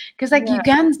that. Because like you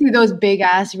can see those big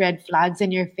ass red flags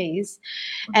in your face,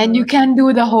 and you can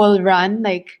do the whole run,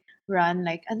 like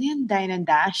ano yun, dine and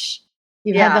dash.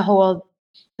 You have the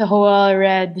whole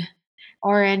red,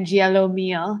 orange, yellow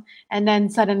meal, and then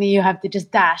suddenly you have to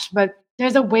just dash. But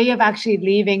there's a way of actually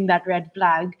leaving that red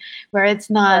flag where it's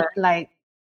not like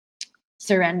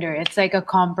surrender. It's like a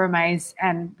compromise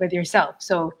and with yourself.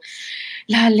 So,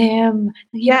 lalim.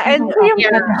 Yeah, and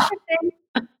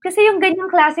kasi yung ganyang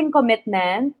klaseng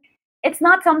commitment, it's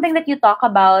not something that you talk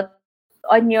about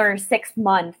on your 6th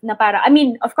month. Na para, I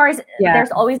mean, of course,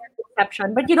 there's always an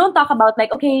exception, but you don't talk about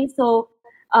like, okay, so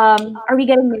are we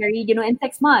getting married, in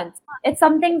 6 months? It's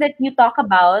something that you talk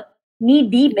about knee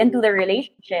deep into the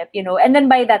relationship, and then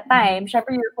by that time,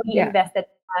 syempre you're fully Yeah. invested.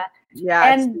 Yeah,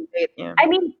 it's And too late. Yeah. I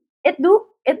mean, it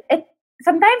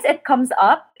sometimes it comes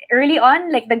up early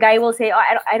on, like the guy will say, "Oh,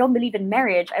 I don't believe in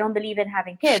marriage. I don't believe in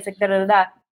having kids." Like da da da.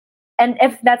 And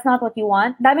if that's not what you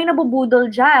want, daming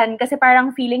nabubudol dyan kasi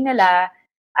parang feeling nila,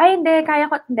 ay hindi, kaya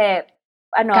ko, hindi.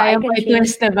 I Kaya mo can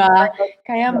change. i-twist, diba?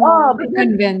 Kaya mo Oh, but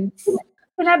then, i-convince.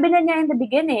 sinabi na niya in the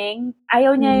beginning,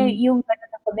 ayaw niya yung ganun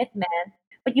na commitment,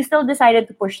 but you still decided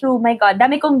to push through. My God,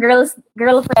 dami kong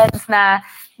girlfriends na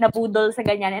nabudol sa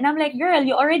ganyan. And I'm like, girl,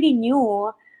 you already knew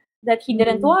that he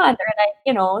didn't want, or like,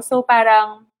 so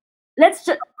parang, let's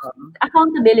just,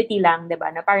 accountability lang, di ba?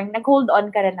 Na parang nag-hold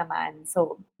on ka rin naman.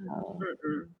 So,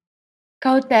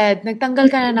 Ikaw, Ted,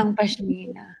 nagtanggal ka na ng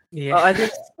pashmina. Yeah.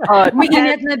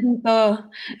 Umiingat na dito.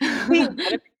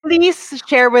 Please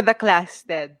share with the class,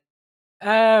 Ted.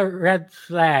 Red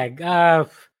flag.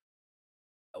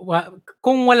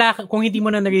 Kung hindi mo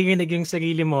na naririnig yung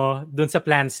sarili mo dun sa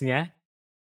plans niya.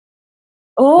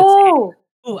 oh,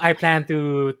 I plan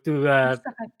to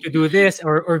do this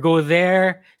or go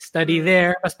there, study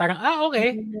there. Mas parang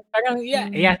okay. Parang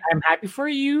yeah, I'm happy for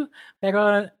you.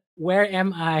 Pero where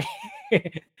am I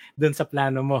dun sa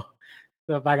plano mo?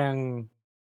 So parang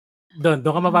doon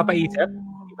ka mapapaisip,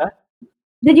 di ba?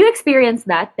 did you experience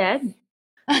that, Ted?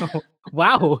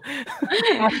 Wow.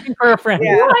 Asking for a friend.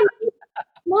 Yeah.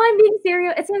 No, I'm being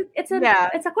serious. It's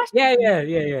a question.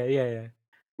 Yeah.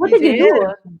 What did you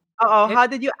do? How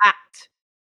did you act?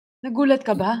 Nagulat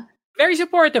ka ba? Very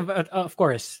supportive, of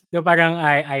course. So parang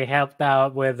I helped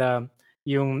out with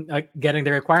yung getting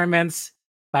the requirements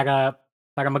para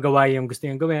magawa yung gusto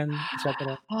yung gawin,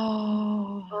 etc.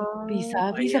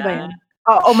 Visa ba yan?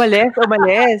 Umalis.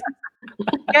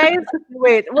 Guys,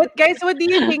 wait. What do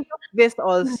you think of this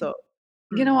also?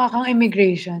 Ginawa kang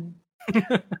immigration.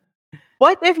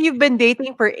 What if you've been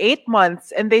dating for 8 months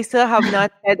and they still have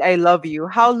not said I love you?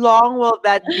 How long will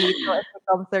that be till it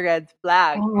becomes a red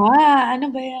flag? Ano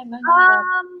ba yan?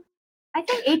 I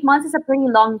think 8 months is a pretty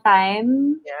long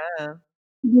time Yeah.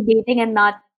 to be dating and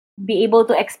not be able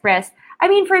to express. I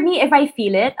mean, for me, if I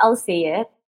feel it, I'll say it.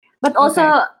 But also,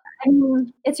 I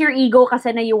mean, it's your ego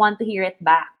kasi na you want to hear it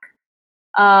back.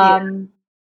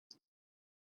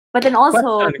 But then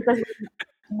also, because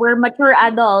we're mature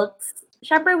adults,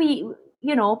 syempre we,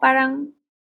 parang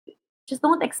just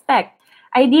don't expect.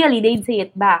 Ideally, they'd say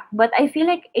it back. But I feel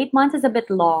like 8 months is a bit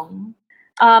long.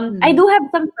 I do have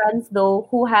some friends, though,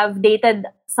 who have dated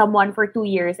someone for 2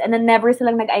 years and then never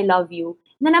silang nag-I love you.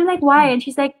 And then I'm like, why? And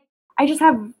she's like, I just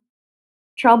have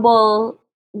trouble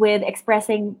with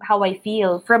expressing how I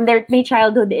feel. From may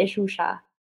childhood issue siya.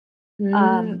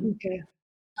 Okay.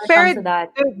 Pero To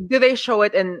that. do they show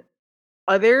it in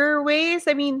other ways?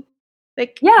 I mean,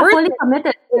 like Yeah, fully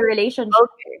committed to the relationship.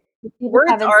 Okay. People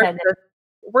Words haven't are said it.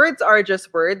 words are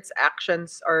just words.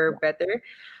 Actions are better.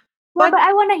 Yeah, but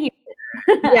I want to hear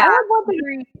it. Yeah. I want to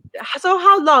hear it. So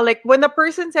how long? Like when a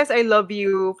person says "I love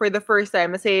you" for the first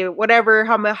time, let's say whatever,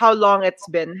 how long it's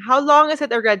been. How long is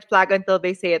it a red flag until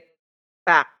they say it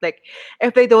back? Like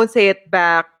if they don't say it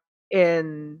back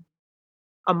in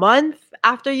a month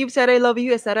after you've said "I love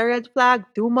you," is that a red flag?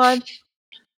 2 months,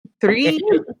 3?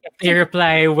 If they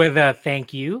reply with a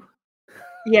thank you.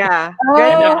 Yeah.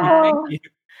 Thank you.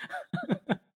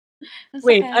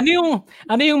 Wait, ano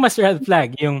yung mas red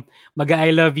flag? Yung mag-I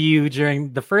love you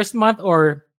during the first month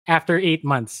or after 8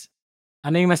 months?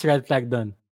 Ano yung mas red flag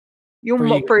doon? Yung For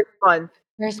you. first month.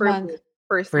 First month.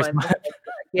 First month.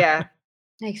 Yeah.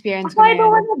 Na-experience ko I na don't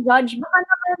yan. want to judge.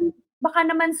 Baka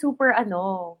naman super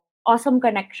awesome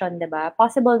connection, diba?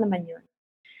 Possible naman yun.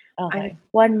 Okay.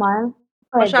 1 month?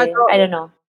 Pwede. Masyado- I don't know.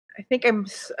 I think I'm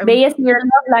Bea's your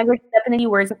love language is definitely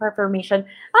words of affirmation.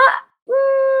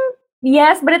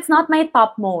 Yes, but it's not my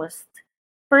topmost.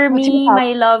 For What's me, your top?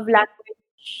 my love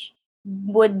language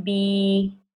would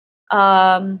be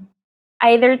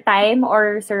either time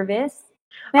or service.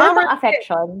 Meron bang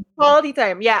affection? quality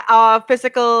time. Yeah.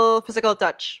 Physical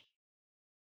touch.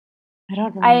 I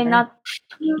don't remember. I'm not.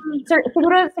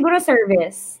 Siguro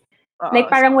service.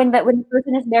 Like parang when the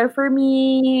person is there for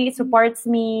me, supports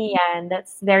me, and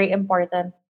that's very important.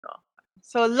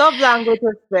 So love language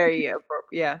is very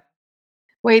appropriate. Yeah.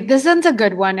 Wait, this one's a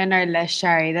good one in our list,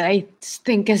 Shari, that I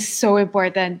think is so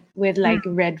important with like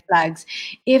red flags.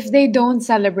 If they don't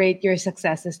celebrate your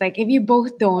successes, like if you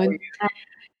both don't,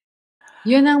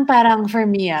 yun ang parang for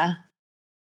me, tumakbo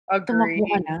Agree.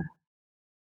 ka na.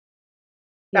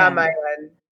 Tama yan.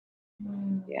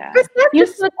 Yeah. It's not You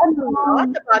just should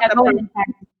not about the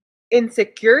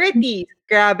insecurities.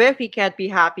 Grabe if he can't be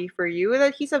happy for you.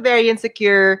 That he's a very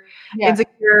insecure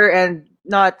and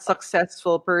not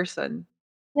successful person.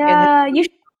 Yeah, you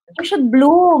should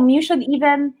bloom. You should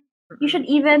even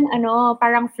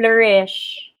parang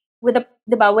flourish with the,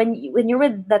 'di ba, when you're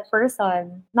with that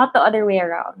person, not the other way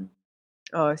around.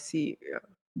 Oh, see.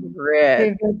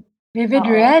 Red. Vivid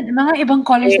Oo. red. Mga ibang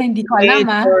colors na hindi ko alam,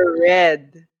 ah. Major red.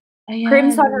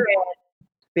 Crimson Ayan.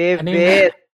 red. Ano yung,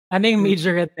 Vivid. ano yung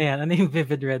major red na yan? Ano yung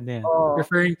vivid red na yan? Oh.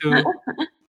 Referring to...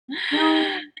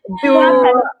 To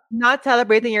not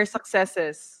celebrating your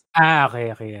successes.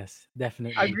 okay, yes.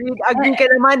 Definitely. Agree ka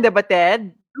naman, diba,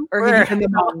 Ted? Or hindi ka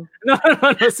naman? No,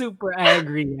 super. I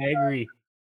agree.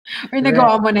 Or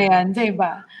nagawa mo na yan sa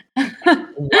iba.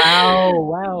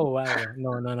 Wow.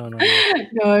 No.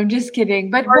 No, I'm just kidding.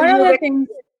 But Or one of you the like-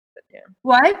 things... Yeah.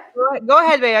 What? Go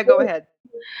ahead, Bea. Go ahead.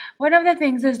 One of the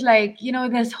things is like,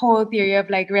 this whole theory of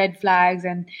like red flags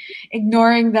and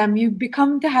ignoring them. You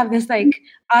become to have this like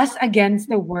us against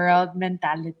the world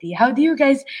mentality. Have you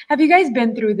guys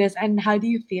been through this, and how do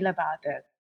you feel about it?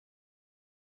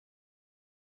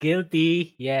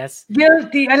 Guilty, yes.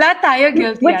 Guilty. Wala tayo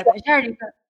guilty yata. Shari,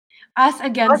 us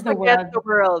against the world. Against the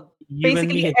world. Humanly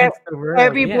Basically, against the world.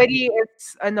 Everybody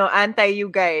is anti you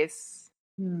guys.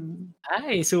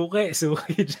 Ay, suki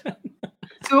dyan.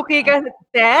 Suki ka,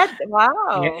 Ted?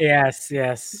 Wow. Yes.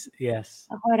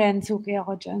 Ako rin, suki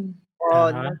ako dyan. Oh,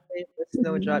 Uh-huh. there's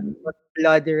no job. But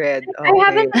blood red. I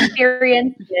haven't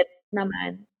experienced it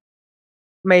naman.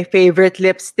 My favorite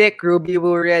lipstick, Ruby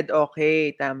Woo Red.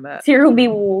 Okay, tama. Si Ruby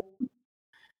Woo.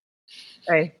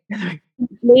 Ay.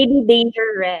 Lady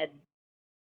Danger Red.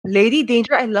 Lady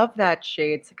Danger, I love that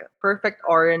shade. It's like a perfect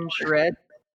orange red.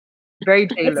 Very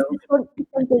J-Lo.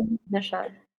 Na siya.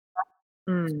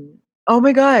 Mm. Oh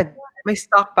my God. May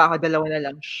stock pa ako. Dalawa na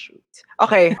lang. Shoot.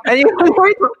 Okay. Anyway, what are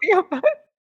we talking about?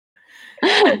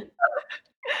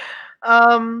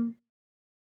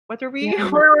 What are we? Yeah.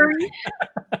 Where were we?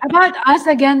 About us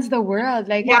against the world.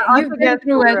 Like, Yeah, us you've been against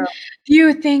the through it. world. Do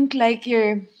you think like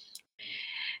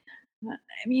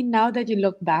now that you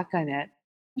look back on it,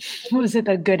 was it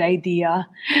a good idea?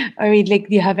 Or like,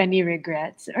 do you have any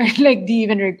regrets? Or like, do you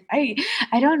even I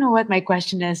don't know what my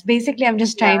question is. Basically, I'm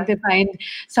just trying to find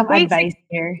some advice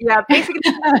here. Yeah,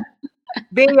 basically,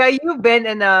 Bea, you've been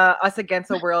in a us against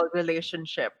the world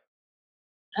relationship.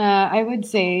 I would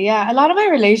say, yeah, a lot of my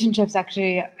relationships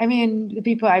actually, I mean, the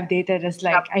people I've dated is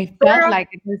like, I felt like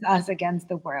it was us against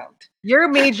the world. Your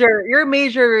major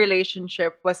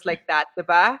relationship was like that,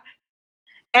 diba?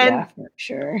 And Yeah, for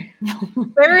sure.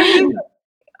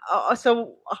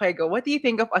 so okay, go. What do you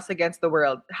think of us against the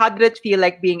world? How did it feel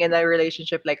like being in a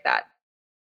relationship like that?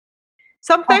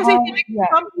 Sometimes I feel like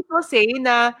some people say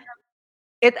na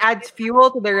it adds fuel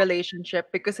to the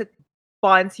relationship because it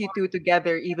bonds you two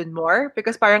together even more.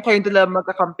 Because parang kayong dalawa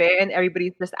magkakampi and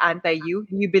everybody's just anti you.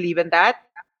 Do you believe in that?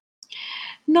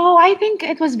 No, I think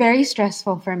it was very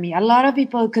stressful for me. A lot of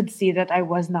people could see that I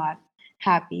was not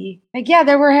happy. Like, yeah,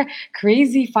 there were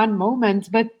crazy fun moments,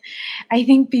 but I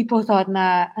think people thought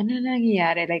na, ano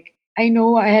nangyayari? Like, I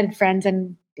know I had friends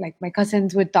and like my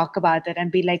cousins would talk about it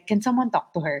and be like, can someone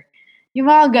talk to her? Yung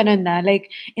mga ganun na,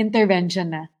 like intervention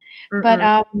na. But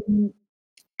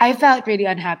I felt really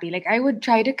unhappy. Like, I would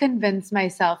try to convince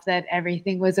myself that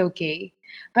everything was okay.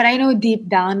 But I know deep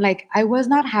down, like, I was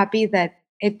not happy that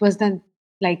it wasn't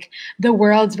like the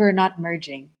worlds were not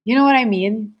merging. You know what I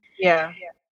mean? Yeah.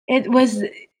 It was,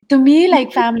 to me,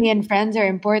 like family and friends are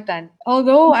important.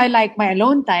 Although I like my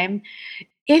alone time,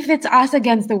 if it's us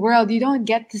against the world, you don't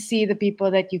get to see the people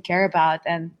that you care about.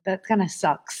 And that kind of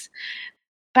sucks.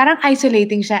 Parang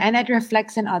isolating siya, and it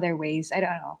reflects in other ways. I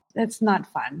don't know. That's not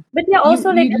fun. But yeah, also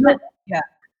imagine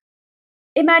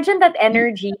that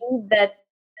energy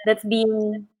that's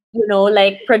being,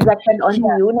 like projected on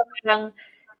you. Parang,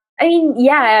 I mean,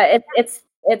 yeah, it's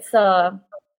ano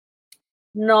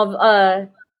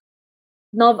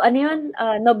yun?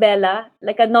 Novela,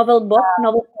 like a novel book,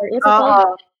 novel story. What's it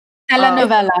called?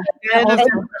 Telenovela.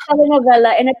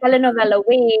 Telenovela, in a telenovela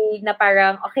way, na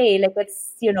parang, okay, like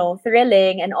it's,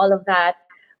 thrilling and all of that.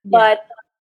 But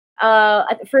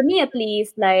for me at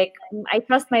least, like, I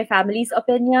trust my family's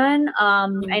opinion.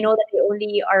 I know that they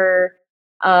only are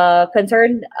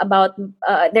concerned about,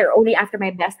 they're only after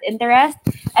my best interest.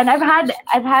 And I've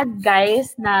had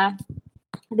guys na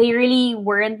they really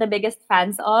weren't the biggest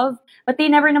fans of, but they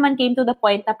never naman came to the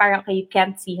point na parang, okay, you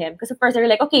can't see him. Because of course they're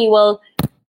like, okay, well,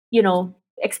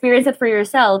 experience it for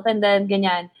yourself, and then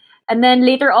ganyan. And then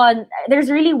later on, there's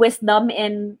really wisdom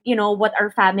in, what our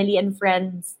family and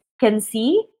friends can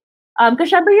see.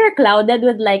 Because syempre you're clouded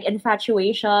with like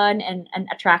infatuation and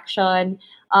attraction.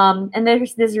 And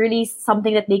there's really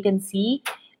something that they can see.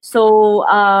 So,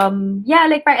 yeah,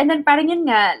 like, and then parang yun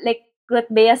nga, like what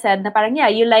Bea said, na parang, yeah,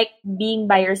 you like being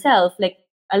by yourself. Like,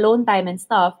 alone time and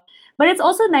stuff. But it's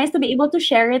also nice to be able to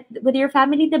share it with your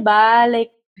family, diba?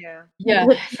 Like, Yeah. Yeah,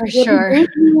 what for what he sure. gave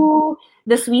you,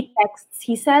 the sweet texts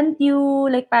he sent you,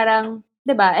 like parang,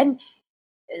 diba? And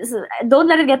don't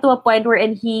let it get to a point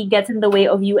wherein he gets in the way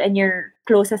of you and your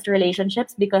closest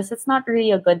relationships, because it's not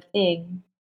really a good thing.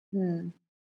 Hmm.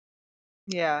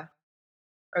 Yeah.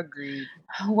 Agreed.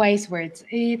 Wise words.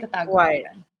 Tatago ko Why?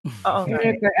 yan. Oo nga.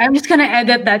 eh. I'm just gonna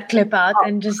edit that clip out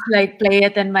and just like play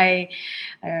it in my,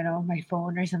 I don't know, my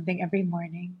phone or something every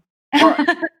morning. Oh,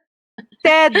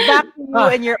 Ted, back to you Ah,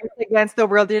 and your us against the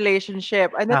world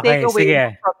relationship. Ano okay, takeaway mo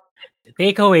sige. from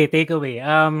Takeaway.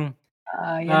 Yan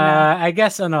na. I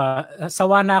guess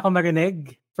sawa na ako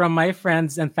marinig from my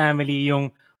friends and family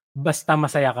yung basta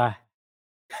masaya ka.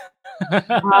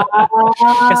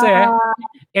 Kasi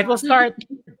it will start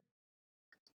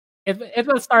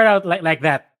out like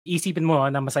that. Isipin mo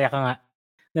na masaya ka nga.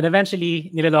 Then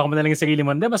eventually, niloloko mo na lang yung sarili mo.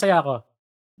 Hindi, masaya ako.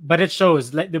 But it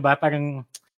shows, like, di ba, parang,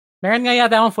 meron nga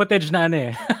yata akong footage na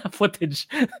footage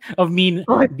of me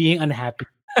being unhappy.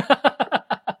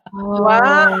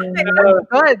 Wow. Oh.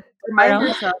 Good. Remind Parang,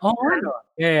 yourself.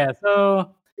 Yeah. So,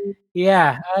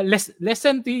 yeah,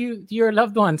 listen to your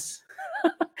loved ones.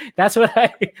 That's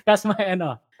my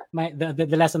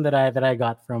the lesson that I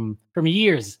got from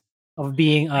years of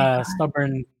being a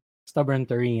stubborn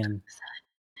Korean.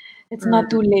 It's not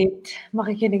too late.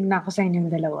 Makikinig na ako sa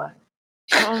inyong dalawa.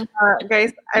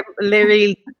 Guys, I'm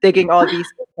literally digging all these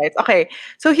insights. Okay,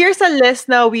 so here's a list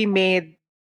now we made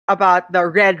about the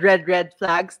red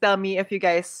flags. Tell me if you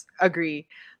guys agree.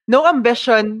 No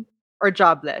ambition or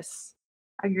jobless.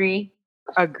 Agree.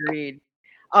 Agreed.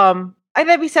 I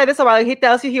know we said this a while. He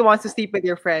tells you he wants to sleep with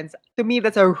your friends. To me,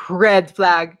 that's a red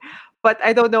flag. But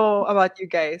I don't know about you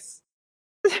guys.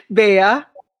 Bea?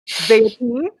 Bea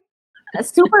T? A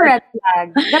super red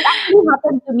flag. That actually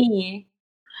happened to me.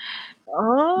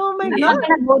 Oh my I'm god. not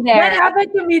gonna go That there.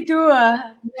 happened to me too.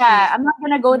 Yeah, I'm not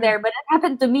gonna go there, but it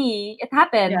happened to me. It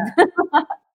happened. Yeah.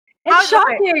 It's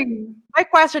shocking. My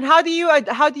question, what do you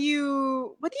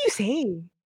say?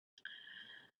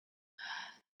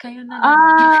 Kayo na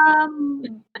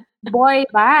lang. Boy,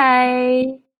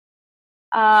 bye.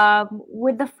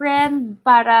 With the friend,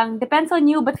 parang depends on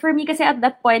you. But for me, kasi at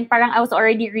that point, parang I was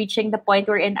already reaching the point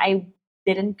wherein I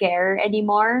didn't care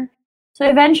anymore. So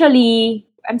eventually,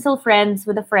 I'm still friends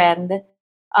with a friend.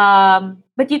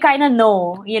 But you kind of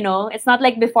know, it's not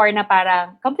like before na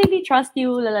parang completely trust you,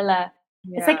 la la la.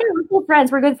 Yeah. It's like, we're good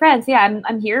friends. We're good friends. Yeah,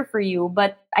 I'm here for you,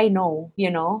 but I know,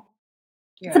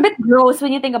 It's a bit gross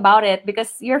when you think about it,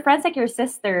 because your friend's like your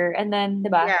sister, and then,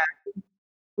 diba? Yeah.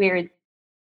 Weird.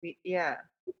 Yeah.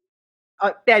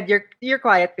 Oh, Ted, you're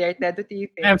quiet there. Ted, what do you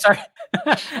think? I'm sorry.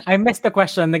 I missed the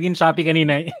question. Naging choppy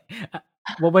kanina.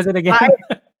 What was it again?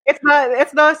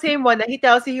 It's the same one that he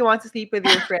tells you he wants to sleep with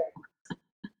your friend.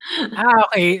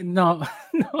 Okay. No.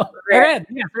 Red.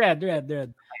 Yeah, red.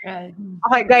 Red.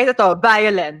 Okay, guys, ito,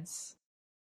 violence.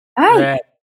 Ay,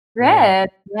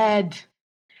 red. Red.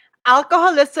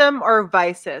 Alcoholism or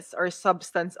vices or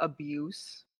substance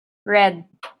abuse. Red.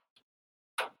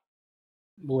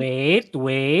 Wait.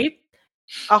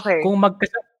 Okay. Kung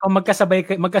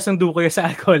magkasundo kayo sa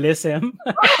alcoholism.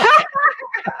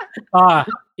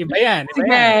 Iba yan.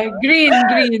 Sige,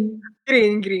 green.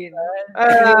 Green.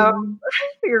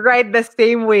 You ride the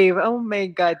same wave. Oh my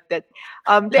God. To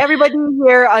everybody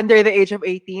here under the age of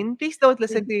 18, please don't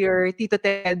listen to your Tito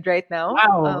Ted right now.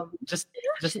 Wow. Just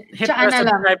hit the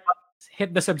subscribe button.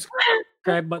 Hit the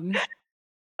subscribe button.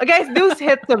 Guys, do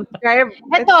hit subscribe.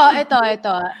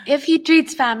 Ito. If he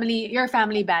treats your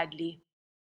family badly.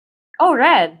 Oh,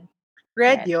 red.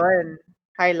 Red yun.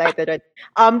 Highlighted it.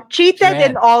 Cheated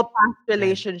in all past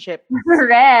relationships.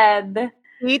 Red.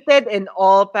 Cheated in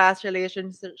all past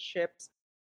relationships.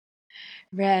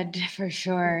 Red, for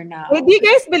sure now. Hey, do you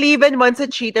guys believe in once a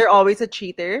cheater, always a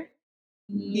cheater?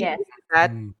 Yes.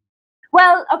 That?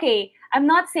 Well, okay. I'm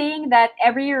not saying that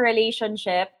every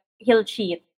relationship he'll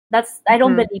cheat. I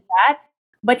don't believe that.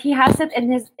 But he has it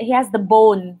he has the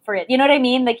bone for it. You know what I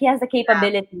mean? Like, he has the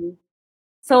capability. Yeah.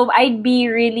 So I'd be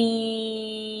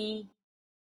really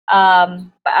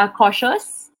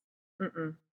cautious.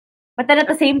 Mm-mm. But then at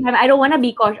the same time, I don't want to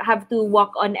have to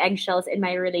walk on eggshells in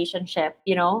my relationship,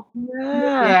 Yeah,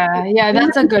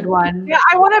 that's a good one. Yeah,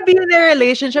 I want to be in a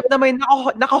relationship na may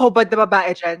nakahubad na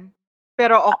babae dyan.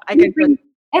 Pero I can...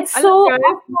 It's so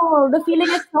awful. The feeling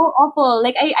is so awful.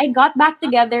 Like, I got back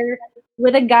together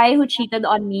with a guy who cheated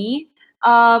on me.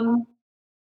 And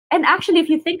actually, if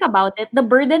you think about it, the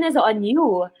burden is on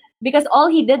you. Because all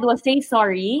he did was say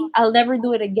sorry, I'll never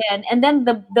do it again. And then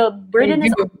the burden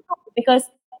is on you, because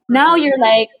now you're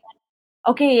like,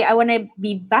 okay, I want to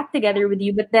be back together with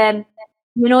you, but then,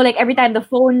 like every time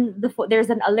there's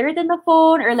an alert in the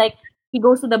phone, or like he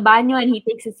goes to the banyo and he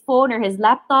takes his phone or his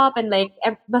laptop, and like,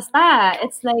 basta,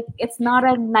 it's like, it's not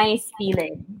a nice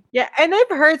feeling. Yeah, and I've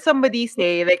heard somebody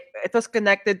say like it was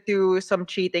connected to some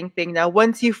cheating thing. Now,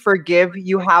 once you forgive,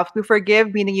 you have to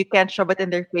forgive, meaning you can't shove it in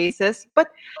their faces. But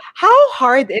how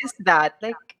hard is that?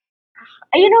 Like,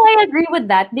 I agree with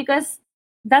that because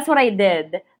that's what I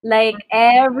did. Like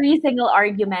every single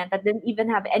argument that didn't even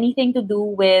have anything to do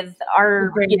with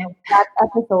our, that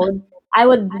episode, I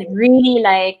would really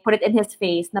like put it in his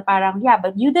face na parang, yeah,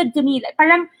 but you did to me. Like,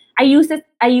 parang I used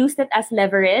it as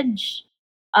leverage.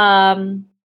 So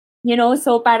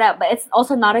but it's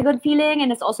also not a good feeling,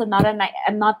 and it's also not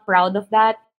I'm not proud of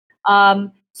that.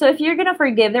 So if you're gonna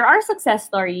forgive, there are success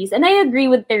stories, and I agree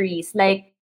with Therese.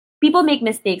 Like, people make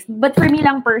mistakes, but for me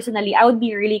lang personally, I would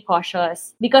be really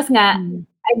cautious because nga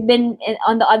I've been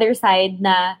on the other side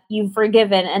na you've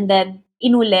forgiven and then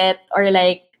inulit, or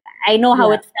like I know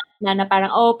how it felt na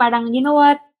parang you know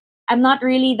what, I'm not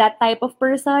really that type of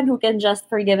person who can just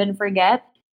forgive and forget.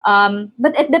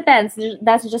 But it depends.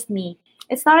 That's just me.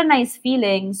 It's not a nice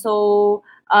feeling. So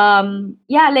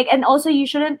like, and also you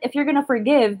shouldn't, if you're gonna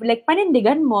forgive, like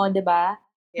panindigan mo, diba?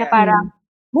 Na parang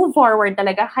move forward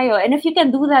talaga kayo. And if you can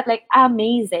do that, like,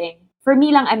 amazing. For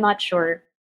me lang, I'm not sure.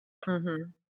 mm-hmm.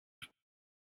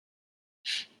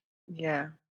 Yeah.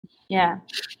 Yeah.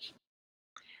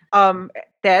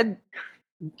 Ted?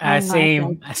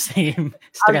 Same. Agreed.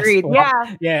 Stressful.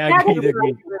 Yeah. Yeah,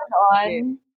 agreed.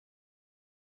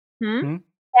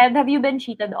 Ted, have you been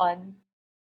cheated on?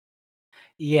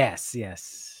 Yes.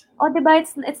 Oh, diba?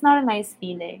 It's not a nice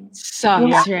feeling.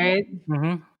 Sucks, right?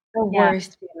 Mm-hmm. The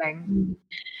worst feeling.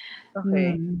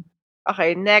 Okay.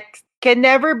 Okay, next. Can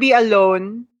never be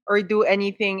alone or do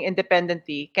anything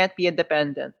independently. Can't be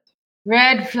independent.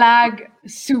 Red flag,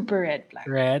 super red flag.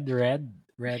 Red.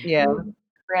 Yeah.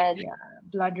 Red. Yeah,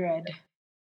 blood red.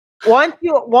 Wants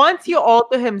you all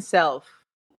to himself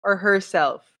or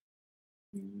herself.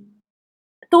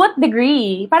 To what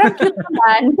degree? Parang cute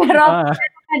naman, pero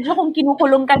medyo kung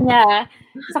kinukulong ka niya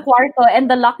sa kwarto and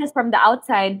the lock is from the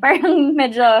outside, parang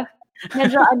medyo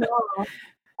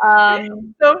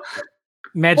So,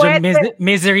 medyo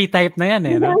misery type na yan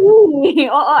eh, no?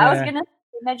 Oo, I was gonna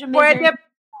say, medyo misery.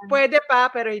 Pwede pa,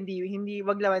 pero hindi,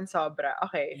 wag naman sobra.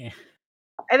 Okay. Yeah.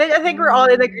 And then I think we're all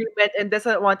in agreement and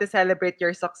doesn't want to celebrate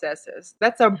your successes.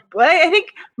 I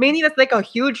think mainly that's like a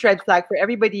huge red flag for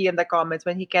everybody in the comments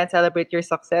when he can't celebrate your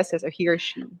successes, or he or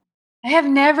she. I have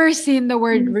never seen the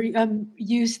word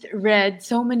used red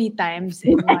so many times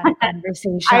in one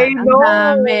conversation. I know.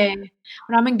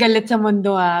 Maraming galit sa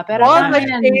mundo pero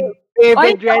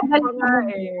David Red.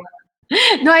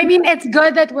 No, I mean, it's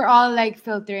good that we're all like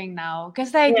filtering now.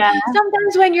 Because like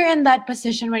sometimes when you're in that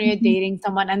position, when you're dating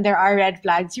someone and there are red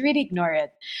flags, you really ignore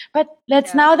it. But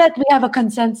now that we have a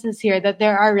consensus here that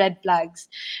there are red flags,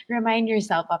 remind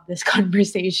yourself of this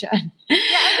conversation.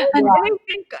 And I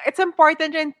think it's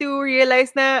important to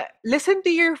realize na listen to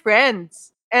your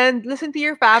friends and listen to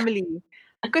your family.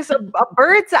 Because a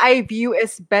bird's eye view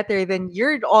is better than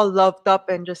you're all loved up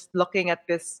and just looking at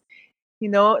this.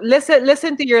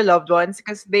 Listen to your loved ones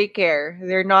because they care.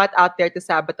 They're not out there to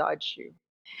sabotage you.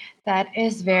 That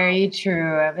is very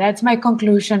true. That's my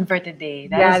conclusion for today.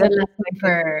 That is a lesson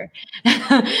for.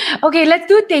 Okay, let's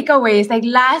do takeaways. Like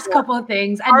last couple of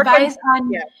things. Advice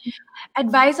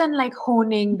on like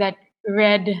honing that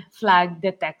red flag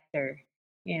detector.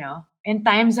 In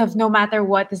times of no matter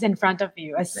what is in front of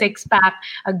you, a six-pack,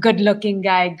 a good-looking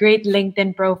guy, great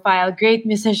LinkedIn profile, great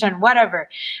musician, whatever.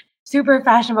 Super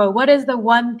fashionable. What is the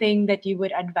one thing that you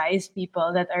would advise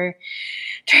people that are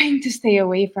trying to stay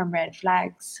away from red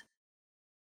flags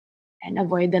and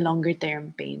avoid the longer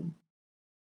term pain?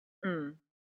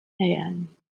 Ayan.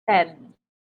 Let's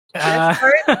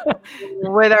start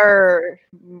with our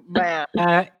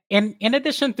in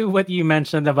addition to what you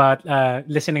mentioned about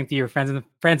listening to your friends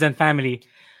and family,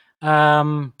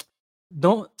 don't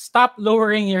stop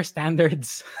lowering your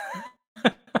standards.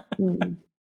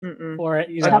 Or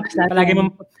palagi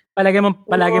mong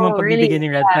pagbibigyan ng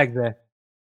red flags eh.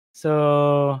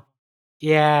 So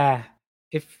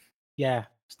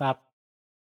stop.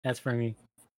 That's for me.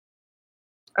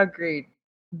 Agreed.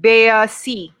 Bea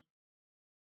C.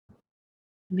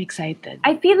 I'm excited.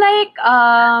 I feel like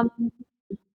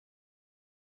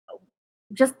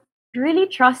just really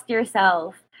trust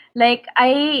yourself. Like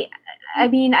I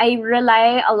mean, I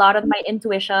rely a lot on my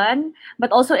intuition,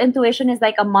 but also intuition is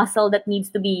like a muscle that needs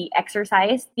to be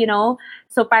exercised,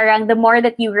 So parang the more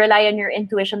that you rely on your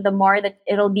intuition, the more that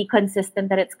it'll be consistent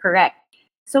that it's correct.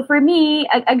 So for me,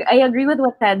 I agree with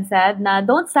what Ted said. Na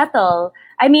don't settle.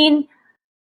 I mean,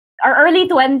 our early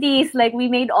 20s, like we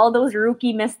made all those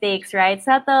rookie mistakes, right?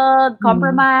 Settled, Mm.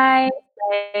 compromised,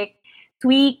 like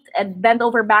tweaked and bent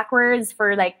over backwards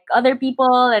for like other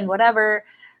people and whatever.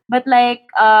 But like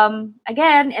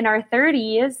again, in our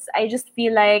 30s, I just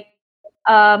feel like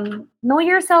know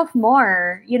yourself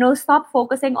more. You know, stop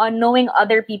focusing on knowing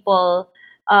other people.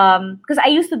 Because I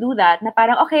used to do that. Na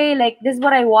parang okay, like this is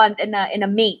what I want in a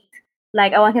mate.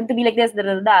 Like I want him to be like this, da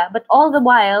da da. Da. But all the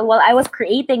while I was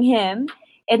creating him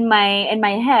in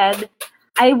my head,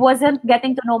 I wasn't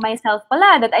getting to know myself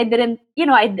pala, that I didn't,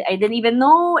 I didn't even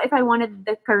know if I wanted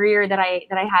the career that I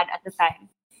had at the time.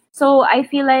 So I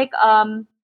feel like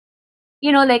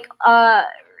like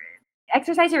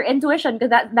exercise your intuition,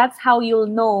 because that's how you'll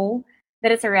know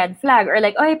that it's a red flag, or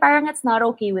like, oh, parang it's not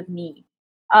okay with me.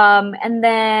 And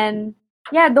then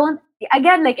yeah, don't,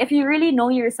 again, like if you really know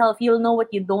yourself, you'll know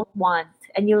what you don't want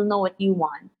and you'll know what you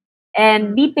want.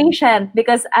 And be patient,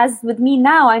 because as with me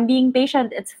now, I'm being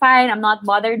patient. It's fine. I'm not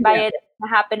bothered by Yeah. it. It's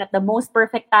gonna happen at the most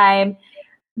perfect time.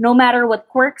 No matter what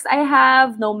quirks I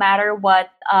have, no matter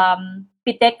what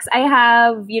piteks I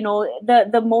have,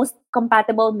 the most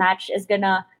compatible match is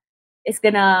gonna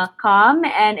come,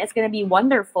 and it's gonna be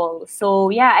wonderful. So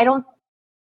yeah, I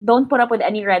don't put up with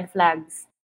any red flags.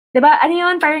 Diba? Ano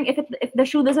yun? Parang if the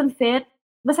shoe doesn't fit,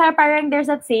 basta parang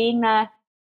there's that saying na,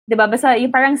 diba? Basta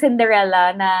yung parang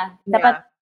Cinderella na dapat,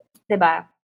 Yeah. diba?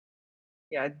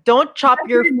 Yeah. Don't chop Trust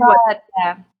your your foot. gut.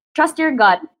 Yeah. Trust your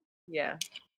gut. Yeah.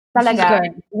 This is Talaga.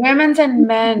 good. Women's and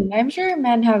men. I'm sure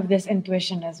men have this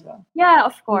intuition as well. Yeah,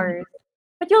 of course.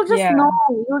 But you'll just Yeah. know.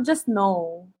 You'll just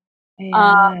know.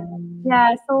 Yeah.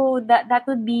 Yeah, so that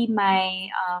would be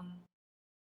my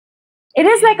it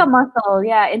is like a muscle.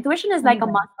 Yeah, intuition is like a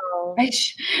Yeah. muscle.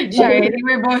 Sorry, I think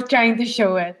we're both trying to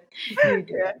show it. You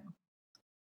do. Yeah.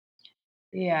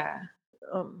 Yeah.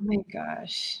 Oh my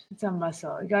gosh. It's a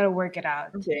muscle. You gotta work it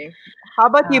out. Okay. How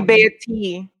about you, Bea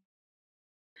T?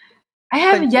 I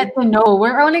have yet to know.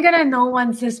 We're only gonna know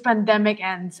once this pandemic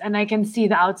ends and I can see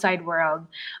the outside world.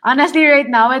 Honestly, right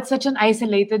now it's such an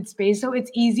isolated space, so it's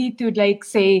easy to like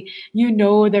say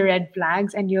the red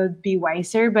flags and you'll be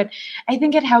wiser. But I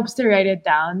think it helps to write it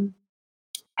down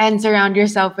and surround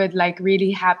yourself with like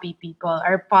really happy people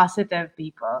or positive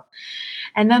people,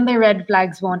 and then the red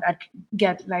flags won't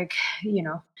get like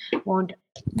won't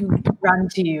run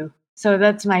to you. So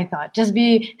that's my thought. Just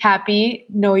be happy,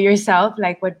 know yourself,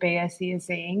 like what Bayasi is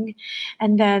saying,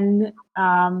 and then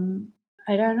I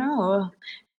don't know.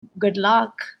 Good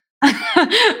luck.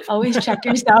 Always check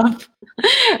yourself.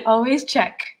 Always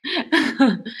check.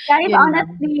 Guys, Yun lang.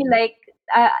 honestly, like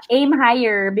aim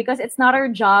higher, because it's not our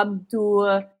job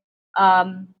to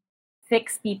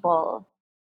fix people.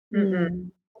 Mm.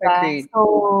 Agreed.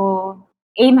 So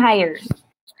aim higher.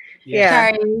 Yeah.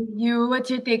 Sorry,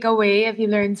 what's your takeaway if you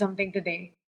learned something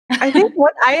today? I think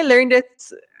what I learned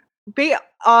is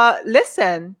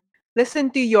listen. Listen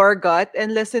to your gut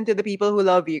and listen to the people who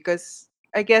love you, because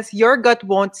I guess your gut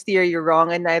won't steer you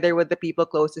wrong, and neither would the people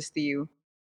closest to you.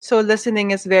 So listening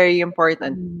is very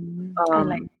important. I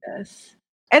like this.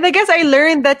 And I guess I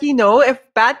learned that, if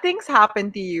bad things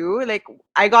happen to you, like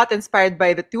I got inspired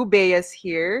by the two Bayas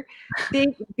here,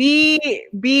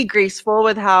 be graceful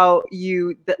with how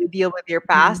you deal with your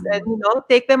past, and,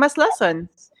 take them as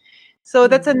lessons. So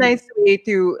that's a nice way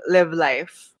to live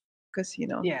life, because,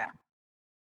 Yeah.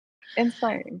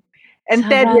 inspiring. And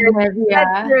Ted,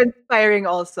 you're inspiring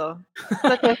also.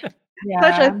 Such a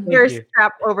thirst you.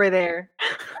 trap over there.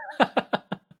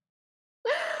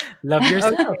 Love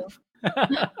yourself.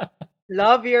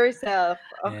 Love yourself.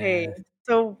 Okay. Yes.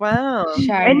 So, wow.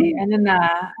 Shari, ano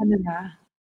na?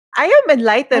 I am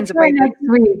enlightened What's by for next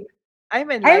week? I'm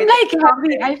I'm enlightened. like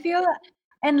heavy. I feel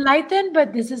enlightened,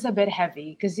 but this is a bit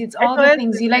heavy because it's all the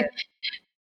things you like.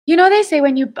 They say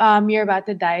when you're about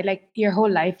to die, like your whole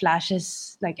life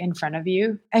flashes like in front of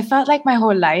you. I felt like my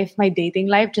whole life, my dating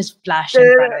life, just flashed in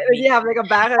front of me. You have like a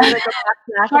backflash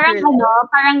of Parang your life.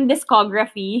 parang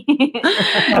discography.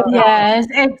 Yes,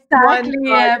 exactly.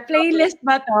 Montage. Playlist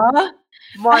ba to?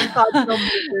 Montage number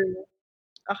 2.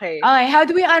 Okay. Okay, how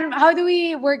do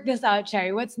we work this out,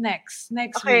 Cherry? What's next?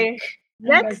 Next Okay. week.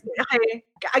 Next, okay.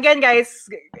 Again, guys,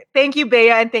 thank you,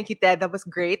 Bea, and thank you, Ted. That was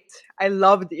great. I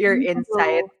loved your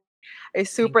insight. I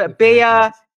super Thank you,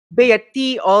 Bea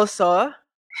T also.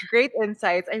 Great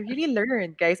insights. I really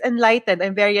learned, guys. Enlightened.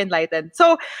 I'm very enlightened.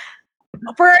 So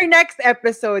for our next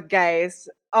episode, guys,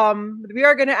 we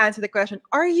are gonna answer the question: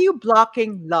 are you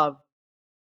blocking love?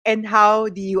 And how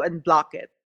do you unblock it?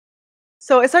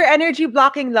 So is our energy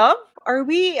blocking love?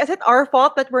 Is it our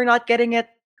fault that we're not getting it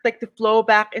like to flow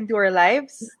back into our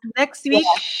lives. Next week,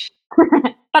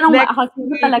 Tanong mo Next ako,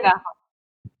 sino talaga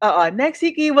ako? next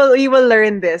week we will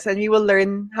learn this and we will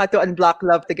learn how to unblock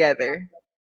love together.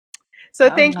 So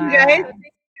thank you guys.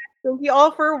 Thank you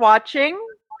all for watching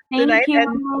tonight, Thank you.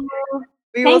 and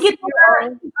we Thank will you see you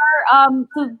all.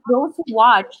 to those who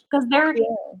watched, because they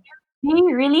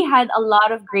really had a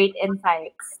lot of great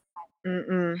insights.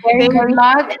 Mm-mm. Very, Good very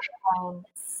luck.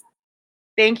 insights.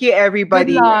 Thank you, Good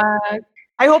everybody. luck.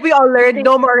 I hope you all learned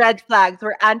no more red flags.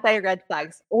 We're anti-red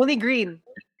flags. Only green.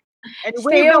 And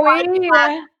Stay wave the away. white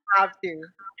flag if you have to.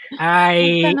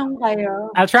 Magtanong kayo.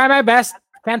 I'll try my best.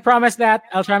 Can't promise that.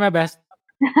 I'll try my best.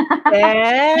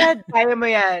 Ed, kaya mo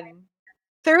yan.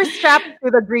 Thirst trap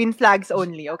to the green flags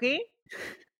only, okay?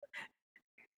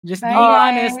 Just Bye, be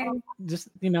honest. guys. Just,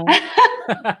 you know.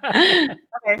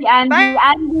 Okay. Andy, Bye.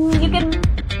 Andy, you can